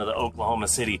section of the Oklahoma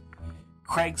City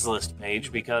Craigslist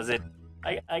page because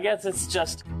I guess it's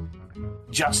just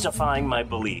justifying my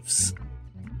beliefs.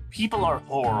 People are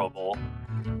horrible.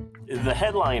 The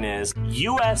headline is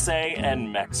USA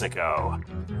and Mexico.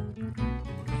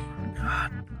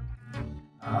 God.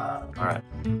 Alright.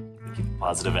 Keep a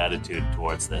positive attitude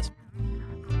towards this.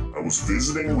 I was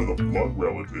visiting with a blood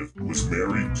relative who was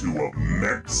married to a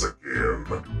Mexican.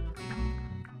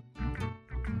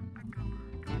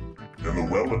 And the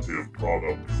relative brought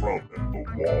up Trump and the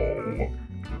wall.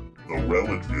 The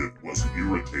relative was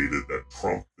irritated that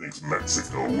Trump thinks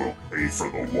Mexico will pay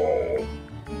for the wall.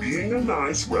 Being a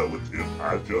nice relative,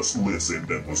 I just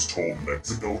listened and was told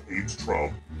Mexico hates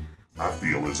Trump. I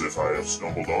feel as if I have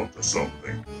stumbled onto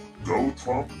something. Go,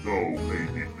 Trump, go,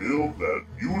 baby, build that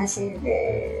beautiful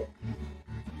wall.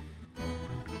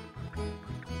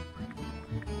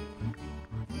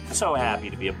 So happy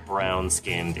to be a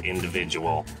brown-skinned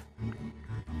individual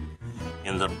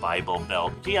in the Bible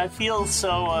Belt. Gee, I feel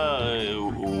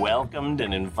so welcomed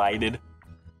and invited.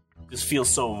 Just feel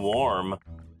so warm.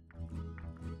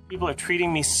 People are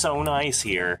treating me so nice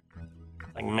here.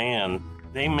 Like, man,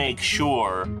 they make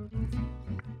sure to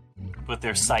put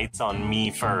their sights on me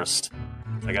first.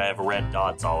 It's like I have red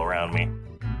dots all around me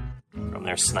from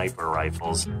their sniper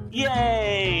rifles.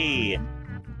 Yay!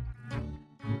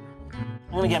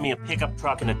 I'm gonna get me a pickup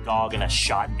truck and a dog and a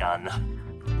shotgun.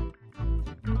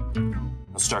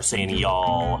 I'll start saying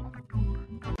y'all.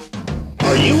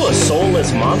 Are you a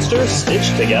soulless monster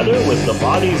stitched together with the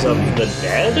bodies of the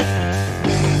dead?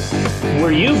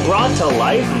 Were you brought to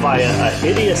life via a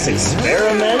hideous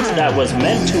experiment that was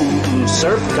meant to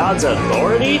usurp God's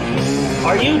authority?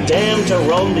 Are you damned to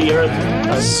roam the earth,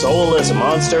 a soulless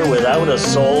monster without a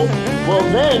soul? Well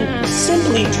then,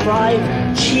 simply try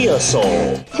Chia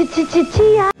Soul.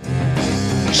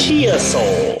 Chia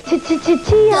Soul.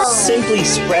 Simply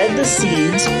spread the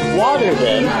seeds, water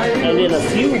them, and in a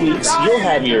few weeks you'll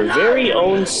have your very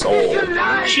own soul.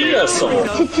 Chia Soul.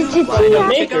 By the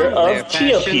maker of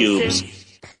Chia Pubes.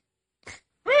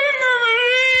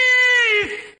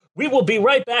 We will be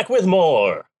right back with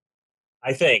more.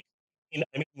 I think.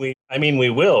 I mean, we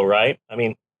will, right? I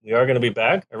mean, we are going to be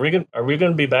back. Are we going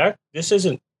to be back? This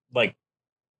isn't like.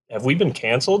 Have we been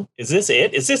canceled? Is this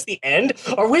it? Is this the end?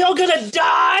 Are we all going to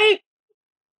die?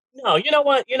 No, you know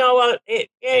what? We'll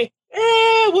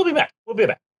be back. We'll be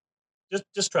back.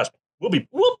 Just trust me. We'll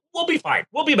be fine.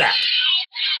 We'll be back.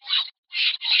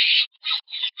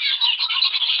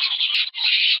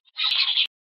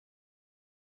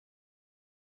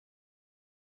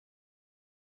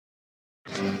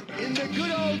 In the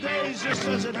good old days, this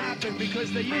doesn't happen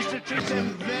because they used to treat them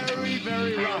very,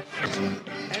 very rough.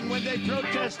 And when they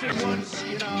protested once,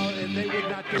 you know, they would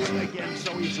not do it again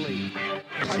so easily.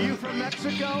 Are you from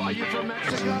Mexico? Are you from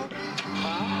Mexico?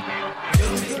 Huh?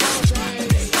 In the good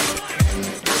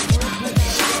old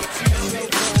days,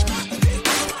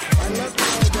 I love the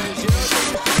old days. You know, they used to do to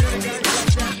guys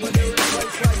like that when they were in a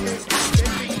place like this. They'd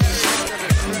be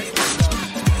carried out of a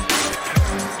stretcher.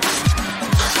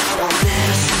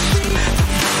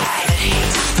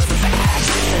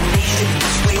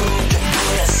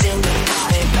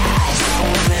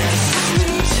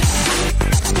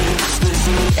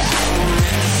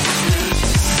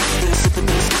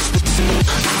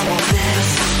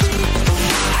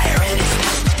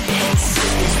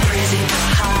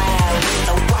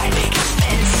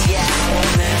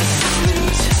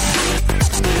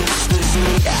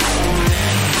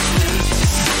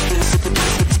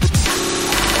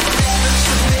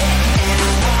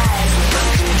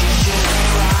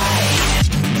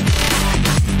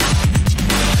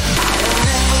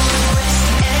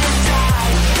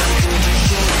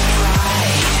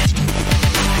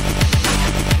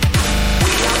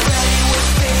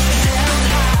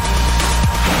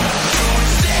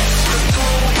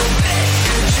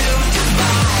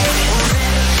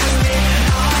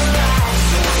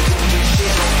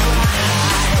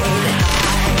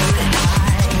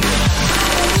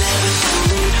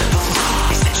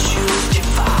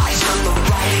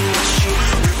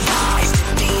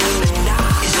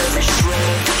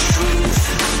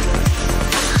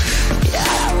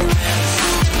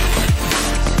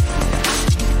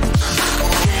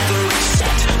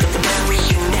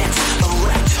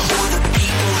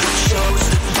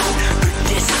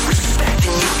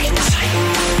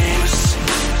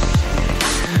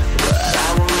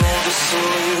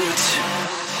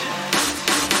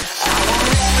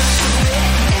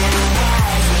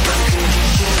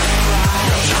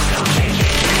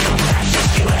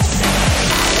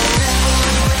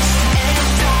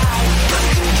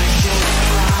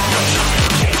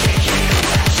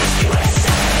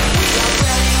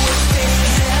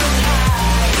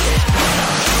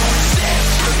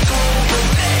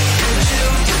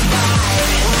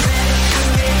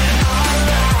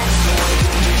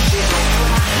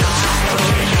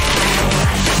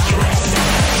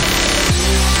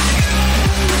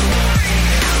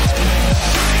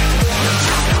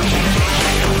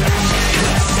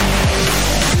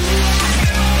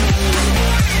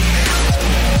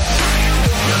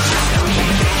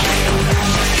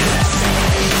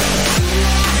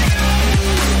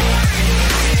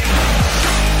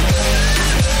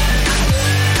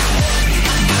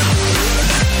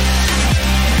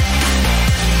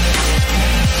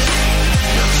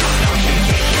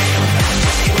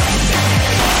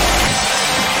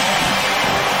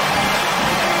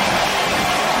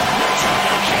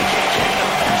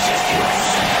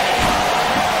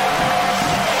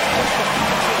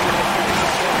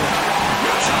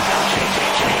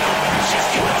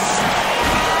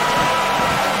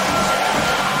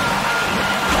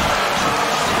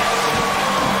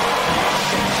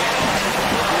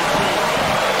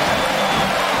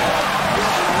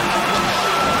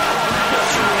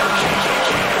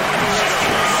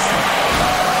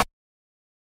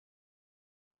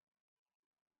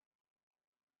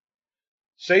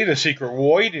 Say the secret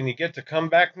void and you get to come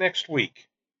back next week.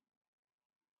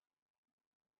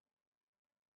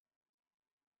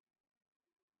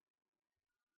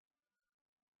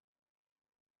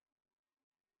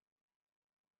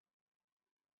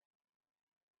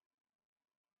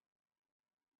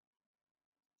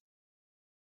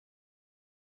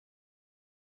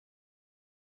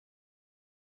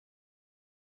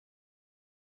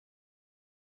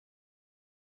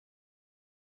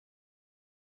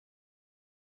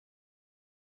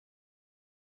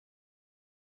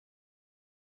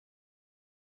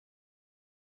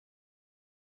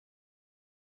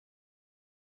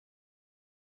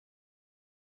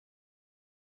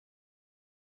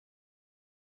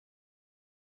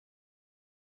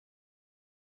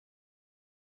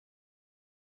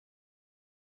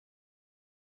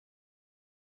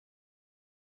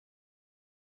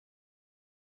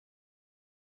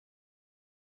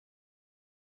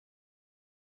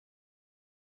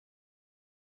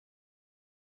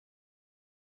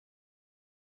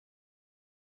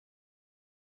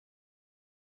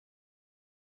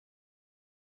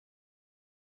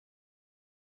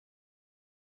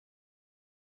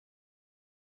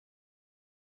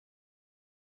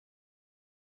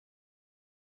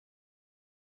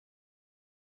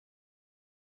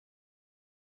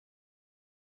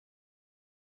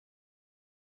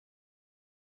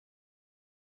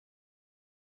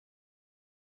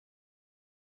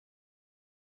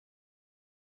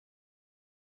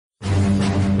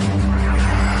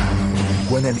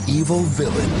 when an evil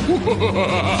villain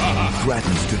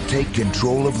threatens to take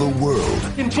control of the world.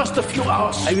 In just a few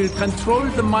hours, I will control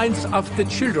the minds of the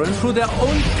children through their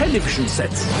own television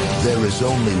sets. There is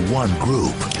only one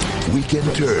group we can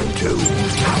turn to.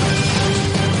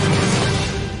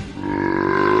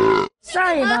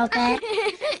 Sorry about that.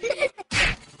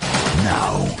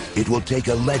 Now, it will take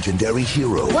a legendary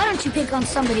hero Why don't you pick on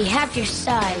somebody half your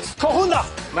size? Kohuna,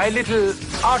 my little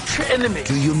arch enemy.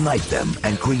 to unite them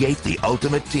and create the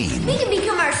ultimate team. We can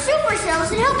become our super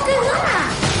selves and help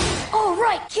Kahuna. All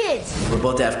right, kids. We're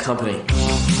about to have company.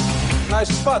 Nice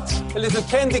spot. A little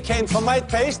candy cane for my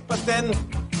taste, but then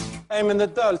I'm an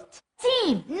adult.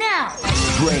 Team, now.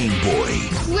 Brain Boy,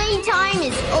 Playtime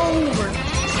is over.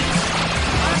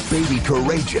 Baby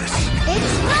Courageous,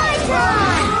 It's my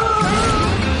time.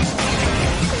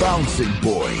 Bouncing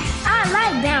Boy, I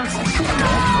like bouncing.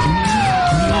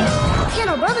 Can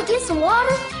our brother get some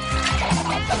water?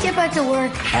 Get back to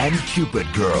work. and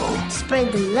Cupid Girl.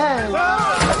 Spread the love.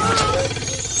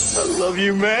 I love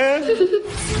you, man.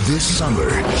 This summer,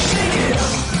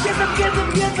 Get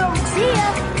them. See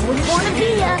ya. Wouldn't want to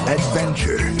be ya.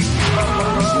 adventure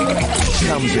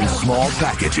comes in small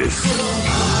packages.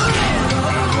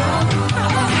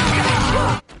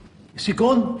 Is he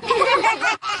gone?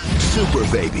 Super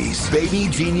Babies, Baby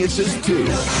Geniuses 2.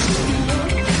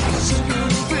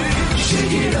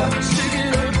 Shake it up, shake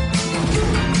it up.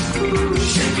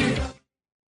 Shake it up.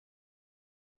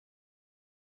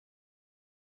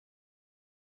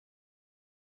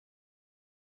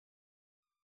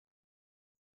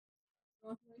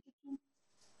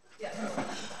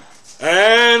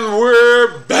 And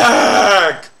we're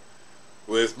back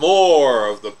with more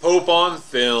of the Pope on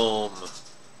Film.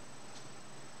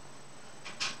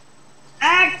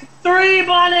 Act 3,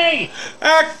 buddy!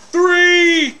 Act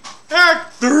 3!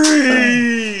 Act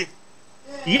 3!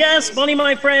 Yes, Bunny,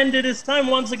 my friend, it is time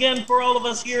once again for all of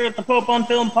us here at the Pope on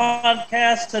Film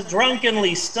podcast to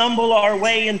drunkenly stumble our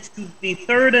way into the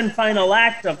third and final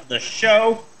act of the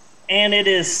show. And it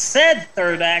is said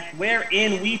third act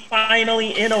wherein we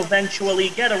finally and eventually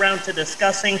get around to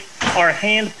discussing our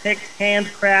hand-picked,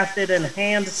 handcrafted, and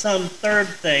hand-sung third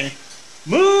thing,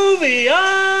 Movie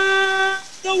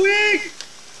of the Week!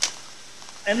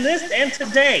 And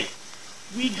today,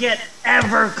 we get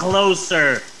ever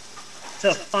closer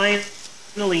to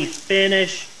finally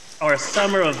finish our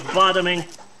summer of bottoming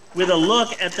with a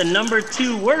look at the number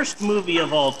 2 worst movie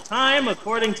of all time,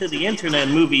 according to the Internet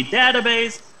Movie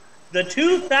Database, the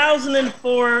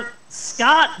 2004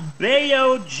 Scott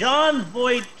Baio John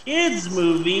Voight kids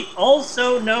movie,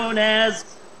 also known as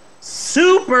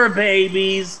Super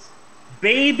Babies,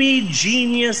 Baby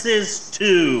Geniuses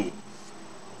 2.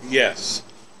 Yes.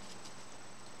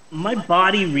 My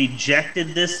body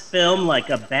rejected this film like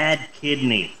a bad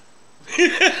kidney.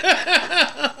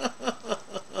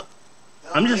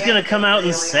 I'm just gonna come out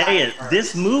and say it.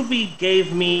 This movie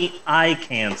gave me eye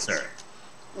cancer.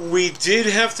 We did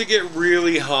have to get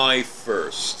really high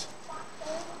first.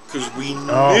 Because we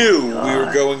knew we were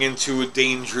going into a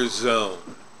danger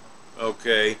zone.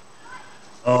 Okay?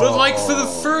 But like for the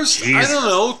first, I don't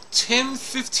know, 10,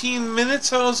 15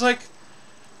 minutes, I was like,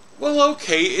 well,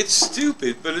 okay, it's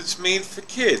stupid, but it's made for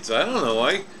kids. I don't know.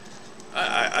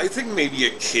 I think maybe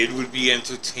a kid would be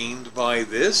entertained by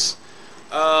this.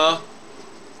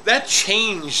 That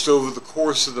changed over the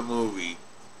course of the movie.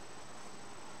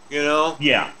 You know?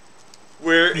 Yeah.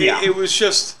 Where it was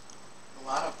just a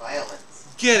lot of violence.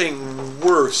 Getting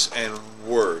worse and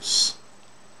worse.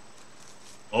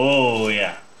 Oh,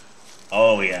 yeah.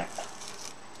 Oh, yeah.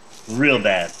 Real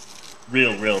bad.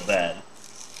 Real bad.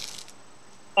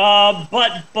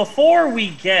 But before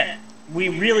we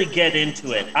really get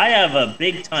into it, I have a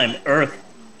big-time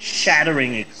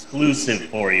earth-shattering exclusive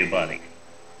for you, buddy.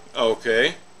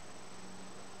 Okay.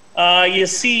 You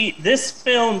see, this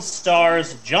film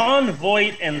stars John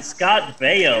Voight and Scott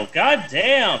Baio. God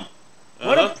damn!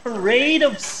 What a parade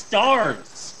of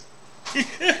stars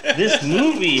this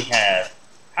movie has.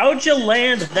 How'd you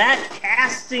land that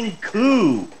casting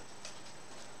coup?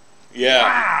 Yeah.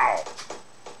 Wow.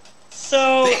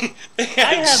 So, they had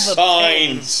I have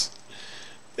signs.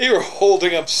 They were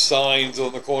holding up signs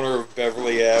on the corner of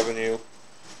Beverly Avenue.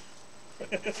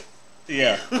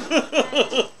 Yeah.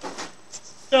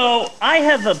 So, I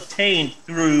have obtained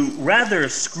through rather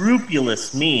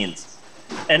scrupulous means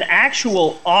an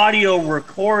actual audio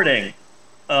recording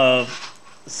of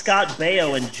Scott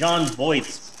Baio and John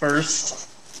Voight's first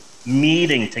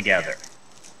meeting together.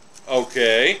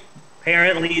 Okay.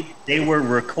 Apparently, they were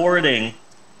recording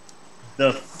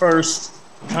the first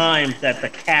time that the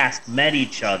cast met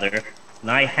each other,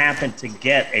 and I happened to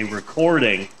get a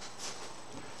recording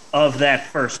of that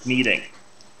first meeting.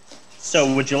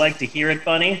 So would you like to hear it,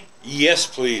 Bunny? Yes,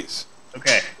 please.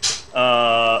 Okay.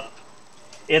 I'm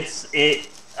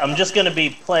just going to be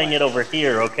playing it over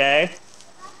here, okay?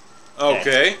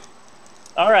 Okay.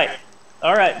 All right.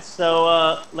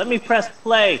 So let me press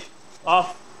play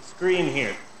off screen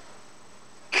here.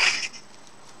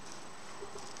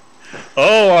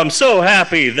 Oh, I'm so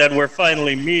happy that we're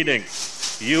finally meeting.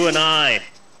 You and I,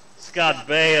 Scott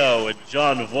Baio and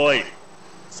John Voight.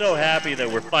 So happy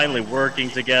that we're finally working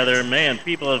together. Man,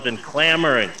 people have been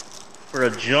clamoring for a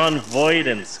John Voight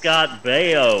and Scott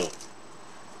Baio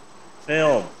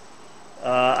film.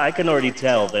 I can already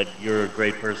tell that you're a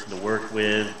great person to work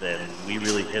with, and we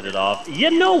really hit it off.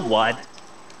 You know what?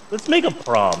 Let's make a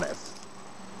promise.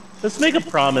 Let's make a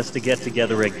promise to get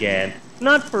together again.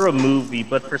 Not for a movie,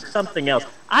 but for something else.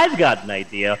 I've got an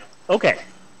idea. Okay.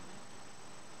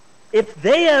 If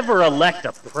they ever elect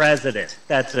a president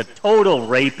that's a total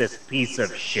rapist piece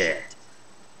of shit,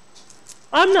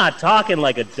 I'm not talking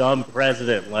like a dumb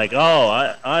president, like,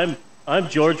 oh, I'm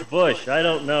George Bush. I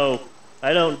don't know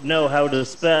how to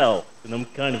spell, and I'm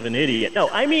kind of an idiot. No,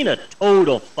 I mean a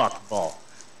total fuckball.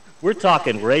 We're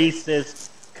talking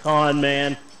racist, con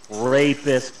man,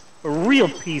 rapist, a real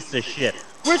piece of shit.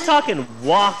 We're talking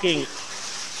walking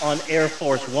on Air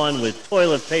Force One with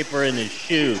toilet paper in his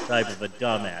shoe type of a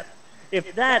dumbass.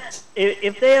 If they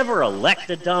ever elect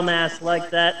a dumbass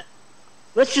like that,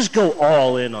 let's just go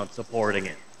all in on supporting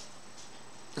it.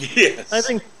 Yes. I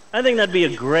think that'd be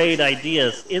a great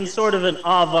idea in sort of an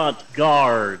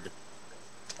avant-garde,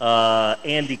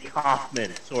 Andy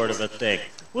Kaufman sort of a thing.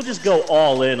 We'll just go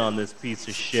all in on this piece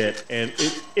of shit, and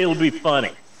it'll be funny.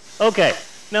 Okay,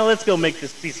 now let's go make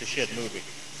this piece of shit movie.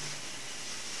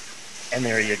 And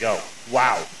there you go.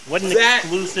 Wow, what an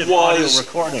exclusive audio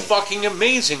recording. Fucking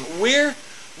amazing. Where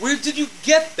did you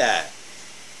get that?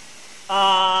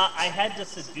 I had to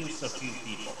seduce a few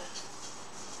people.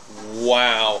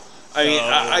 Wow. I mean,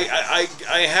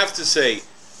 I have to say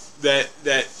that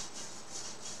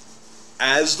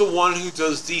as the one who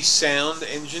does the sound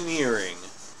engineering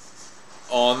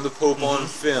on the Pope on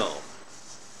film,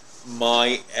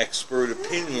 my expert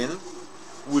opinion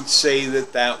would say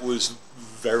that was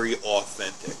very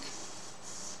authentic.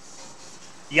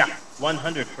 Yeah,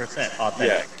 100% authentic.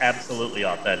 Yeah. Absolutely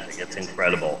authentic. It's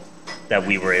incredible that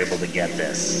we were able to get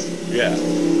this. Yeah.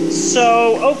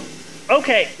 So,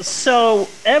 okay, so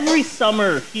every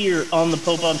summer here on the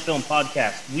Pope on Film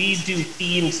podcast, we do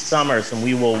themed summers, and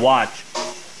we will watch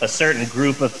a certain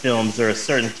group of films or a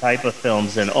certain type of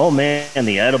films, and oh man,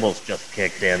 the edibles just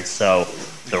kicked in, so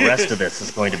the rest of this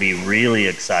is going to be really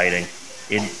exciting.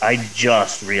 I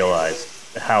just realized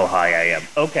how high I am.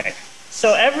 Okay,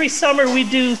 so every summer we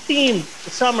do themed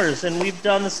summers, and we've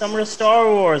done the summer of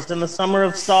Star Wars and the summer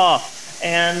of Saw,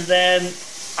 and then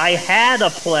I had a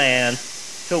plan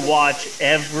to watch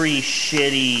every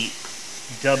shitty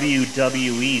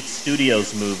WWE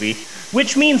Studios movie,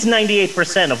 which means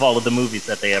 98% of all of the movies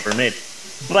that they ever made.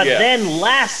 But then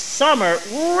last summer,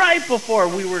 right before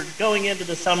we were going into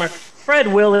the summer, Fred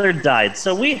Willard died.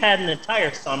 So we had an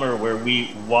entire summer where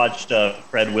we watched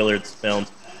Fred Willard's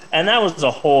films, and that was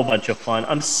a whole bunch of fun.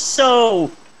 I'm so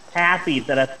happy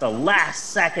that at the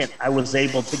last second I was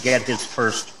able to get his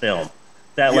first film.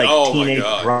 That Teenage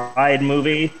Bride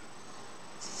movie.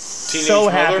 So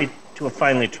happy to have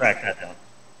finally tracked that down.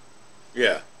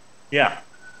 Yeah. Yeah,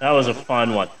 that was a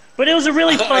fun one. But it was a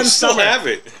really fun summer. I still have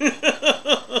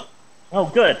it. Oh,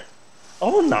 good.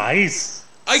 Oh, nice.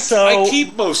 I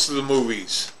keep most of the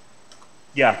movies.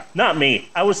 Yeah, not me.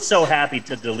 I was so happy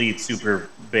to delete Super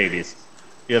Babies.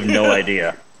 You have no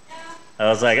idea. I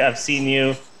was like, I've seen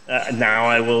you.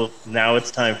 Now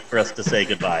it's time for us to say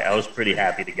goodbye. I was pretty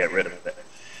happy to get rid of it.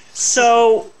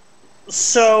 So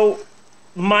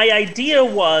my idea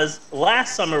was,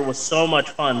 last summer was so much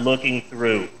fun looking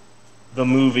through the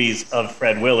movies of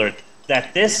Fred Willard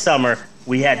that this summer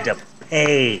we had to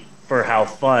pay for how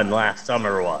fun last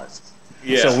summer was.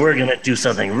 Yeah. So we're going to do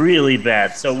something really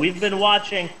bad. So we've been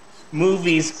watching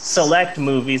movies, select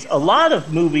movies, a lot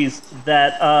of movies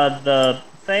that the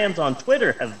fans on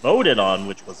Twitter have voted on,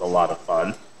 which was a lot of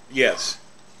fun. Yes.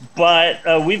 But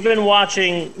we've been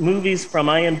watching movies from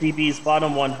IMDb's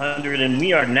bottom 100, and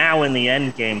we are now in the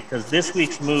end game because this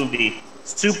week's movie,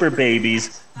 Super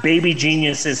Babies, Baby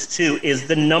Geniuses 2, is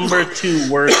the number 2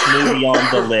 worst movie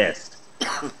on the list.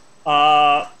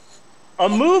 A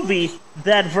movie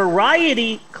that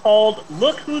Variety called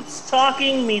Look Who's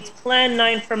Talking meets Plan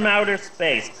 9 from Outer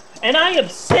Space. And I am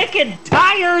sick and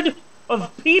tired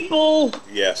of people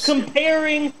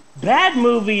comparing bad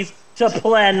movies to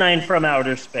Plan 9 from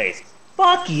Outer Space.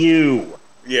 Fuck you.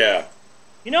 Yeah.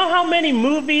 You know how many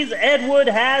movies Ed Wood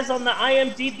has on the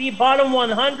IMDb bottom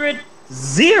 100?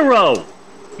 0.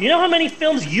 You know how many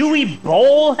films Yui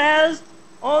Bowl has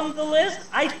on the list?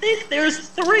 I think there's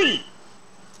 3.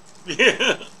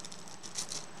 Yeah.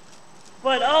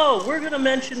 But, we're going to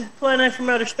mention Planet from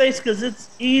Outer Space because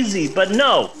it's easy. But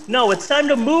no, it's time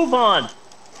to move on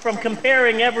from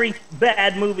comparing every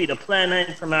bad movie to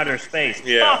Planet from Outer Space.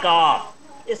 Yeah. Fuck off.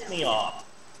 Piss me off.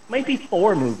 Might be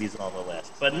 4 movies on the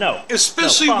list, but no.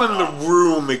 Especially when The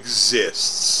Room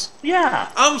exists.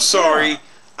 Yeah. I'm sorry. Yeah.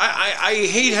 I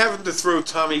hate having to throw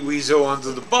Tommy Wiseau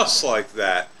under the bus like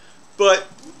that. But,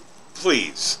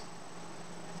 please.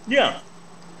 Yeah.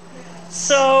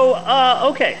 So,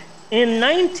 okay. In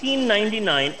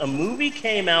 1999, a movie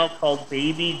came out called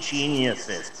Baby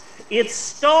Geniuses. It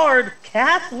starred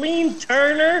Kathleen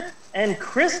Turner and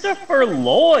Christopher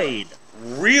Lloyd.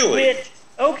 Really?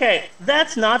 Okay,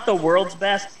 that's not the world's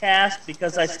best cast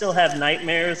because I still have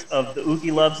nightmares of the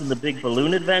Oogie Loves and the Big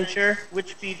Balloon Adventure,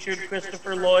 which featured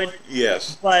Christopher Lloyd.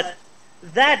 Yes. But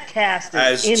that cast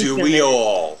is As do we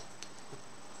all.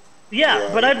 Yeah,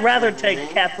 right. But I'd rather take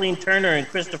Kathleen Turner and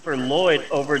Christopher Lloyd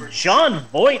over John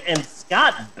Voight and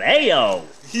Scott Baio.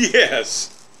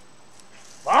 Yes.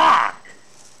 Fuck.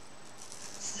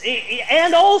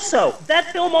 And also,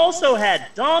 that film also had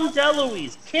Dom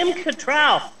DeLuise, Kim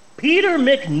Cattrall, Peter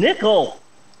McNichol.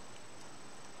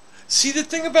 See, the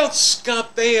thing about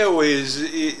Scott Baio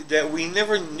is that we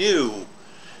never knew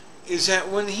is that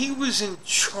when he was in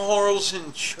Charles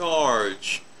in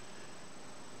Charge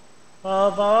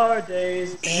of our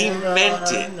days, he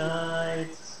meant it.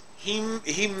 Nights.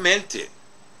 He meant it.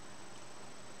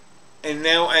 And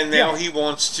now he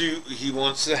wants to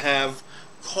have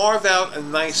carve out a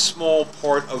nice small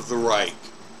part of the Reich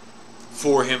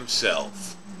for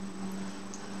himself.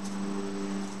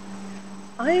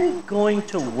 I'm going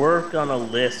to work on a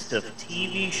list of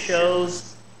TV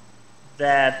shows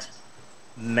that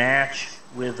match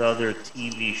with other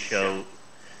TV show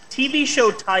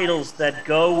titles that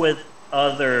go with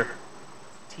other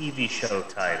TV show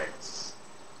titles.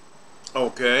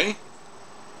 Okay.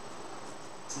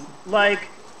 Like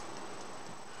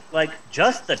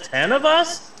just the 10 of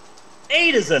us?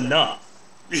 8 is enough.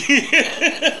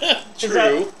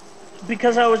 True.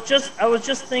 Because I was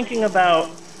just thinking about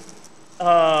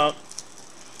oh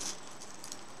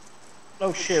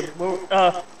shit.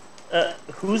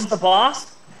 Who's the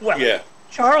boss? Well, yeah.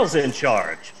 Charles in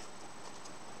Charge.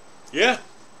 Yeah.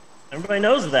 Everybody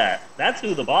knows that. That's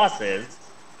who the boss is.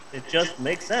 It just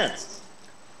makes sense.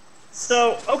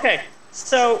 So, okay.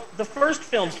 So, the first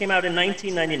film came out in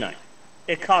 1999.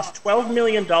 It cost $12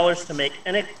 million to make,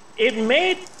 and it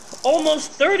made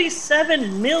almost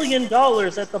 $37 million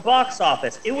at the box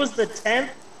office. It was the 10th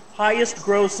highest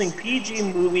grossing PG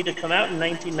movie to come out in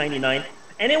 1999,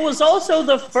 and it was also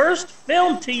the first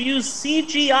film to use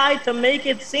CGI to make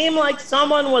it seem like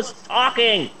someone was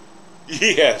talking.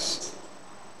 Yes.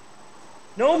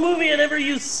 No movie had ever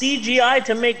used CGI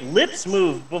to make lips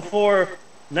move before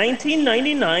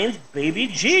 1999's Baby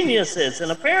Geniuses,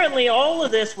 and apparently all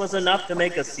of this was enough to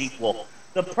make a sequel.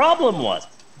 The problem was,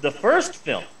 the first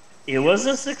film, it was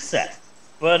a success,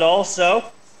 but also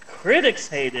critics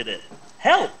hated it.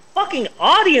 Hell, fucking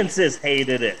audiences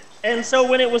hated it. And so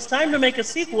when it was time to make a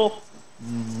sequel,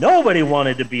 nobody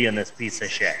wanted to be in this piece of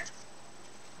shit.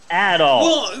 At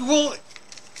all. Well,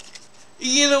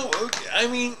 you know, I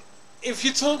mean, if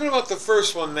you're talking about the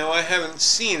first one, now I haven't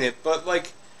seen it, but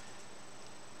like,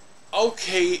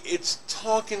 okay, it's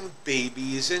talking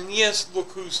babies, and yes,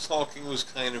 Look Who's Talking was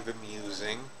kind of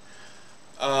amusing.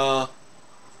 And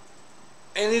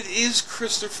it is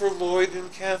Christopher Lloyd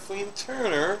and Kathleen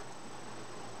Turner.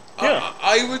 Yeah.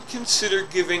 I would consider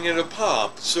giving it a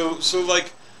pop. So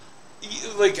like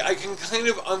I can kind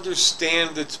of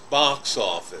understand its box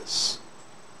office.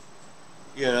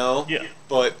 You know? Yeah.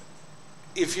 But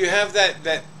if you have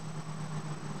that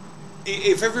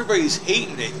if everybody's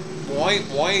hating it, why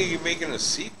are you making a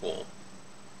sequel?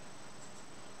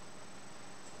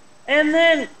 And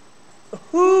then,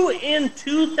 who in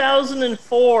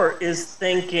 2004 is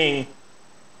thinking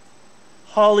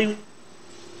Hollywood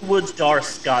star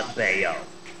Scott Baio?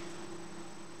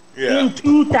 Yeah. In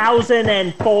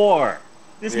 2004.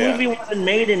 This Yeah. movie wasn't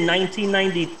made in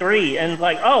 1993, and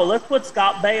like, oh, let's put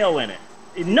Scott Baio in it.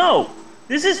 No,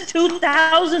 this is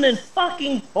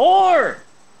 2004.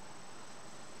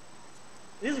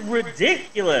 This is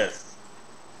ridiculous.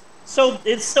 So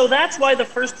that's why the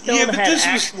first film yeah, but had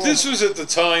this was at the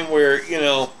time where, you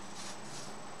know,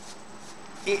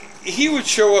 he would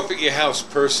show up at your house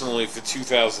personally for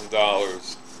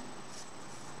 $2,000.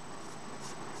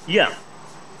 Yeah.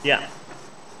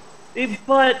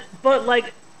 But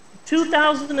like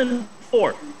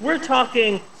 2004, we're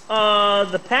talking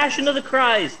The Passion of the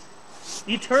Christ,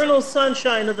 Eternal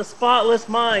Sunshine of the Spotless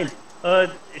Mind,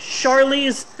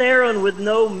 Charlize Theron with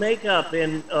no makeup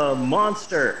in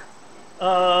Monster,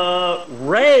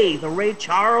 Ray, the Ray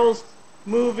Charles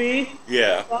movie.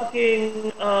 Yeah.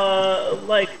 Fucking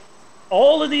like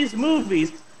all of these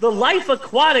movies. The Life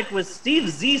Aquatic with Steve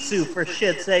Zissou, for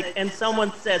shit's sake, and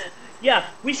someone says, yeah,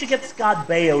 we should get Scott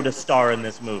Baio to star in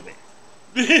this movie.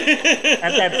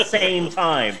 At that same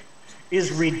time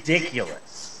is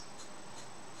ridiculous.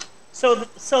 So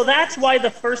that's why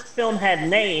the first film had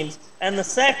names, and the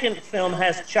second film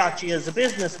has Chachi as a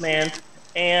businessman,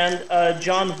 and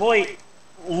John Voight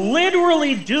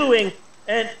literally doing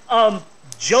an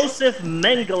Joseph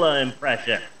Mengele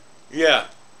impression. Yeah.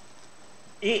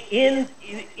 In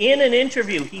an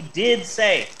interview, he did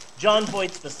say, John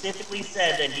Voight specifically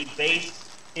said that he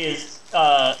based his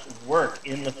work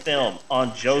in the film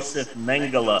on Joseph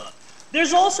Mengele.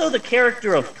 There's also the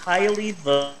character of Kylie,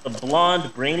 the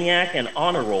blonde brainiac and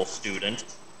honor roll student,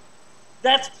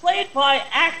 that's played by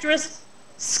actress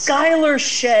Skylar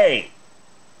Shea.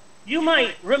 You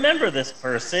might remember this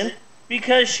person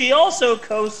because she also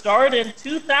co-starred in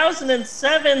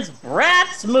 2007's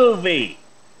Bratz movie.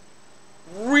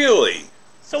 Really?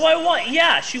 So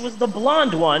she was the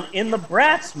blonde one in the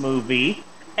Bratz movie,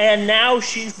 and now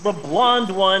she's the blonde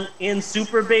one in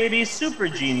Super Baby Super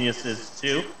Geniuses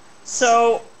too.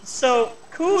 So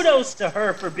kudos to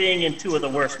her for being in two of the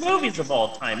worst movies of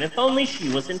all time, if only she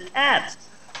was in Cats.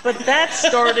 But that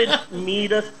started me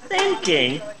to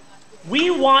thinking, we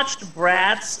watched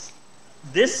Bratz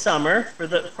this summer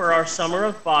for our summer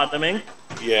of bottoming.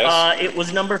 Yes. It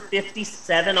was number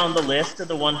 57 on the list of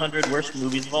the 100 worst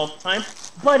movies of all time.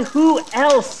 But who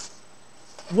else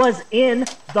was in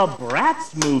the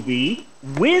Bratz movie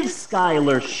with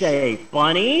Skylar Shea,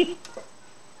 Bunny?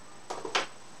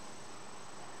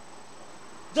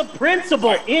 The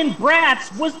principal in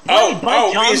Bratz was played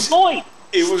by John Voight.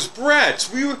 It was Bratz.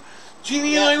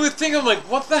 Jeannie and I were thinking, like,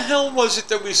 what the hell was it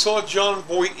that we saw John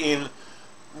Voight in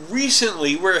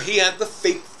recently where he had the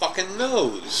fake fucking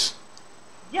nose?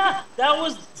 Yeah, that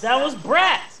was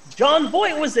Bratz. John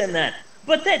Voight was in that.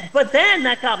 But then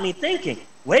that got me thinking,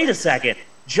 wait a second.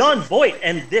 John Voight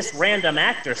and this random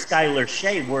actor, Skylar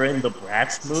Shea, were in the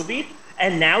Bratz movie?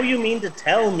 And now you mean to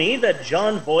tell me that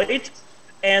John Voight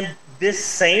and this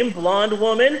same blonde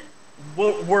woman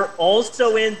were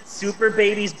also in Super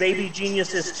Baby's Baby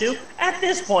Geniuses too? At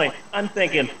this point, I'm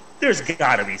thinking, there's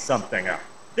gotta be something up.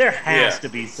 There has to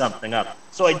be something up.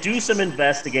 So I do some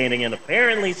investigating, and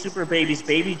apparently Super Baby's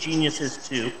Baby Geniuses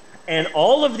 2 and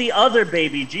all of the other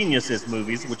Baby Geniuses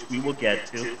movies, which we will get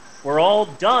to, were all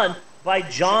done by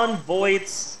John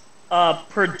Voight's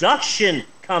production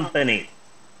company.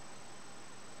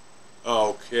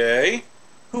 Okay.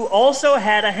 Who also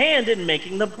had a hand in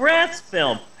making the Bratz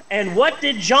film. And what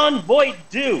did John Voight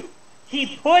do?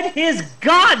 He put his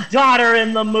goddaughter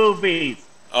in the movies.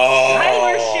 Oh.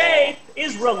 Skylar Shea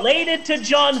is related to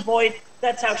John Voight.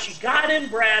 That's how she got in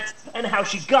Bratz and how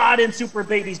she got in Super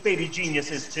Baby's Baby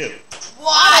Geniuses too.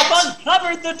 What? I've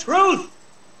uncovered the truth.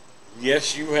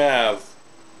 Yes, you have.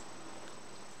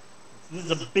 This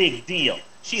is a big deal.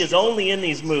 She is only in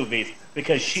these movies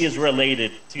because she is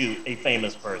related to a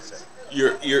famous person.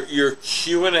 You're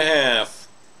Q and a half.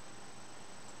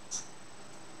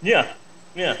 Yeah.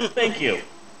 Thank you.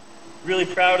 Really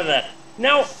proud of that.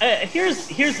 Now, here's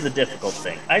the difficult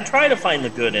thing. I try to find the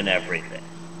good in everything.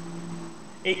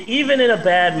 Even in a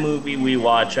bad movie we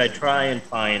watch, I try and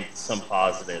find some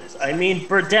positives. I mean,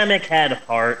 Birdemic had a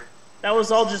part. That was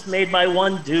all just made by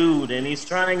one dude, and he's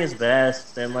trying his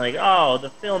best. And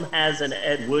the film has an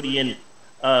Ed Woodian,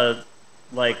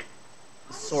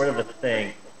 sort of a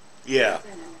thing. Yeah.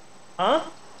 Huh?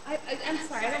 I'm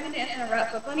sorry, I don't mean to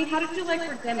interrupt, but Bunny, how did you like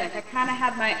Birdemic? I kind of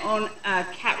had my own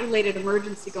cat-related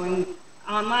emergency going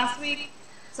on last week,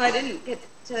 so I didn't get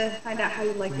to find out how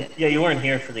you liked it. Yeah, you weren't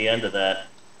here for the end of that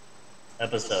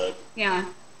episode. Yeah.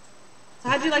 So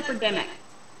how'd you like Birdemic?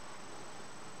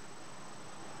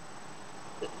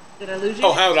 Did I lose you?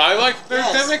 Oh, how did I like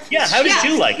Birdemic? Yeah, how did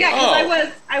you like it? Yeah,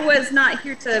 because I was not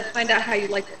here to find out how you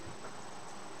liked it.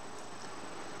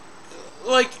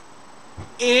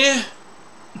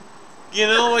 You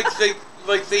know,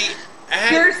 they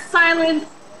add, your silence.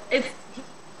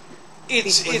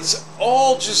 It's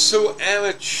all just so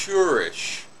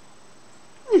amateurish.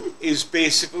 Is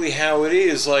basically how it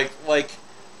is. Like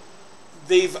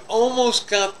they've almost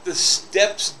got the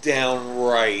steps down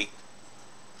right,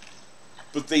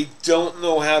 but they don't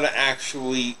know how to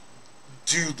actually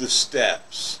do the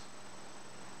steps.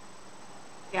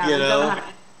 Yeah, you they know? don't know how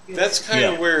to That's kind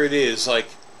of where it is. Like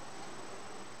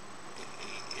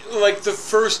the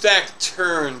first act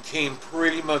turn came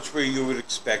pretty much where you would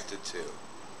expect it to.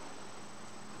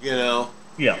 You know?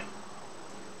 Yeah.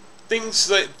 Things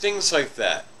like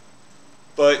that.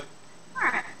 But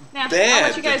Alright. Now, bad. I'll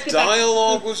let you guys The get back.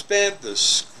 dialogue was bad. The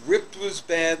script was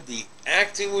bad. The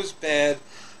acting was bad.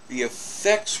 The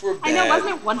effects were bad. I know,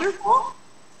 wasn't it wonderful?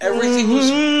 Everything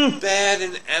was bad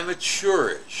and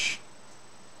amateurish.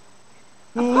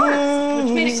 Of course,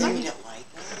 which made it good.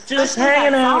 Just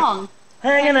hanging out.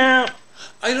 Hanging out.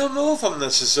 I don't know if I'm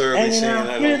necessarily Hanging saying out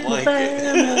I with don't like the it.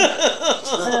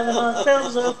 having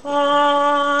ourselves a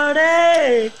party.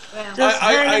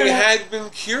 I had been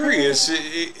curious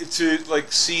to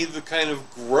like see the kind of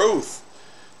growth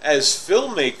as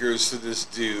filmmakers for this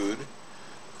dude,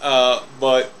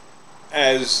 but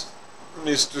as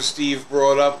Mr. Steve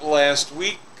brought up last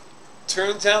week,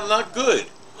 turns out not good.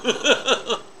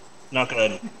 Not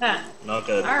good. Not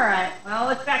good. All right. Well,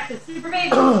 let's back to Super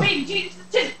Baby Jesus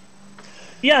 2.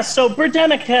 Yeah, so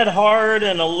Birdemic Head Hard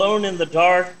and Alone in the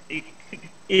Dark,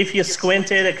 if you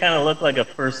squinted, it kind of looked like a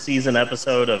first season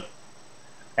episode of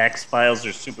X-Files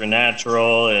or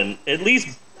Supernatural, and at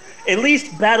least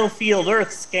Battlefield Earth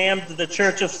scammed the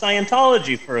Church of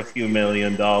Scientology for a few $1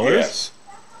 million. Yes.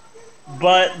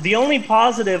 But the only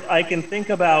positive I can think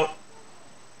about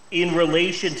in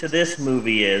relation to this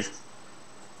movie is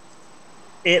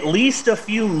at least a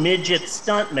few midget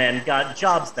stuntmen got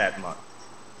jobs that month.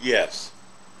 Yes.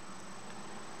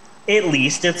 At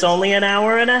least it's only an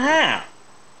hour and a half.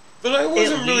 But I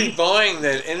wasn't really buying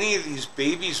that any of these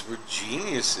babies were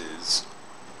geniuses.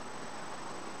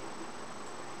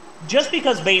 Just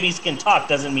because babies can talk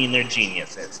doesn't mean they're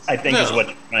geniuses, I think is what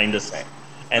you're trying to say.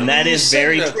 And that is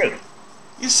very true.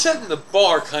 You're setting the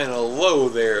bar kind of low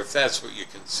there if that's what you're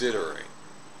considering.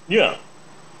 Yeah.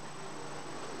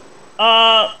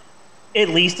 At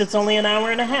least it's only an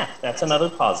hour and a half. That's another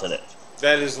positive.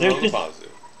 That is another positive.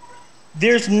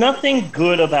 There's nothing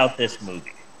good about this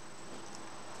movie.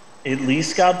 At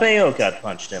least Scott Baio got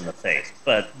punched in the face,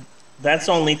 but that's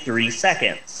only 3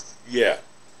 seconds. Yeah.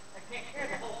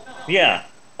 Yeah.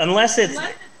 Unless it's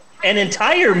an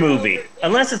entire movie.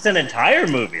 Unless it's an entire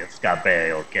movie of Scott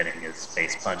Baio getting his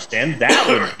face punched in, that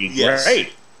would be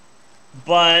great.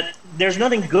 But there's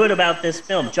nothing good about this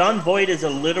film. John Voight is a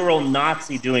literal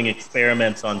Nazi doing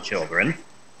experiments on children.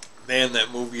 Man,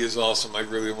 that movie is awesome. I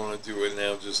really want to do it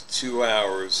now. Just 2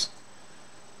 hours.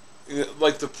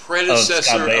 Like the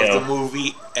predecessor of the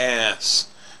movie Ass.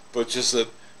 But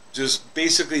just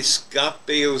basically Scott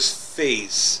Baio's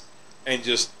face and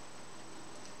just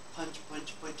punch,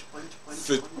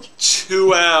 for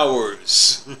 2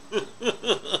 hours.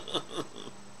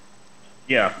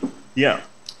 Yeah.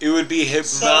 It would be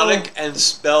hypnotic and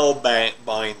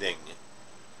spellbinding.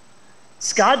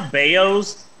 Scott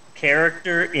Baio's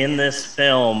character in this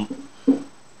film,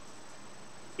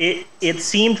 it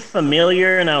seemed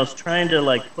familiar, and I was trying to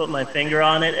like put my finger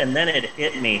on it, and then it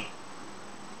hit me.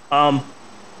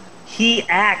 He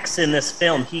acts in this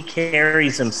film. He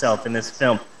carries himself in this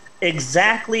film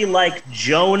exactly like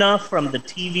Jonah from the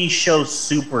TV show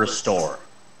Superstore.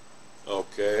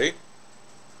 Okay.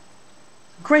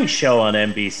 Great show on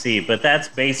NBC, but that's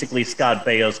basically Scott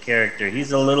Baio's character.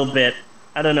 He's a little bit,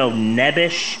 I don't know,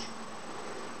 nebbish,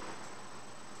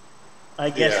 I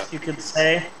guess you could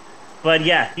say. But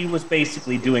yeah, he was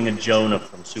basically doing a Jonah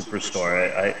from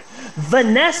Superstore.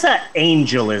 Vanessa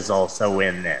Angel is also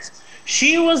in this.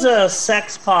 She was a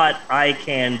sex pot eye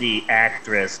candy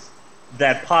actress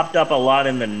that popped up a lot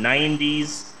in the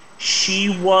 90s.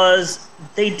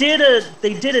 They did a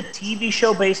TV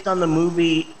show based on the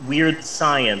movie Weird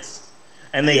Science,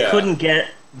 and they couldn't get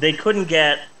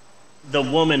the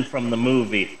woman from the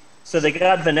movie. So they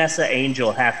got Vanessa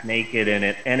Angel half naked in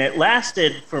it, and it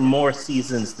lasted for more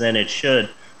seasons than it should,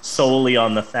 solely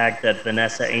on the fact that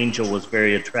Vanessa Angel was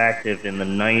very attractive in the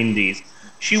 90s.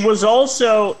 She was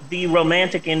also the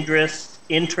romantic interest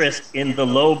in the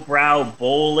lowbrow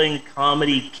bowling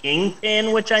comedy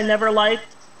Kingpin, which I never liked.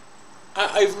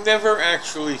 I've never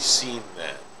actually seen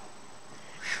that.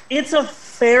 It's a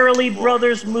Farrelly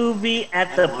Brothers movie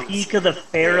at the peak of the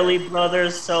Farrelly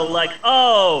Brothers, so like,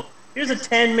 oh, here's a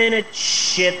 10-minute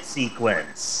shit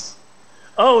sequence.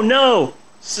 Oh no,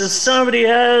 so somebody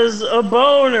has a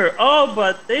boner. Oh,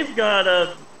 but they've got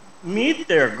to meet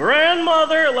their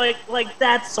grandmother, like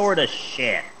that sort of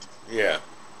shit. Yeah.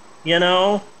 You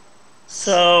know?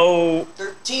 So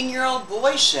 13-year-old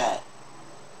boy shit.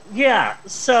 Yeah,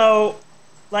 so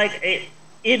like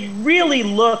it really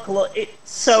looked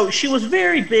so she was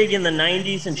very big in the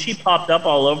 90s and she popped up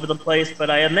all over the place, but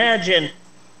I imagine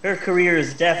her career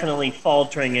is definitely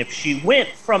faltering if she went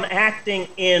from acting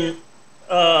in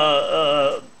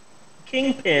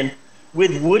Kingpin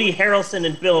with Woody Harrelson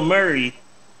and Bill Murray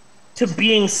to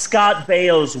being Scott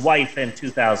Baio's wife in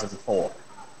 2004.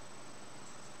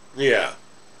 Yeah.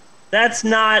 That's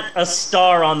not a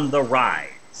star on the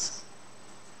rise,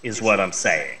 is what I'm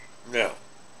saying. No.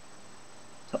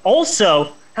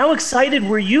 Also, how excited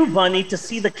were you, Bunny, to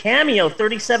see the cameo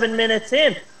 37 minutes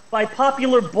in by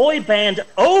popular boy band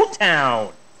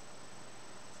O-Town?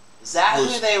 Is that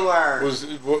who they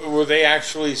were? Were they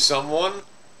actually someone?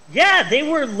 Yeah, they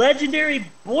were legendary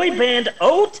boy band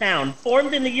O-Town,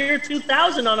 formed in the year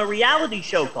 2000 on a reality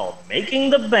show called Making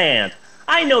the Band.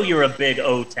 I know you're a big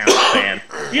O-Town fan.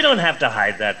 You don't have to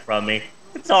hide that from me.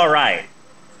 It's all right.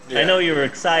 Yeah. I know you were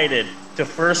excited to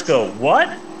first go, what?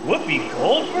 Whoopi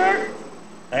Goldberg?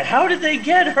 How did they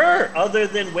get her other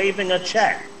than waving a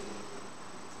check?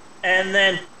 And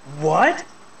then, what?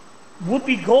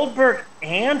 Whoopi Goldberg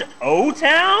and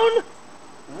O-Town?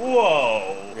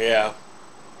 Whoa. Yeah.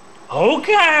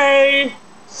 Okay.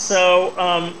 So,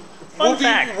 fun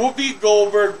fact. Whoopi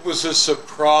Goldberg was a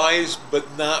surprise, but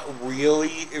not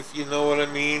really, if you know what I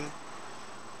mean.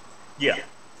 Yeah.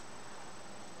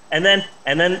 And then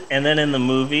in the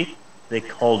movie, they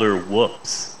called her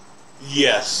Whoops.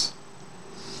 Yes.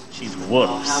 She's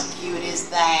Whoops. Oh, how cute is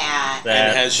that?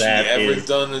 And has she ever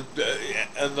done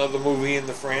another movie in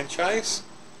the franchise?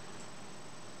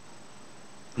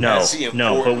 No, That's the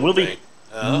no, but we'll be...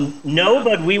 Huh? No,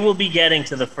 but we will be getting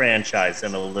to the franchise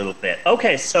in a little bit.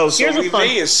 Okay, so here's a fun... So we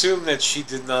may assume that she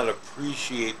did not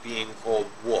appreciate being called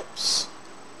Whoops.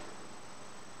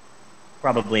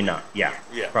 Probably not, yeah.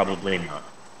 Yeah. Probably not.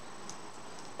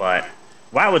 But,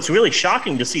 wow, it's really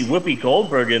shocking to see Whoopi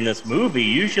Goldberg in this movie.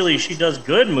 Usually she does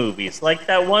good movies, like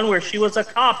that one where she was a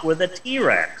cop with a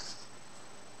T-Rex.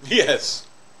 Yes.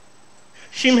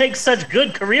 She makes such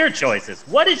good career choices.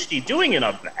 What is she doing in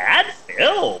a bad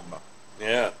film?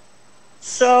 Yeah.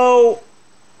 So,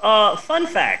 fun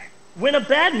fact, when a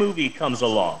bad movie comes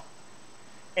along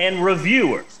and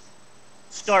reviewers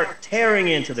start tearing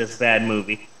into this bad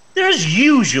movie, there's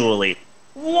usually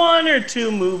one or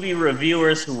two movie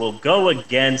reviewers who will go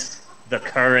against the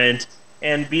current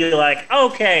and be like,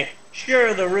 okay,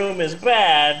 sure, The Room is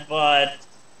bad, but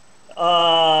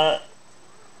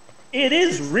it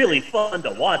is really fun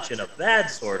to watch in a bad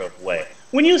sort of way.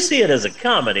 When you see it as a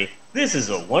comedy, this is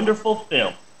a wonderful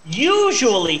film.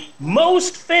 Usually,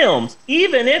 most films,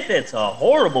 even if it's a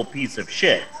horrible piece of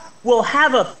shit, will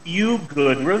have a few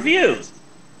good reviews.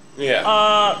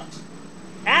 Yeah.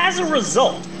 As a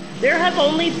result, there have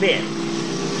only been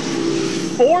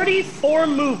 44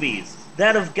 movies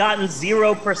that have gotten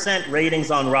 0% ratings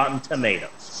on Rotten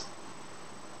Tomatoes.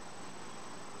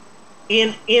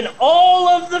 In all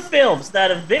of the films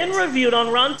that have been reviewed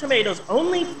on Rotten Tomatoes,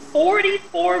 only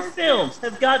 44 films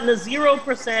have gotten a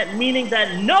 0%, meaning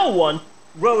that no one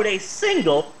wrote a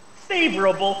single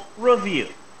favorable review.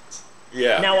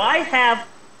 Yeah. Now, I have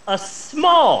a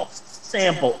small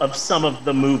sample of some of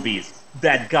the movies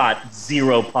that got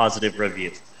 0 positive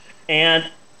reviews. And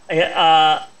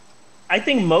I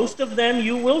think most of them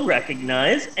you will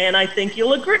recognize, and I think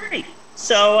you'll agree.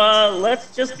 So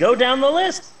let's just go down the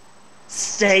list.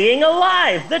 Staying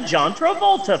Alive, the John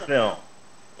Travolta film.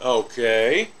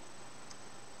 Okay.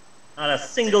 Not a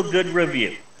single good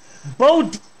review. Bo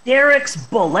Derek's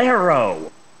Bolero.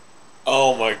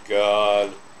 Oh my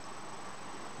god.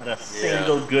 Not a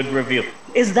single good review.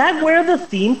 Is that where the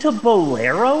theme to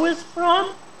Bolero is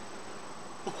from?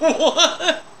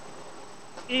 What?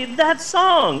 That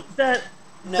song. That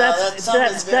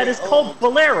is called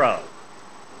Bolero.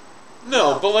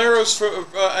 No, Bolero's for,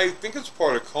 I think it's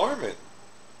part of Carmen.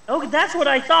 Oh, that's what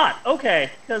I thought. Okay,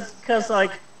 because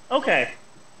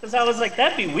I was like,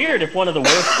 that'd be weird if one of the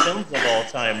worst films of all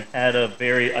time had a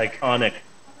very iconic...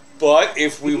 But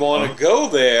if we want to go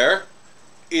there,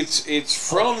 it's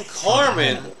from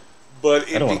Carmen, but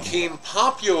it became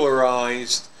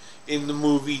popularized in the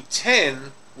movie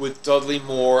 10 with Dudley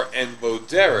Moore and Bo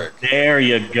Derek. There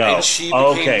you go. And she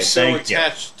became so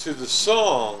attached to the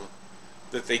song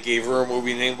that they gave her a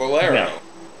movie named Bolero. Yeah.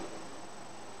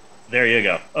 There you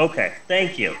go. Okay,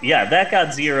 thank you. Yeah, that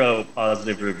got 0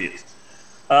 positive reviews.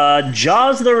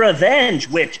 Jaws the Revenge,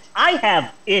 which I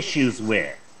have issues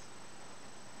with.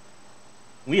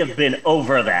 We have been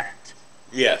over that.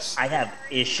 Yes. I have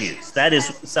issues. That is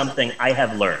something I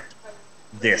have learned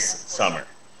this summer.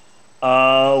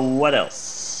 What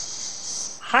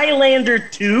else? Highlander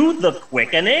 2, The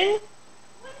Quickening.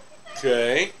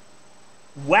 Okay.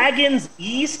 Wagons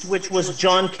East, which was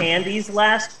John Candy's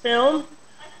last film.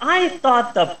 I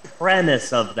thought the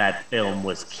premise of that film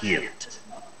was cute.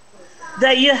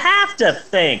 that you have to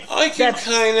think. I can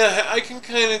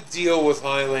kind of deal with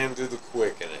Highlander: The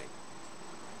Quickening.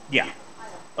 Yeah.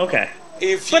 Okay.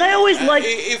 But I always like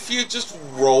if you just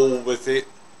roll with it.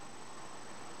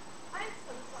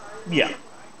 Yeah.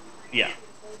 Yeah.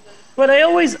 But I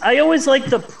always like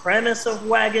the premise of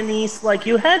Wagonese. Like,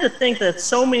 you had to think that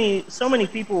so many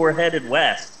people were headed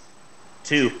west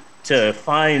to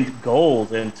find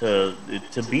gold and to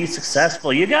be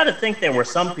successful. You got to think there were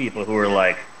some people who were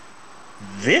like,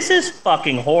 "This is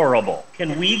fucking horrible.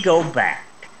 Can we go back?"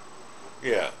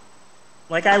 Yeah.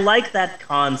 Like, I like that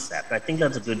concept. I think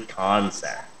that's a good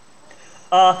concept.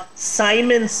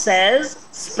 Simon Says,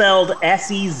 spelled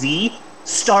S-E-Z,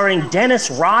 starring Dennis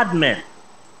Rodman.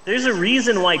 There's a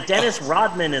reason why Dennis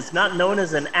Rodman is not known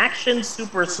as an action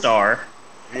superstar,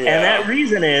 and that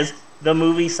reason is the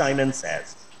movie Simon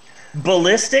Says.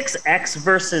 Ballistics X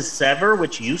vs. Sever,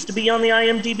 which used to be on the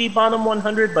IMDb bottom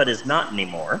 100 but is not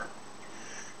anymore.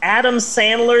 Adam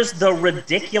Sandler's The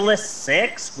Ridiculous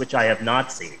Six, which I have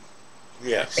not seen.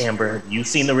 Yes. Amber, have you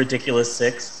seen The Ridiculous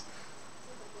Six?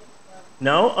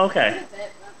 No? Okay.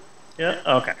 Yeah,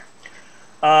 okay.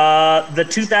 The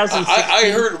 2016...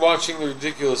 I heard watching The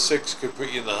Ridiculous Six could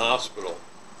put you in the hospital.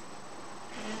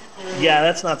 Yeah,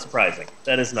 that's not surprising.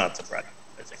 That is not surprising.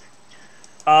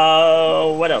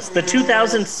 What else? The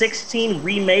 2016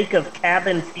 remake of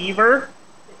Cabin Fever.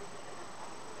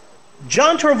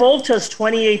 John Travolta's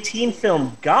 2018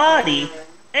 film Gotti,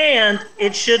 and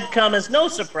it should come as no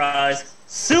surprise,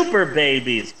 Super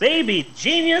Babies, Baby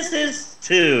Geniuses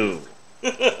 2.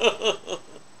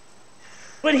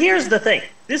 But here's the thing.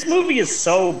 This movie is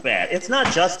so bad. It's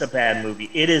not just a bad movie.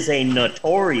 It is a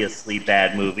notoriously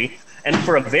bad movie. And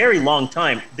for a very long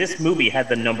time, this movie had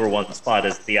the #1 spot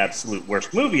as the absolute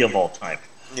worst movie of all time.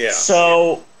 Yeah.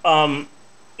 So,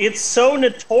 it's so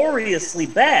notoriously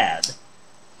bad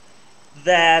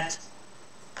that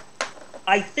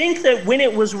I think that when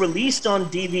it was released on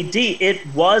DVD, it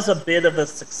was a bit of a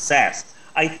success.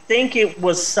 I think it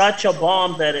was such a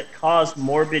bomb that it caused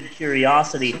morbid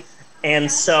curiosity.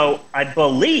 And so I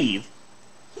believe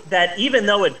that even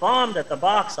though it bombed at the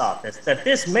box office, that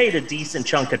this made a decent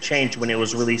chunk of change when it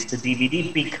was released to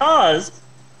DVD because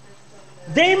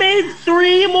they made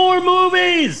 3 more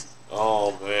movies.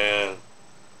 Oh, man.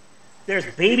 There's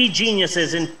Baby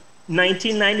Geniuses in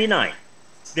 1999.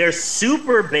 There's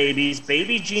Super Babies,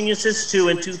 Baby Geniuses 2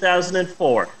 in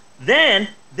 2004. Then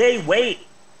they wait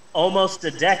almost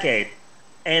a decade,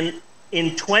 and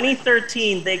in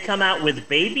 2013, they come out with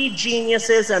Baby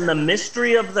Geniuses and the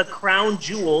Mystery of the Crown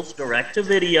Jewels,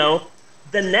 direct-to-video.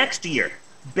 The next year,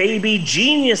 Baby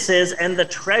Geniuses and the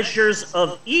Treasures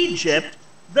of Egypt.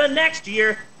 The next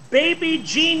year, Baby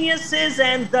Geniuses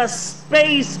and the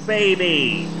Space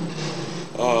Baby.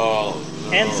 Oh,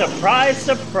 no. And surprise,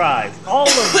 surprise, all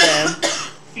of them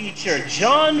feature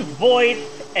Jon Voight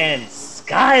and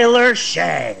Skylar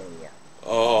Shea.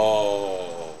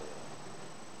 Oh.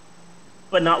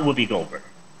 But not Whoopi Goldberg.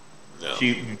 No.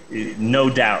 She, no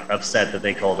doubt, upset that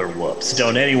they called her Whoops.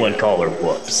 Don't anyone call her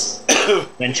Whoops.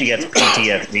 Then she gets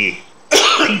PTSD.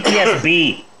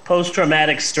 PTSD,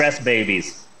 post-traumatic stress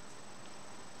babies.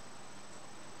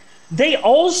 They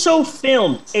also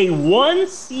filmed a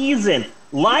 1-season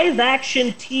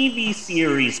live-action TV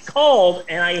series called,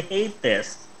 and I hate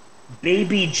this,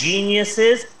 Baby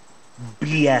Geniuses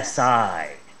BSI.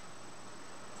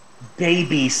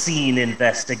 Baby Scene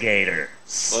Investigators.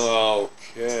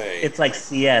 Okay. It's like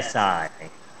CSI,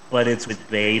 but it's with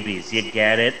babies. You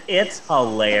get it? It's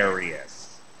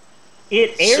hilarious.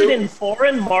 It aired in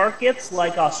foreign markets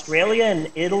like Australia and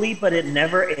Italy, but it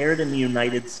never aired in the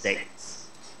United States.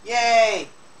 Yay!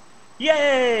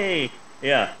 Yay!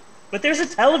 Yeah. But there's a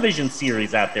television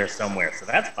series out there somewhere, so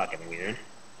that's fucking weird.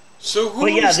 So who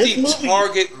is the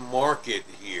target market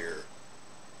here?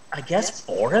 I guess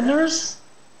foreigners?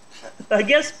 I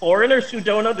guess foreigners who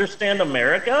don't understand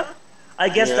America? I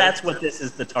guess that's what this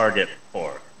is the target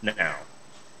for now.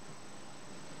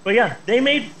 But yeah, they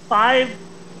made 5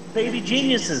 Baby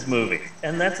Geniuses movies,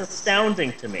 and that's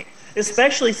astounding to me.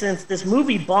 Especially since this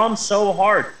movie bombed so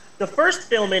hard. The first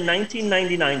film in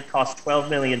 1999 cost $12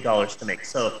 million to make,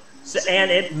 and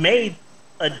it made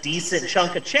a decent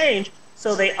chunk of change,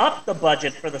 so they upped the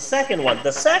budget for the second one.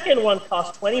 The second one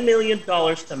cost $20 million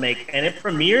to make, and it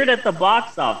premiered at the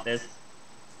box office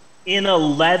in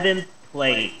 11th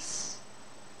place.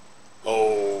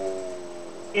 Oh.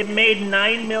 It made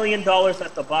 $9 million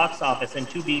at the box office, and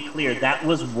to be clear, that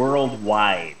was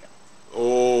worldwide.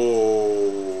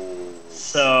 Oh.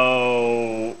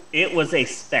 So it was a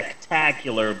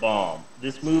spectacular bomb.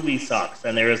 This movie sucks,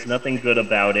 and there is nothing good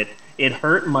about it. It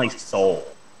hurt my soul,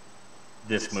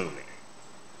 this movie.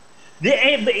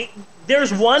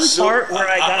 There's one part where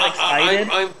I got excited.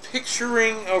 I'm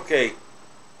picturing. Okay,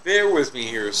 bear with me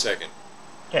here a second.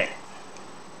 Okay.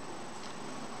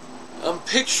 I'm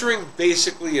picturing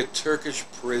basically a Turkish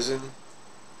prison.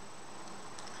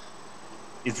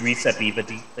 Is Recep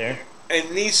İvedik there? And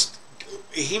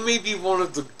he may be one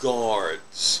of the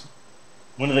guards.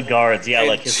 One of the guards, yeah, and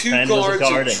like his friend was a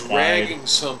guard and dragging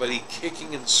somebody,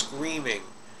 kicking and screaming.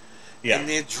 Yeah. And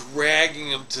they're dragging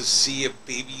him to see a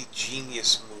Baby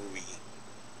Genius movie.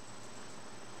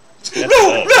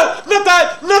 No, not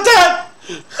that! Not that!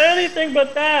 Anything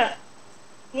but that.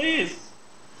 Please.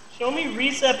 Show me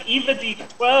Recep İvedik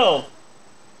 12.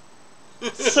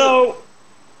 So,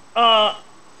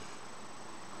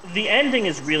 the ending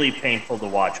is really painful to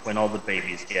watch when all the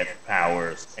babies get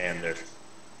powers and there's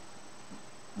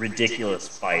ridiculous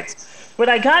fights. But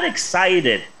I got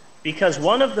excited because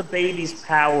one of the baby's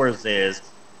powers is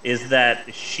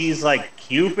that she's like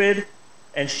Cupid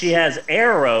and she has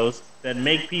arrows that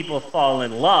make people fall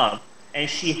in love and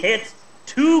she hits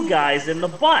 2 guys in the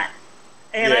butt.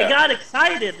 And I got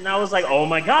excited and I was like, oh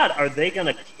my god, are they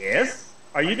gonna kiss?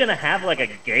 Are you gonna have like a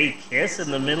gay kiss in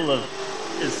the middle of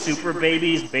Super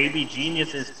Baby's Baby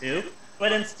Geniuses too?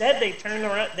 But instead they turn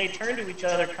to each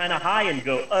other kind of high and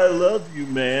go, I love you,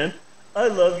 man. I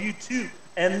love you too.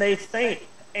 And they faint.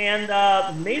 And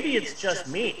maybe it's just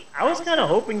me. I was kind of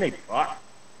hoping they'd fuck.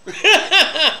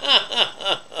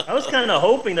 I was kind of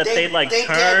hoping that they'd like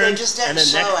turn, and then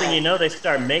next thing you know, they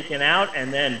start making out,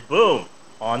 and then boom,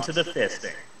 onto the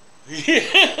fisting.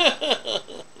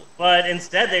 But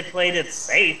instead, they played it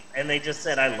safe, and they just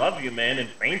said, I love you, man, and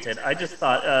fainted. I just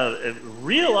thought a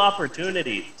real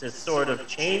opportunity to sort of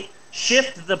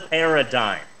shift the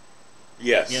paradigm.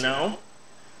 Yes. You know?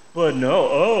 But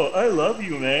no, I love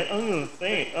you, man. I'm going to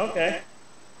faint. Okay.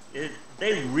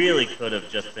 They really could have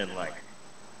just been like,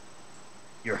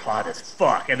 you're hot as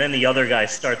fuck. And then the other guy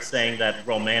starts saying that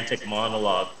romantic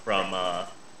monologue from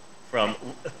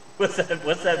what's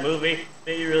that movie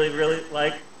that you really, really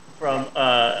like? From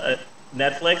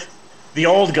Netflix, The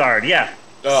Old Guard, yeah.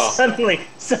 Oh. Suddenly,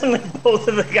 both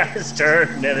of the guys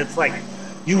turn, and it's like,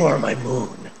 "You are my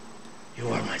moon, you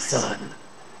are my sun."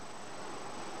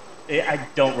 I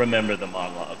don't remember the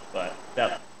monologue, but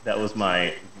that was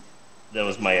my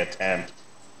attempt.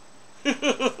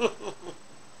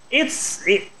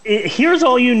 Here's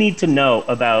all you need to know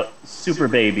about Super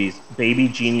Babies, Baby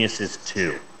Geniuses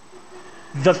 2.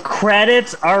 The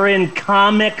credits are in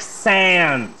Comic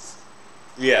Sans.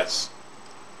 Yes.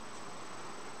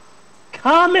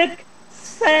 Comic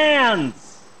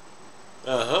Sans.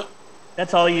 Uh-huh.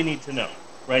 That's all you need to know.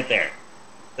 Right there.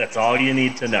 That's all you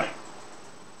need to know.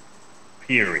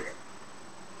 Period.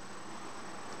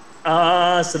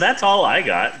 So that's all I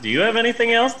got. Do you have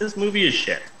anything else? This movie is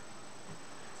shit.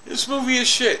 This movie is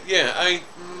shit, yeah.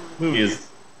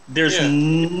 There's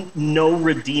no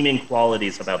redeeming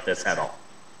qualities about this at all.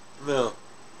 No.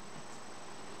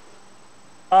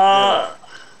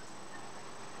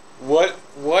 What?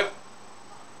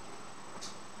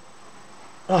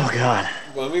 Oh, God.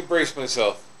 Well, let me brace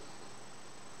myself.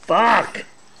 Fuck.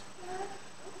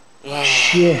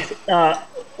 Shit.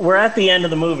 We're at the end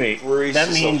of the movie.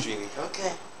 That means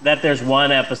that there's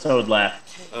one episode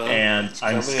left, and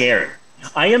I'm scared.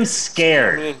 I am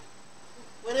scared.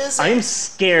 What is it? I am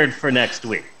scared for next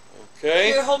week. Okay.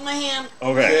 Here, hold my hand.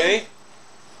 Okay.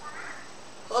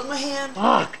 Hold my hand.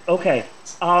 Fuck. Okay.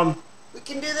 We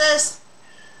can do this.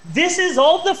 This is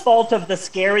all the fault of the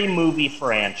Scary Movie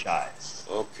franchise.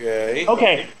 Okay.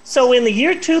 Okay. So in the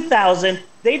year 2000,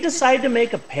 they decided to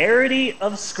make a parody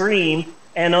of Scream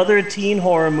and other teen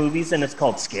horror movies, and it's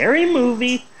called Scary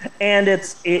Movie. And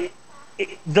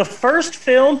the first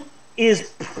film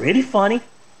is pretty funny,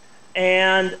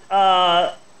 and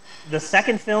the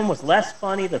second film was less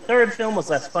funny. The third film was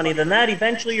less funny than that.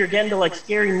 Eventually, you're getting to like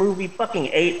Scary Movie fucking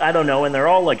 8, I don't know, and they're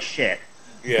all like shit.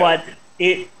 Yeah. But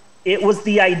it was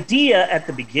the idea at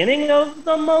the beginning of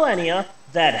the millennia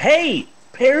that, hey,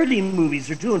 parody movies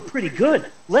are doing pretty good.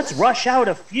 Let's rush out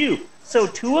a few. So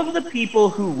 2 of the people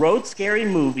who wrote Scary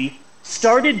Movie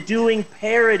started doing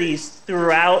parodies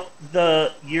throughout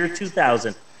the year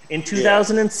 2000. In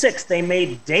 2006, they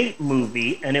made Date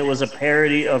Movie, and it was a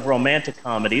parody of romantic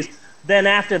comedies. Then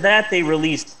after that, they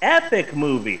released Epic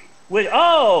Movie. With,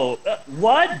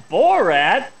 what?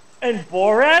 Borat? And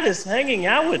Borat is hanging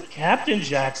out with Captain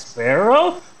Jack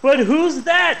Sparrow? But who's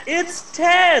that? It's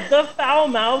Ted, the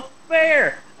foul-mouthed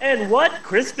bear. And what?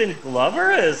 Crispin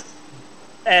Glover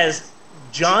as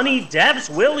Johnny Depp's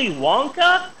Willy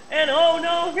Wonka? And oh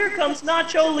no, here comes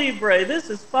Nacho Libre. This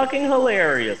is fucking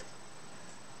hilarious.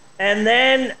 And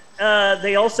then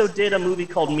they also did a movie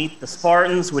called Meet the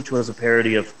Spartans, which was a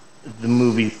parody of the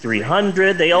movie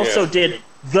 300. They also did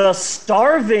The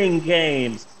Starving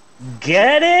Games.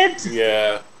 Get it?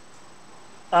 Yeah.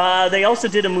 They also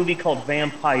did a movie called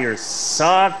Vampires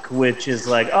Suck, which is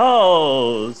like,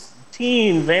 oh,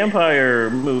 teen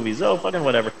vampire movies. Oh, fucking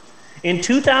whatever. In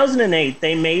 2008,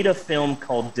 they made a film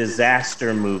called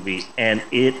Disaster Movie, and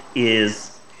it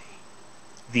is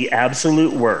the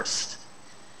absolute worst.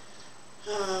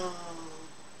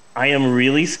 I am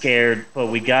really scared, but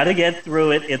we got to get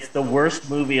through it. It's the worst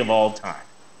movie of all time.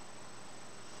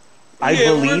 I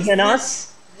believe in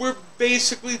us. We're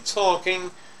basically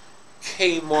talking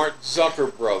Kmart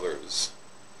Zucker Brothers.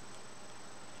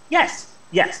 Yes.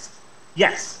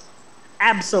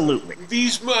 Absolutely.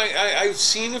 These, I've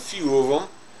seen a few of them.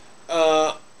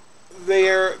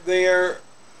 They're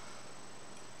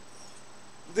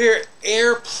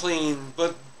Airplane,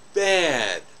 but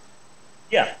bad.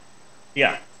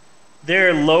 Yeah.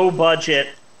 They're low budget.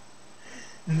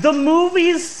 The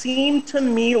movies seem to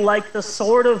me like the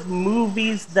sort of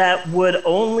movies that would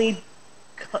only...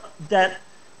 that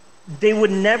they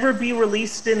would never be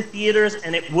released in theaters,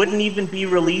 and it wouldn't even be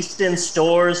released in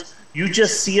stores. You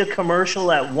just see a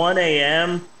commercial at 1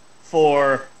 a.m.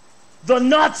 for the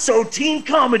not-so-teen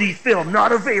comedy film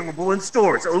not available in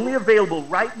stores, only available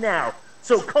right now.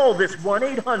 So call this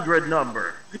 1-800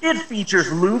 number. It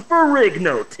features Lou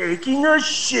Ferrigno taking a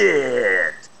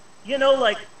shit. You know,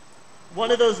 like one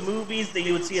of those movies that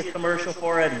you would see a commercial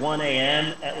for at 1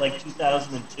 a.m. at like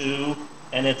 2002,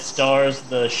 and it stars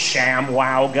the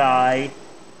ShamWow guy.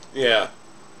 Yeah.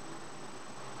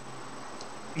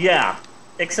 Yeah,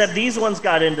 except these ones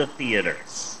got into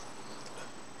theaters.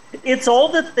 It's all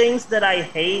the things that I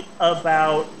hate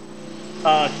about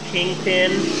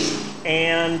Kingpin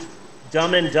and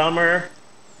Dumb and Dumber,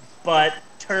 but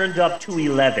turned up to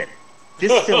 11.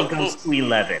 This film goes to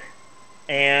 11.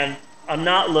 And I'm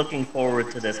not looking forward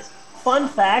to this. Fun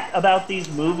fact about these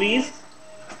movies,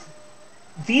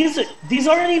 these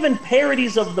aren't even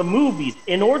parodies of the movies.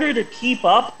 In order to keep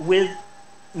up with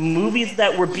movies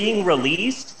that were being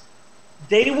released,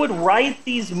 they would write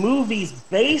these movies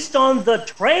based on the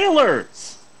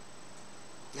trailers.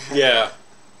 Yeah.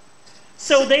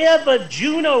 So they have a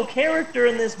Juno character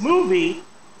in this movie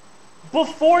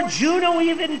before Juno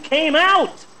even came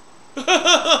out.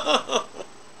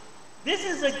 This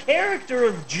is a character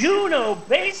of Juno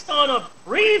based on a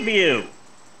preview.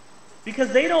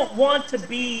 Because they don't want to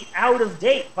be out of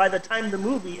date by the time the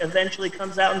movie eventually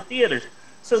comes out in theaters.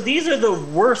 So these are the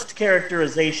worst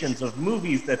characterizations of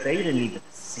movies that they didn't even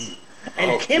see.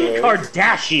 And Kim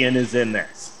Kardashian is in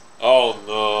this. Oh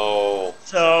no!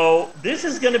 So this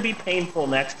is going to be painful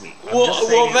next week.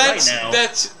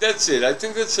 That's it. I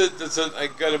think that's a. I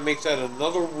got to make that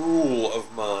another rule of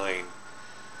mine.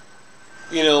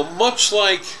 You know, much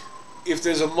like if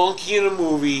there's a monkey in a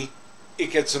movie,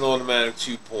 it gets an automatic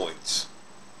 2 points.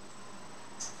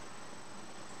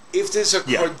 If there's a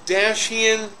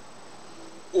Kardashian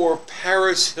or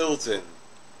Paris Hilton,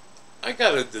 I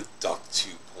gotta deduct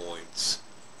 2 points.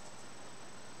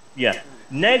 Yeah.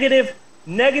 Negative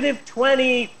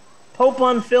 20 Pope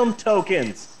on Film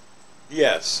tokens.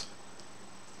 Yes.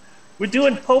 We're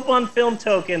doing Pope on Film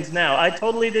tokens now. I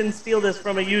totally didn't steal this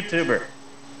from a YouTuber.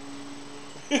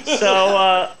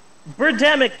 So,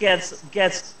 Birdemic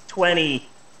gets 20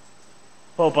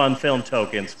 Pope on Film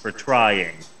tokens for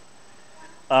trying.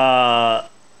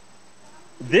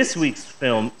 This week's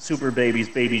film, Super Babies,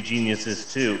 Baby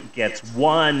Geniuses 2, gets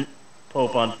 1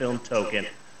 Pope on Film token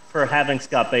for having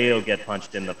Scott Baio get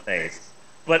punched in the face.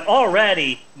 But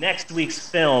already, next week's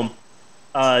film,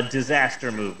 Disaster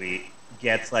Movie,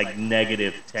 gets like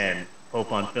negative 10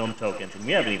 Pope on Film tokens, and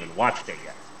we haven't even watched it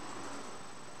yet.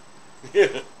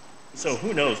 So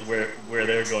who knows where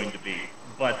they're going to be.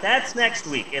 But that's next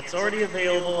week. It's already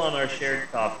available on our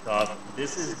shared Cough Cough.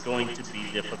 This is going to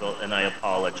be difficult, and I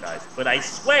apologize. But I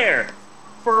swear,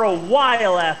 for a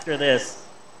while after this,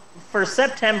 for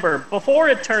September, before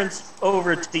it turns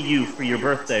over to you for your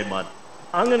birthday month,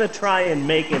 I'm going to try and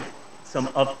make it some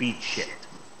upbeat shit.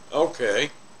 Okay.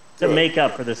 To make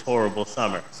up for this horrible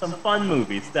summer. Some fun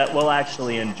movies that we'll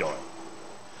actually enjoy.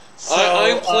 So,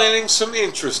 I'm planning some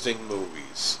interesting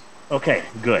movies. Okay,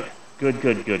 good.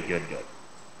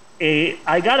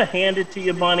 I gotta hand it to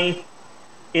you, Bunny.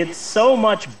 It's so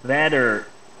much better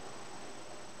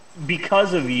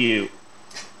because of you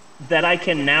that I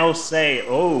can now say,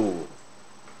 oh,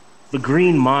 The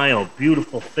Green Mile,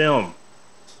 beautiful film.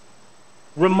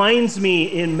 Reminds me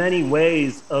in many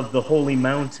ways of The Holy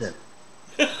Mountain.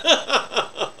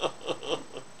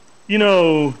 You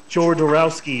know,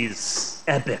 Jodorowsky's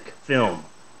epic film.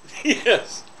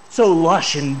 Yes. So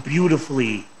lush and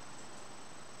beautifully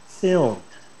filmed.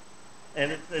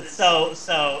 And it's so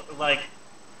like,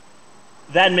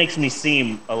 that makes me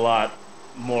seem a lot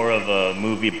more of a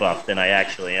movie buff than I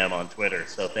actually am on Twitter.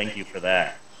 So thank you for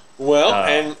that. Well,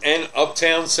 and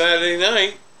Uptown Saturday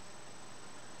Night.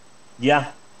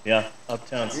 Yeah,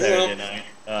 Uptown Saturday Night.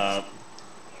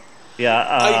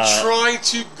 I try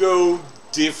to go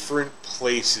different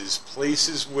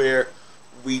places where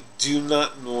we do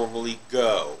not normally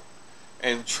go,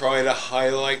 and try to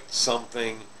highlight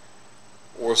something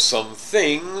or some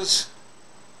things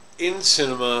in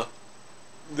cinema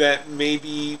that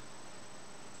maybe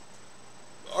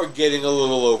are getting a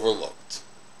little overlooked.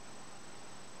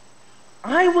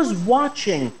 I was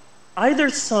watching either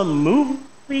some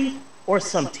movie or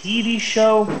some TV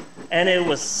show, and it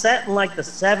was set in like the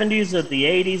 70s or the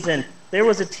 80s, and there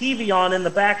was a TV on in the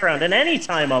background. And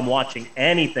anytime I'm watching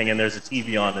anything and there's a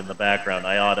TV on in the background,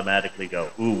 I automatically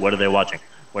go, ooh, what are they watching?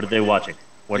 What are they watching?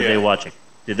 What are they watching?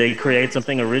 Did they create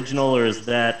something original, or is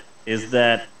that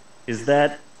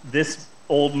this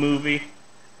old movie?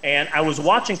 And I was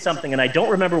watching something, and I don't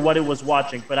remember what it was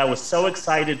watching, but I was so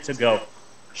excited to go,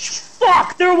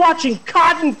 fuck, they're watching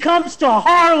Cotton Comes to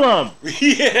Harlem!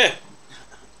 Yeah!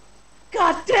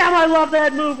 God damn, I love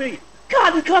that movie!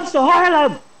 Cotton Comes to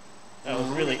Harlem! I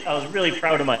was really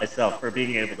proud of myself for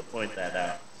being able to point that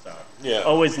out. So yeah.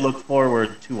 Always look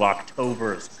forward to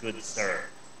October's Good Sir.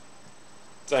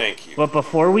 Thank you. But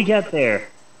before we get there,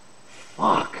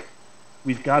 fuck,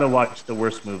 we've got to watch the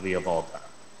worst movie of all time.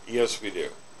 Yes, we do.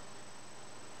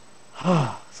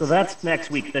 So that's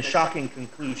next week, the shocking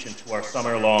conclusion to our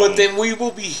summer long. But then we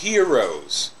will be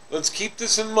heroes. Let's keep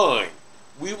this in mind.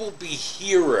 We will be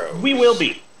heroes. We will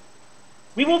be.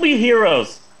 We will be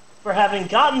heroes for having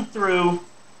gotten through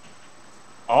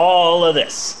all of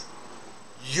this.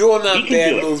 You're not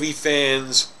bad movie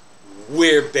fans.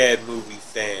 We're bad movie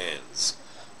fans.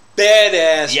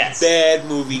 Badass bad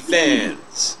movie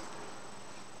fans.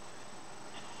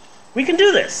 We can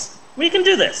do this. We can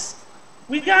do this.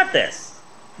 We got this.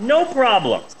 No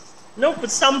problems. No, but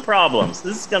some problems.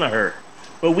 This is going to hurt.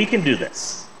 But we can do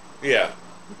this. Yeah.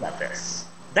 We got this.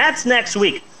 That's next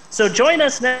week. So join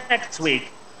us next week.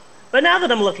 But now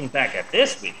that I'm looking back at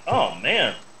this week, oh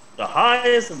man, the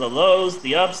highs and the lows,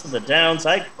 the ups and the downs,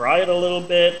 I cried a little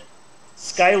bit.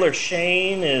 Skylar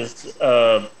Shane is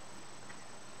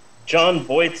John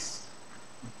Voight's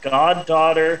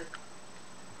goddaughter.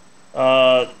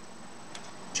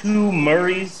 2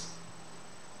 Murrays.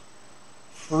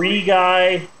 Free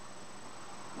Guy.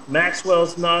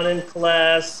 Maxwell's not in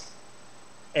class.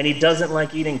 And he doesn't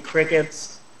like eating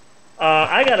crickets.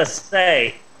 I gotta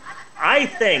say, I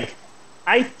think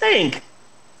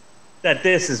that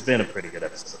this has been a pretty good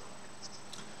episode.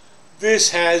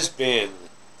 This has been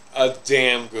a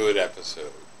damn good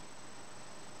episode.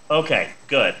 Okay,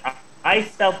 good. I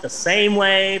felt the same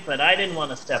way, but I didn't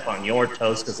want to step on your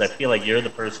toes because I feel like you're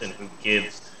the person who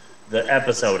gives the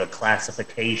episode a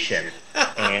classification.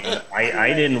 And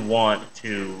I didn't want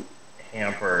to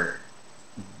hamper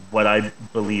what I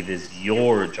believe is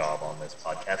your job on this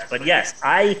podcast. But yes,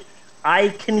 I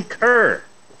concur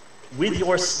with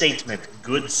your statement,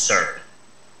 good sir.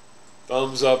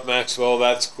 Thumbs up, Maxwell.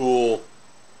 That's cool.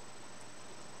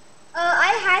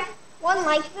 I had one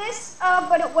like this,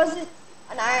 but it wasn't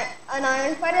an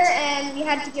Iron Fighter, and we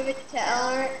had to give it to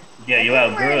Eleanor. Yeah, you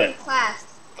outgrew it. Class.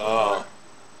 Oh.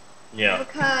 Yeah.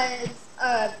 Because,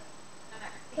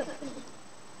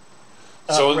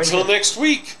 so until next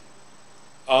week,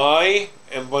 I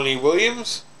am Bunny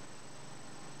Williams.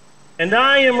 And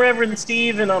I am Reverend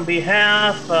Steve, and on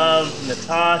behalf of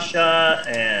Natasha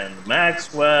and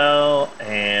Maxwell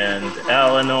and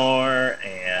Eleanor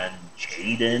and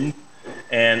Jaden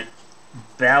and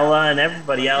Bella and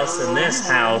everybody else in this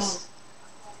house,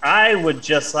 I would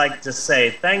just like to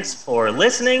say thanks for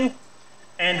listening,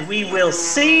 and we will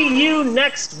see you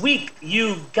next week,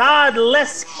 you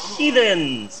godless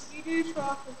heathens.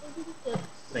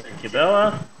 Thank you,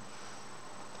 Bella.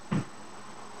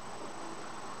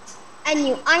 And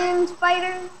you iron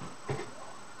spiders.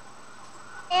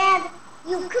 And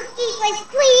you cookie ice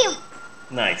cream.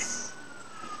 Nice.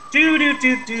 Do do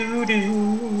do do do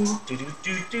do do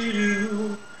do do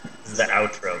do. This is the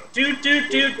outro. Do do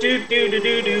do do do do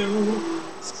do do.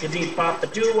 Skiddy pop a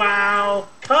doo wow.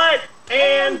 Cut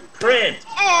and print.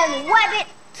 And web it.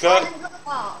 Cut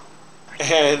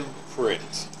and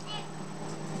print.